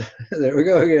roadsides. There we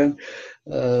go again.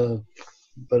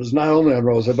 But it's not only on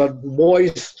roadside, but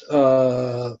moist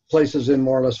places in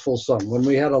more or less full sun. When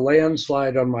we had a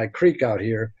landslide on my creek out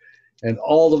here and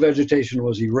all the vegetation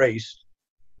was erased,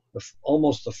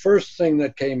 almost the first thing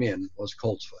that came in was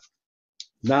coltsfoot.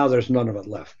 Now there's none of it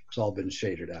left. It's all been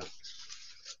shaded out.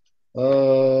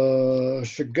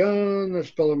 Shagun,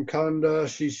 that's Belamkanda.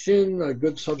 Shishin, a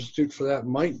good substitute for that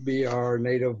might be our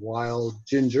native wild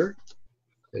ginger.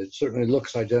 It certainly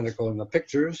looks identical in the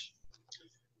pictures.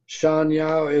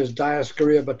 Shanyao is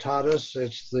Dioscorea batatas.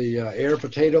 It's the air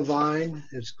potato vine.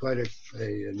 It's quite a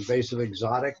invasive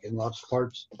exotic in lots of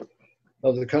parts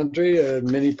of the country,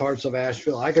 many parts of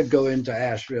Asheville. I could go into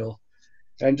Asheville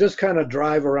and just kind of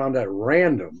drive around at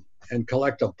random and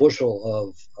collect a bushel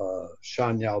of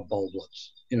Shanyao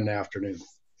bulblets in an afternoon.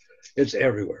 It's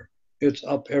everywhere. It's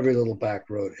up every little back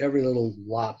road. Every little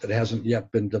lot that hasn't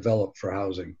yet been developed for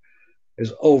housing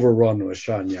is overrun with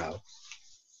Shanyao.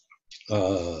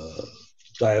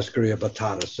 Dioscorea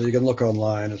batata. So you can look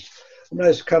online. It's a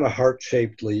nice kind of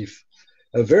heart-shaped leaf,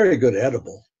 a very good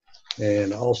edible.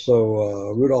 And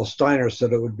also, Rudolf Steiner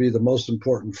said it would be the most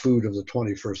important food of the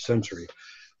 21st century.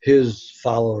 His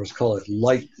followers call it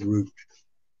light root.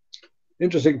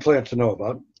 Interesting plant to know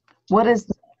about. What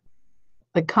is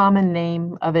the common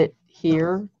name of it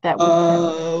here?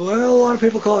 Well, a lot of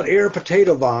people call it air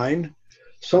potato vine.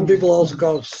 Some people also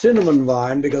call it cinnamon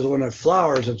vine because when it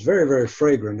flowers, it's very, very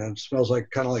fragrant and it smells like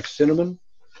kind of like cinnamon.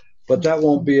 But that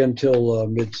won't be until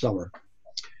midsummer.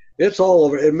 It's all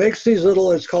over. It makes these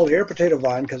little, it's called air potato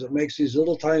vine because it makes these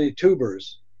little tiny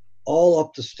tubers all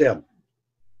up the stem.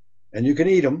 And you can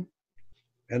eat them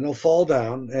and they'll fall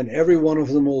down and every one of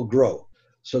them will grow.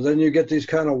 So then you get these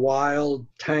kind of wild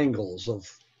tangles of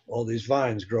all these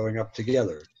vines growing up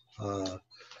together.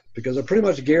 Because they're pretty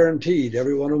much guaranteed,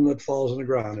 every one of them that falls on the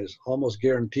ground is almost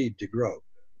guaranteed to grow.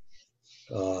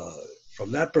 From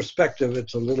that perspective,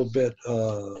 it's a little bit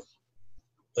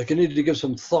like you need to give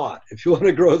some thought if you want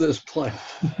to grow this plant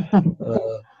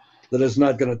that is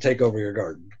not going to take over your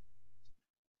garden.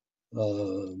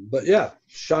 But yeah,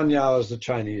 Shanyao is the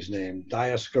Chinese name.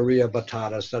 Dioscorea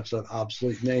batatas, that's an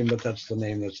obsolete name, but that's the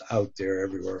name that's out there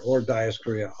everywhere. Or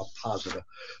Dioscorea apposita.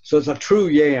 So it's a true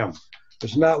yam.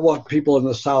 It's not what people in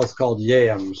the South called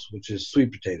yams, which is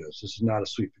sweet potatoes. This is not a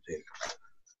sweet potato.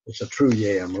 It's a true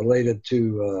yam, related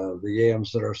to the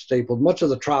yams that are stapled. Much of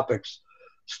the tropics,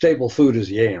 staple food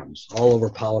is yams, all over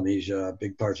Polynesia,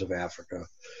 big parts of Africa.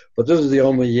 But this is the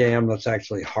only yam that's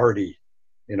actually hardy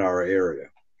in our area.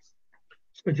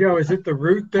 So Joe, is it the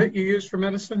root that you use for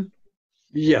medicine?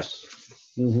 Yes.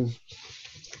 Mm-hmm.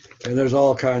 And there's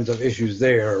all kinds of issues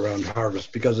there around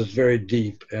harvest because it's very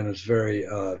deep and it's very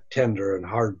tender and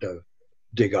hard to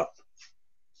dig up.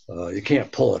 You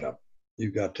can't pull it up.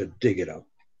 You've got to dig it up.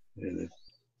 And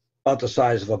it's about the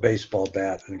size of a baseball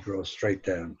bat and it grows straight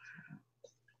down.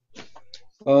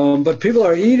 But people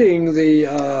are eating the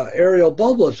aerial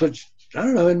bulblets, which, I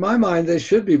don't know, in my mind, they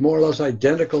should be more or less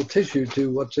identical tissue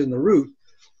to what's in the root.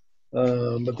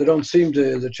 But they don't seem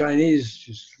to, the Chinese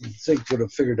just think would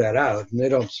have figured that out, and they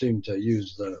don't seem to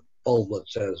use the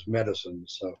bulblets as medicine,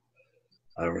 so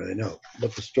I don't really know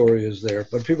what the story is there.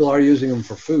 But people are using them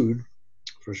for food,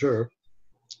 for sure.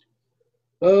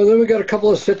 Then we got a couple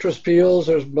of citrus peels.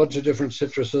 There's a bunch of different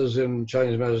citruses in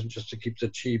Chinese medicine just to keep the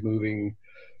qi moving.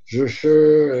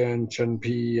 Zhishi and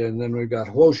Chenpi, and then we've got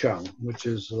Huoshang, which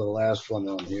is the last one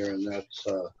on here, and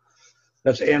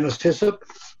that's anise hyssop.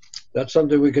 That's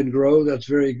something we can grow. That's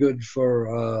very good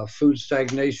for food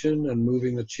stagnation and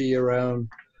moving the qi around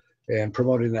and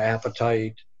promoting the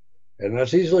appetite. And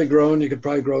that's easily grown. You could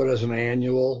probably grow it as an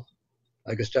annual,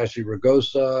 Agastache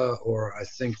rugosa, or I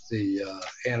think the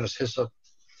anise hyssop,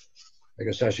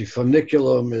 Agastache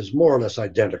funiculum, is more or less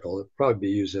identical. It'd probably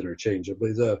be used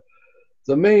interchangeably.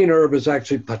 The main herb is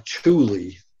actually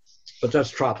patchouli, but that's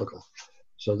tropical.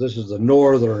 So this is the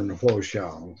northern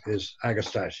Huoshang, is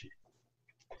Agastache.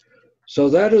 So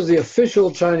that is the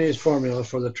official Chinese formula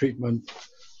for the treatment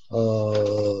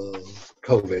of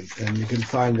COVID, and you can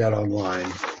find that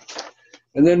online.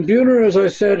 And then Buhner, as I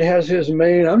said, has his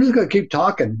main, I'm just going to keep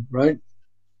talking, right?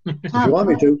 If you want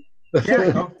me to.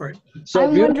 Yeah, go for it. So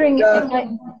I'm wondering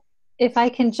if I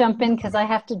can jump in, because I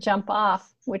have to jump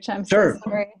off, which I'm so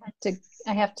sorry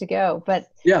I have to go. But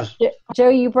yes, Joe,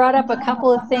 you brought up a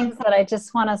couple of things that I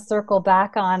just want to circle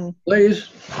back on. Please.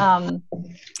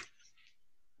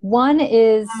 One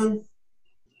is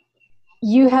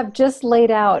you have just laid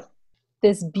out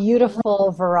this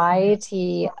beautiful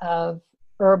variety of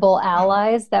herbal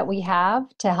allies that we have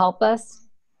to help us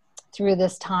through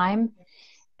this time,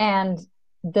 and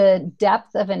the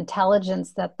depth of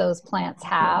intelligence that those plants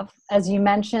have. As you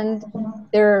mentioned,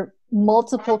 there are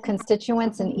multiple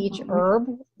constituents in each herb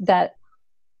that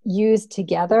used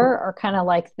together are kind of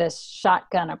like this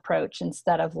shotgun approach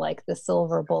instead of like the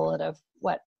silver bullet of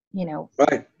what,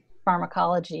 right,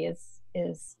 pharmacology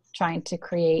is trying to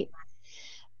create.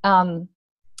 And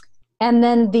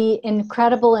then the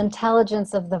incredible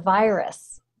intelligence of the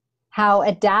virus, how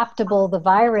adaptable the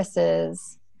virus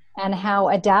is, and how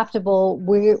adaptable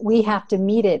we have to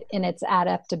meet it in its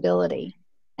adaptability.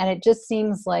 And it just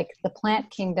seems like the plant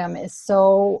kingdom is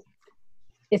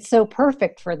it's so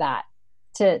perfect for that,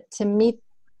 to meet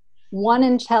one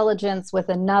intelligence with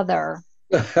another.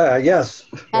 Yes.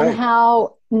 And right.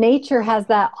 how nature has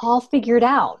that all figured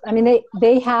out. I mean,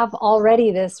 they have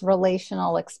already this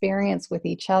relational experience with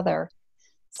each other.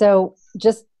 So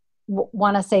just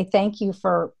want to say thank you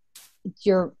for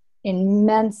your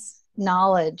immense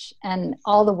knowledge and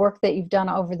all the work that you've done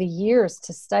over the years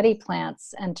to study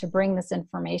plants and to bring this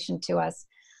information to us.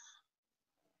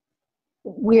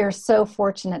 We are so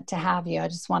fortunate to have you. I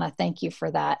just want to thank you for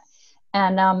that.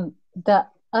 And the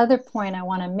other point I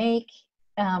want to make,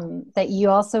 that you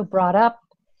also brought up,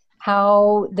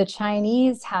 how the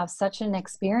Chinese have such an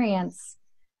experience,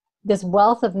 this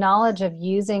wealth of knowledge of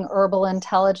using herbal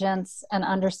intelligence and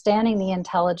understanding the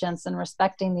intelligence and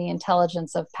respecting the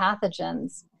intelligence of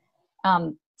pathogens.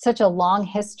 Such a long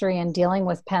history in dealing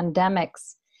with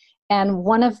pandemics. And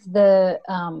one of the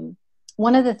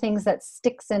things that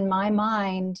sticks in my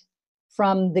mind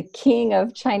from the king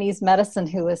of Chinese medicine,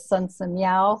 who is Sun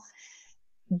Miao,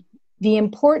 the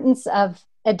importance of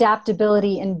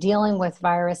adaptability in dealing with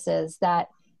viruses, that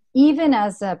even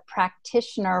as a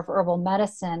practitioner of herbal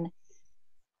medicine,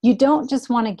 you don't just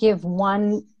want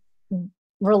to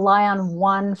rely on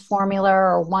one formula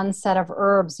or one set of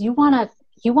herbs. You want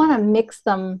to mix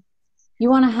them. You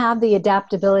want to have the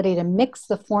adaptability to mix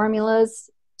the formulas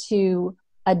to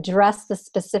address the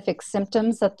specific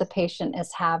symptoms that the patient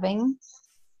is having.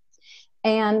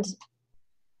 And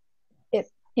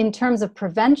in terms of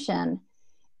prevention,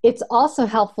 it's also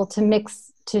helpful to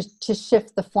mix, to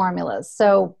shift the formulas.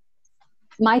 So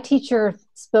my teacher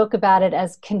spoke about it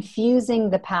as confusing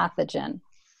the pathogen.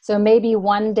 So maybe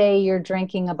one day you're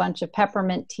drinking a bunch of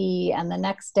peppermint tea, and the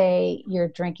next day you're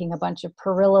drinking a bunch of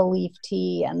perilla leaf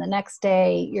tea, and the next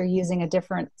day you're using a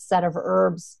different set of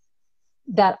herbs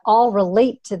that all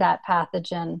relate to that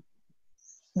pathogen,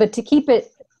 but to keep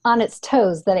it on its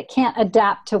toes, that it can't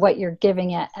adapt to what you're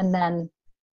giving it and then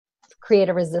create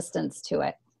a resistance to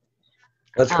it.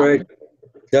 That's great.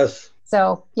 Yes.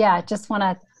 So yeah, I just want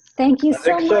to thank you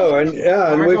so much. So, and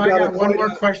yeah, and Margot, we've got one more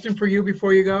question for you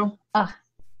before you go.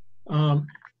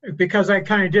 Because I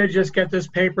kind of did just get this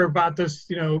paper about this,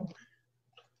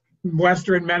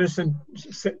 Western medicine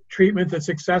treatment that's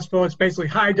successful. It's basically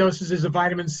high doses of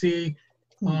vitamin C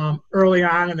early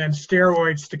on, and then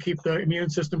steroids to keep the immune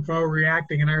system from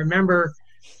overreacting. And I remember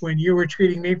when you were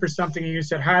treating me for something, and you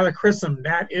said hyalochrysum.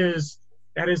 That is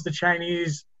the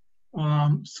Chinese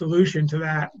solution to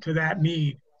that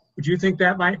need. Would you think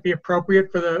that might be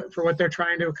appropriate for what they're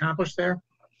trying to accomplish there?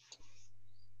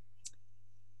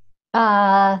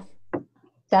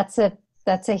 That's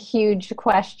a huge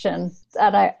question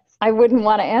that I wouldn't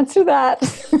want to answer that.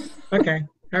 Okay.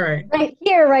 All right. Right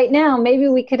here, right now, maybe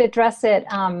we could address it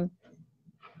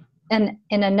in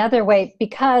another way,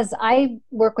 because I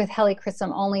work with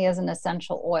helichrysum only as an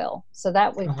essential oil. So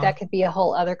that could be a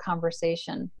whole other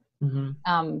conversation.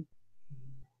 Mm-hmm.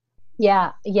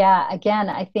 Yeah. Again,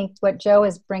 I think what Joe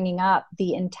is bringing up,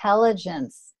 the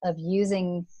intelligence of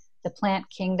using the plant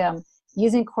kingdom,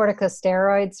 using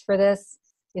corticosteroids for this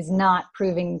is not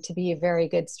proving to be a very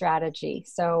good strategy.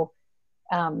 So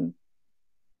having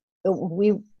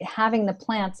the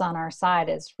plants on our side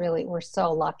is really, we're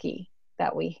so lucky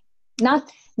that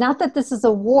not that this is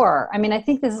a war. I mean, I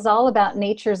think this is all about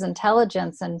nature's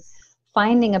intelligence and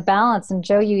finding a balance. And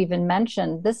Joe, you even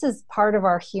mentioned, this is part of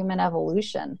our human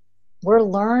evolution. We're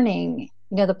learning,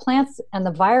 the plants and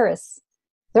the virus,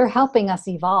 they're helping us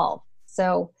evolve.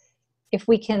 So if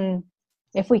we can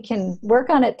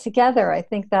work on it together, I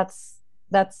think that's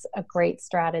a great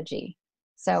strategy.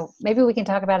 So maybe we can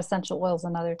talk about essential oils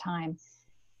another time.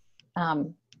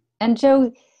 And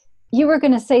Joe, you were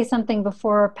going to say something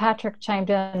before Patryk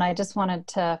chimed in. I just wanted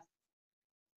to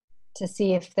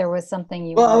see if there was something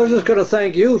you. Well, I was just going to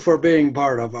thank you for being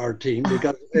part of our team,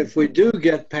 because if we do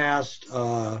get past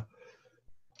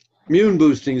immune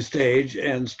boosting stage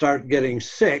and start getting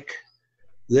sick,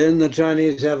 then the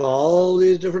Chinese have all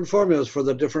these different formulas for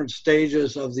the different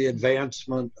stages of the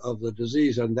advancement of the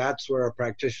disease. And that's where a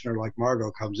practitioner like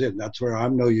Margot comes in. That's where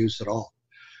I'm no use at all.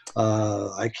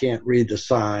 I can't read the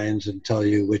signs and tell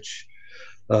you which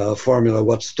formula,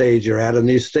 what stage you're at. And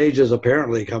these stages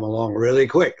apparently come along really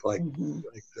quick. Like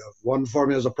one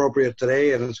formula is appropriate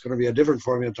today, and it's going to be a different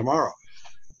formula tomorrow.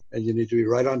 And you need to be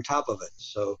right on top of it.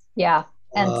 So yeah,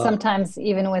 and sometimes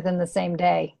even within the same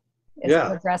day. It's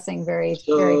progressing very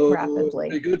rapidly.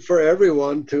 It'd be good for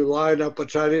everyone to line up a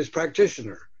Chinese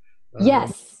practitioner.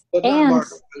 Yes, but not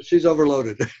Margot, she's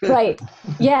overloaded. Right.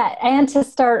 Yeah, and to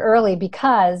start early,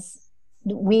 because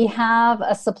we have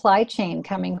a supply chain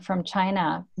coming from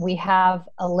China. We have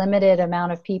a limited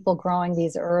amount of people growing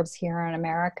these herbs here in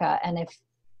America. And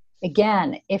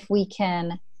if we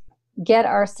can get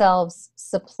ourselves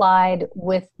supplied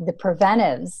with the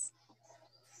preventives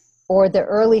or the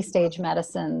early stage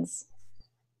medicines,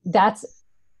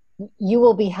 you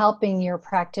will be helping your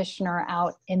practitioner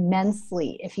out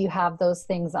immensely if you have those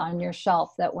things on your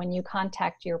shelf, that when you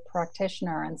contact your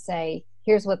practitioner and say,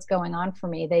 here's what's going on for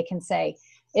me, they can say,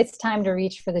 it's time to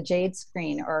reach for the jade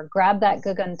screen, or grab that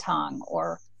gugantong,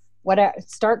 or whatever,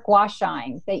 start gua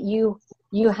shaing, that you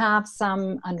have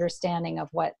some understanding of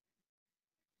what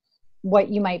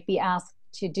you might be asked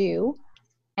to do,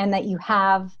 and that you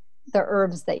have the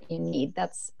herbs that you need.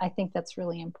 I think that's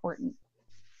really important.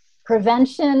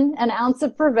 Prevention, an ounce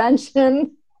of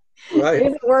prevention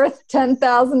is worth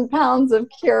 10,000 pounds of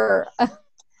cure.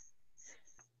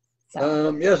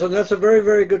 Yes, and that's a very,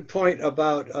 very good point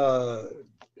about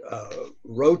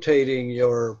rotating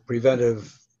your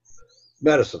preventive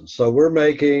medicine. So we're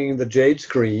making the jade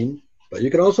screen, but you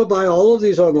can also buy all of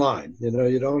these online.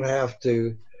 You don't have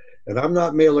to, and I'm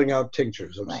not mailing out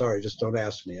tinctures. I'm sorry, just don't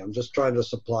ask me. I'm just trying to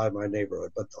supply my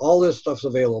neighborhood. But all this stuff's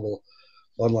available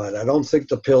online. I don't think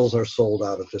the pills are sold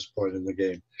out at this point in the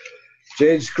game.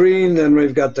 Jade screen, then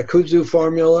we've got the kudzu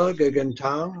formula,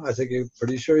 Gugentang. I think you're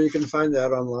pretty sure you can find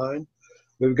that online.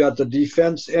 We've got the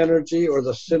defense energy, or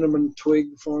the cinnamon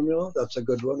twig formula. That's a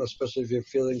good one, especially if you're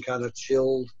feeling kind of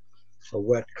chilled, a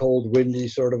wet, cold, windy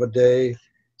sort of a day.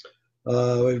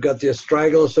 We've got the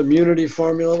astragalus immunity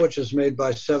formula, which is made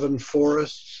by Seven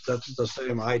Forests. That's the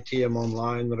same ITM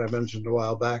online that I mentioned a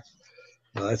while back.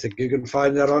 I think you can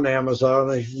find that on Amazon.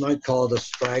 They might call it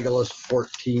astragalus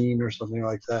 14 or something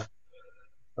like that.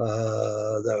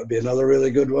 That would be another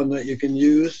really good one that you can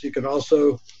use. You can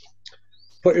also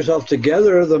put yourself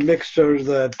together the mixture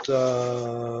that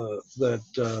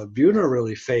Buhner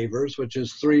really favors, which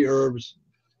is 3 herbs: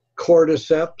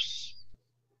 cordyceps,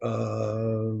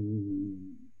 what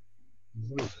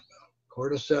is it now?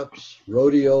 Cordyceps,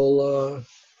 rhodiola.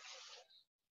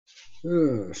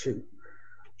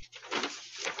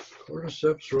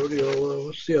 Cordyceps, rhodiola.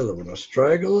 What's the other one?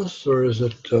 Astragalus, or is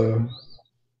it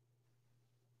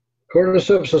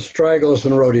cordyceps, astragalus,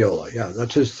 and rhodiola? Yeah,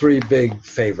 that's his 3 big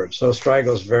favorites. So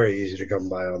astragalus is very easy to come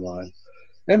by online,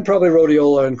 and probably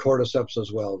rhodiola and cordyceps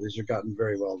as well. These have gotten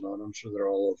very well known. I'm sure they're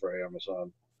all over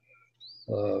Amazon.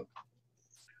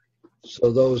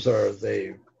 So those are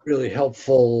really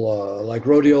helpful. Like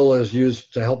rhodiola is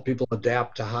used to help people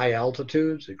adapt to high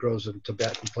altitudes. It grows in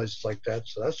Tibet and places like that.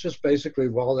 So that's just basically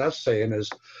all that's saying is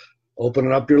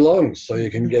opening up your lungs so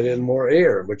you can get in more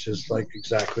air, which is like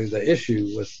exactly the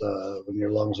issue with when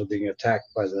your lungs are being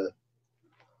attacked by the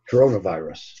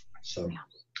coronavirus. So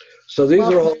these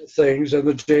are all things. And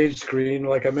the jade screen,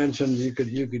 like I mentioned, you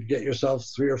could get yourself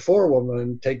 3 or 4 of them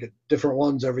and take different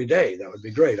ones every day. That would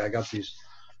be great. I got these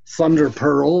thunder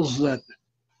pearls that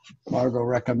Margot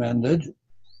recommended,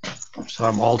 so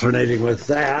I'm alternating with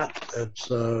that. It's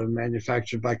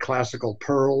manufactured by Classical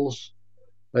Pearls,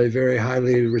 a very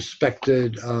highly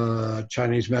respected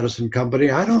Chinese medicine company.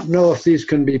 I don't know if these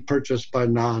can be purchased by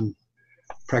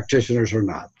non-practitioners or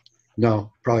not.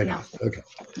 No, probably not. Okay.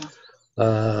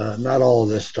 Not all of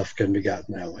this stuff can be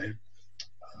gotten that way.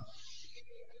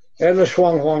 And the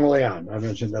Shuang Huang Lian, I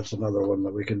mentioned that's another one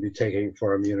that we can be taking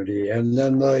for immunity. And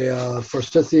then the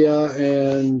Forsythia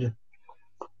and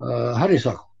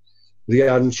honeysuckle,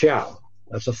 Lian Qiao.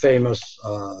 That's a famous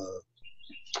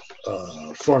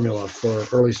formula for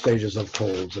early stages of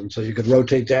colds. And so you could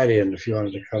rotate that in if you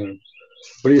wanted to kind of.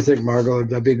 What do you think, Margot? Would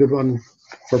that be a good one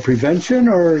for prevention,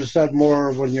 or is that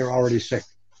more when you're already sick?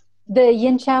 The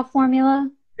Yin Chow formula?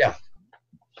 Yeah.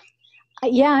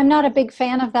 Yeah, I'm not a big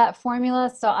fan of that formula,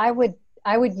 so I would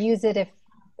use it if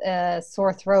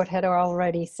sore throat had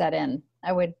already set in.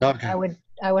 I would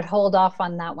hold off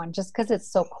on that one just because it's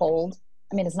so cold.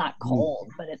 I mean, it's not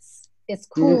cold, but it's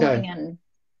cooling and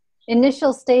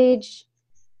initial stage.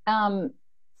 Remember,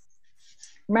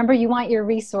 you want your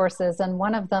resources, and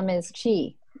one of them is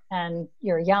qi, and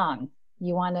you're young.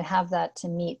 You want to have that to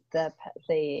meet the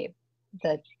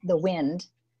wind.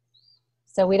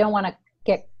 So we don't want to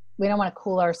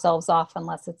cool ourselves off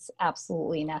unless it's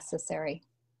absolutely necessary,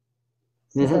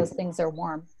 because those things are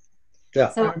warm. Yeah.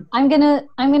 So I'm gonna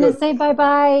say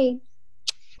bye-bye.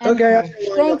 Okay.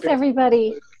 Thanks,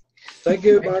 everybody. Thank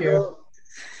you, Margot.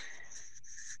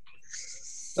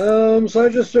 So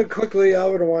just quickly, I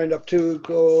would wind up to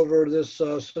go over this.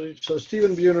 So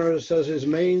Stephen Buhner says his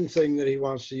main thing that he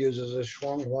wants to use is a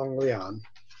Shuang Huang Lian,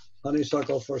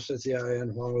 honeysuckle, forsythia,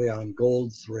 and Huang Lian,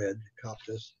 gold thread,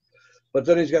 coptis. But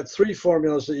then he's got 3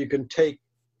 formulas that you can take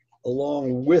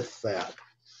along with that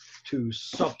to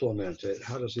supplement it.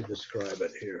 How does he describe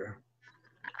it here?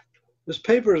 This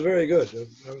paper is very good.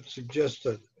 I would suggest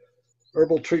that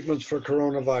herbal treatments for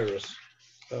coronavirus.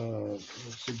 I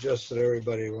suggest that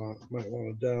everybody might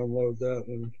want to download that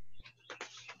and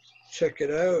check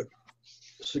it out.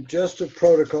 Suggested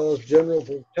protocols, general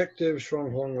protective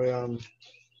Shuanghuanglian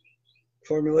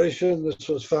formulation. This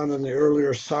was found in the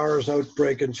earlier SARS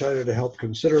outbreak in China to help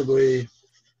considerably.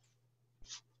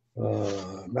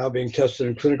 Now being tested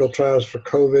in clinical trials for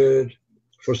COVID.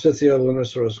 Forsythia,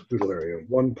 Lonicera,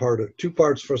 Scutellaria. 2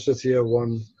 parts Forsythia,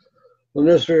 1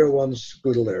 Lonicera, 1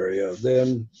 Scutellaria.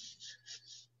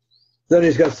 Then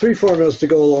he's got 3 formulas to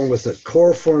go along with it.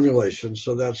 Core formulation,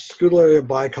 so that's Scutellaria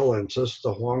bicalensis,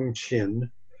 the Huang Qin,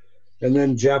 and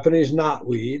then Japanese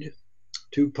knotweed,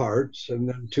 2 parts, and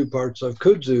then 2 parts of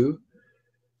kudzu,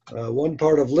 1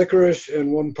 part of licorice,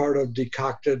 and 1 part of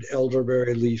decocted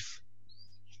elderberry leaf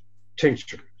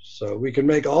tincture. So we can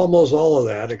make almost all of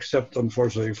that, except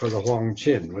unfortunately for the Huang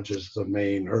Qin, which is the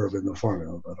main herb in the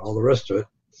formula, but all the rest of it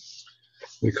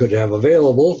we could have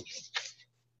available.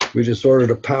 We just ordered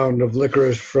a pound of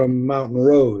licorice from Mountain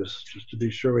Rose, just to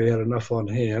be sure we had enough on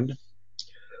hand.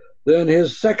 Then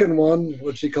his second one,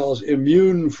 which he calls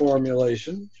immune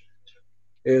formulation,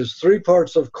 is 3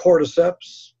 parts of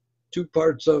cordyceps, 2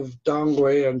 parts of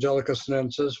dongui, Angelica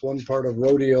sinensis, 1 part of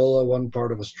rhodiola, 1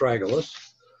 part of astragalus.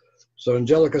 So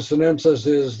Angelica sinensis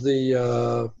is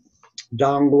the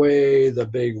dongui, the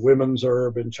big women's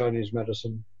herb in Chinese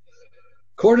medicine.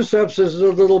 Cordyceps is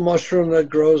a little mushroom that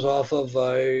grows off of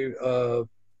a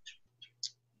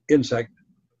insect,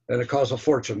 and it costs a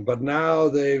fortune. But now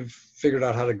they've figured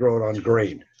out how to grow it on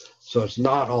grain, so it's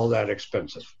not all that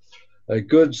expensive. A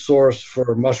good source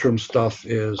for mushroom stuff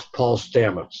is Paul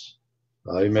Stamets.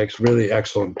 He makes really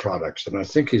excellent products, and I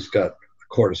think he's got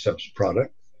a cordyceps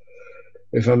product.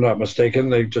 If I'm not mistaken,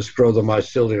 they just grow the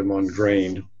mycelium on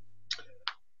grain.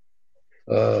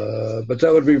 But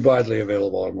that would be widely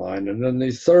available online. And then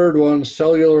the third one,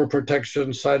 cellular protection,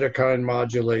 cytokine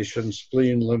modulation,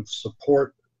 spleen lymph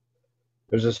support.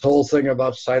 There's this whole thing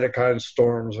about cytokine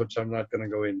storms, which I'm not going to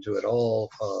go into at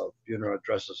all.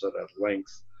 Addresses it at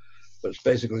length. But it's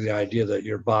basically the idea that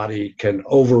your body can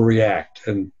overreact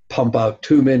and pump out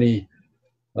too many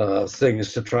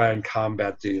things to try and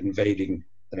combat the invading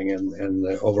thing. And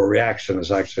the overreaction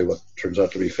is actually what turns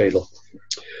out to be fatal.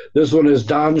 This one is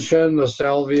Danshen, the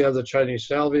salvia, the Chinese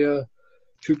salvia.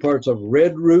 2 parts of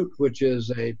red root, which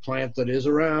is a plant that is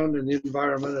around in the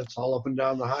environment. It's all up and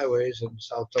down the highways in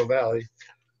Salto Valley.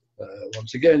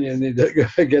 Once again, you need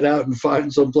to get out and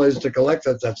find some place to collect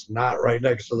it that's not right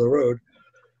next to the road.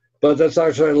 But that's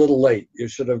actually a little late. You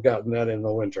should have gotten that in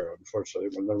the winter,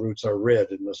 unfortunately. When the roots are red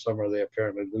in the summer, they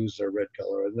apparently lose their red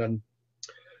color. And then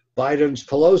Biden's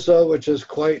pilosa, which is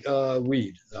quite a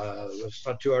weed. It's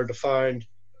not too hard to find.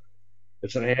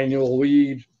 It's an annual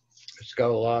weed. It's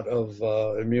got a lot of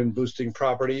immune boosting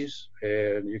properties,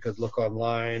 and you could look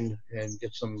online and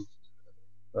get some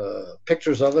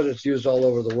pictures of it. It's used all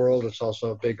over the world. It's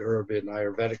also a big herb in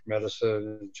Ayurvedic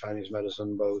medicine and Chinese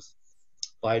medicine, both.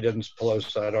 Biden's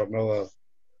pilosa, I don't know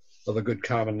of a good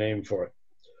common name for it.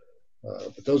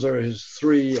 But those are his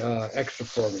 3 extra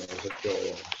formulas that go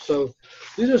along. So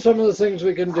these are some of the things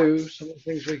we can do, some of the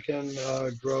things we can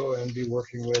grow and be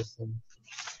working with, and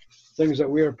things that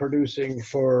we are producing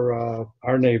for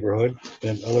our neighborhood,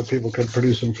 and other people can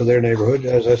produce them for their neighborhood.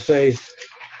 As I say,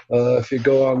 if you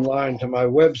go online to my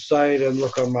website and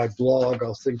look on my blog,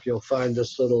 I think you'll find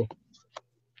this little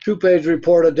 2-page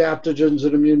report, adaptogens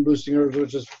and immune boosting herbs,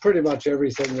 which is pretty much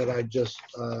everything that I just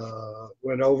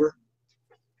went over.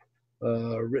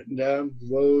 Written down,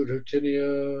 woad,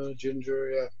 hutinia,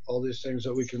 ginger, yeah, all these things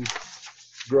that we can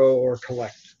grow or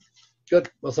collect. Good.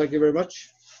 Well, thank you very much.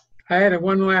 I had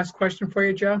one last question for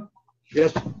you, Joe.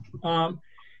 Yes. And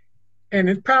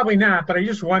it's probably not, but I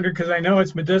just wondered because I know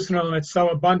it's medicinal and it's so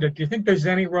abundant. Do you think there's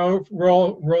any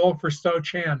role for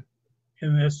Sto-Chan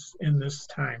in this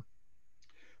time?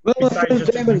 Well, my friends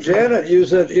Dave and Janet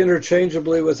use it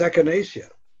interchangeably with echinacea.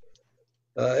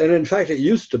 And in fact, it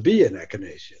used to be an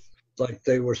echinacea. Like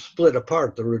they were split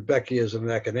apart, the Rudbeckias and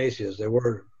the echinaceas. They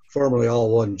were formerly all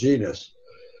one genus.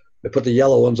 They put the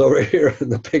yellow ones over here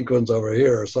and the pink ones over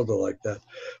here or something like that.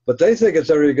 But they think it's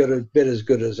every bit as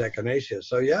good as echinacea.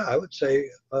 So yeah, I would say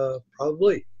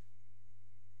probably.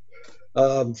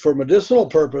 For medicinal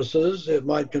purposes, it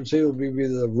might conceivably be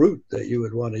the root that you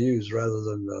would want to use rather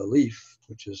than the leaf,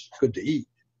 which is good to eat.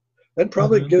 And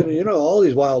probably giving, all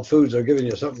these wild foods are giving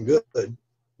you something good.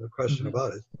 No question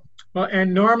about it. Well,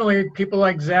 and normally people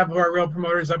like Zeb, who are real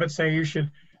promoters of it, say you should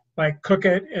like cook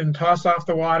it and toss off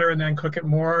the water and then cook it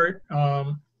more.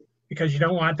 because you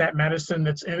don't want that medicine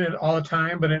that's in it all the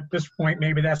time. But at this point,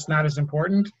 maybe that's not as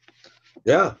important.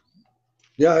 Yeah.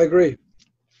 Yeah, I agree.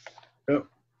 Yep.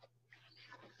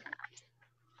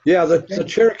 Yeah, the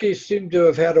Cherokees seem to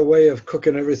have had a way of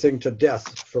cooking everything to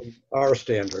death from our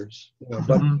standards,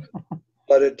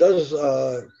 but it does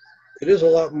it is a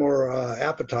lot more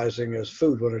appetizing as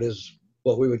food when it is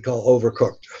what we would call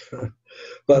overcooked.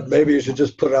 But maybe you should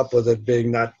just put up with it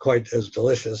being not quite as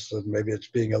delicious, and maybe it's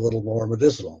being a little more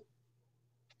medicinal.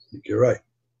 I think you're right.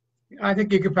 I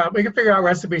think we could figure out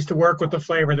recipes to work with the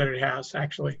flavor that it has.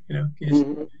 Actually, you just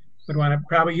would want to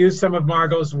probably use some of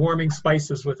Margot's warming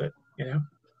spices with it.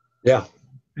 Yeah.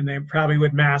 And they probably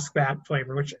would mask that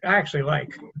flavor, which I actually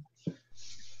like. So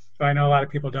I know a lot of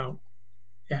people don't.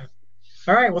 Yeah.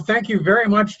 All right. Well, thank you very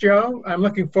much, Joe. I'm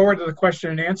looking forward to the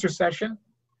question and answer session.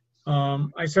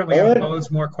 I certainly have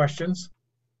loads more questions.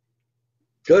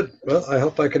 Good. Well, I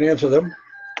hope I can answer them.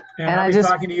 And I'll be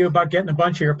talking to you about getting a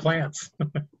bunch of your plants.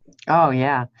 Oh,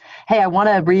 yeah. Hey, I want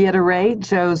to reiterate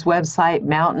Joe's website,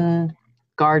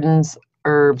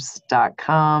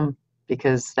 mountaingardensherbs.com,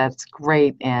 because that's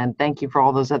great. And thank you for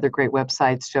all those other great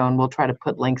websites, Joe. And we'll try to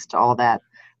put links to all that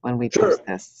when we post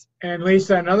this. And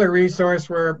Lisa, another resource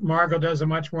where Margot does a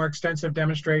much more extensive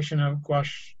demonstration of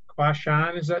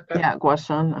Guashan, is that? Yeah,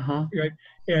 Guashan,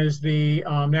 is the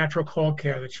natural cold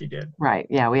care that she did. Right,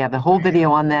 yeah, we have the whole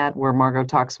video on that where Margot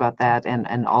talks about that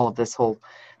and all of this whole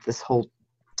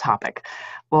topic.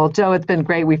 Well, Joe, it's been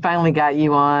great. We finally got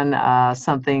you on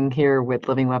something here with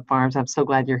Living Web Farms. I'm so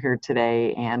glad you're here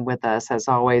today and with us. As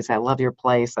always, I love your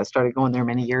place. I started going there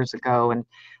many years ago and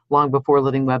long before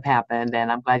Living Web happened,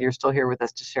 and I'm glad you're still here with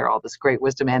us to share all this great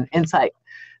wisdom and insight.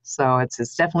 So it's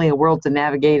definitely a world to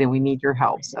navigate, and we need your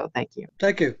help. So thank you.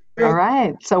 Thank you. All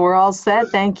right. So we're all set.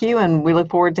 Thank you. And we look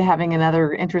forward to having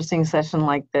another interesting session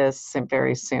like this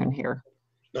very soon here.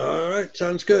 All right.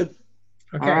 Sounds good.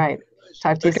 Okay. All right.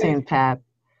 Talk to you soon, Pat.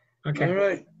 Okay. All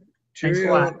right. Thanks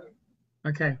a lot.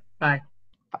 Okay. Bye.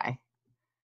 Bye.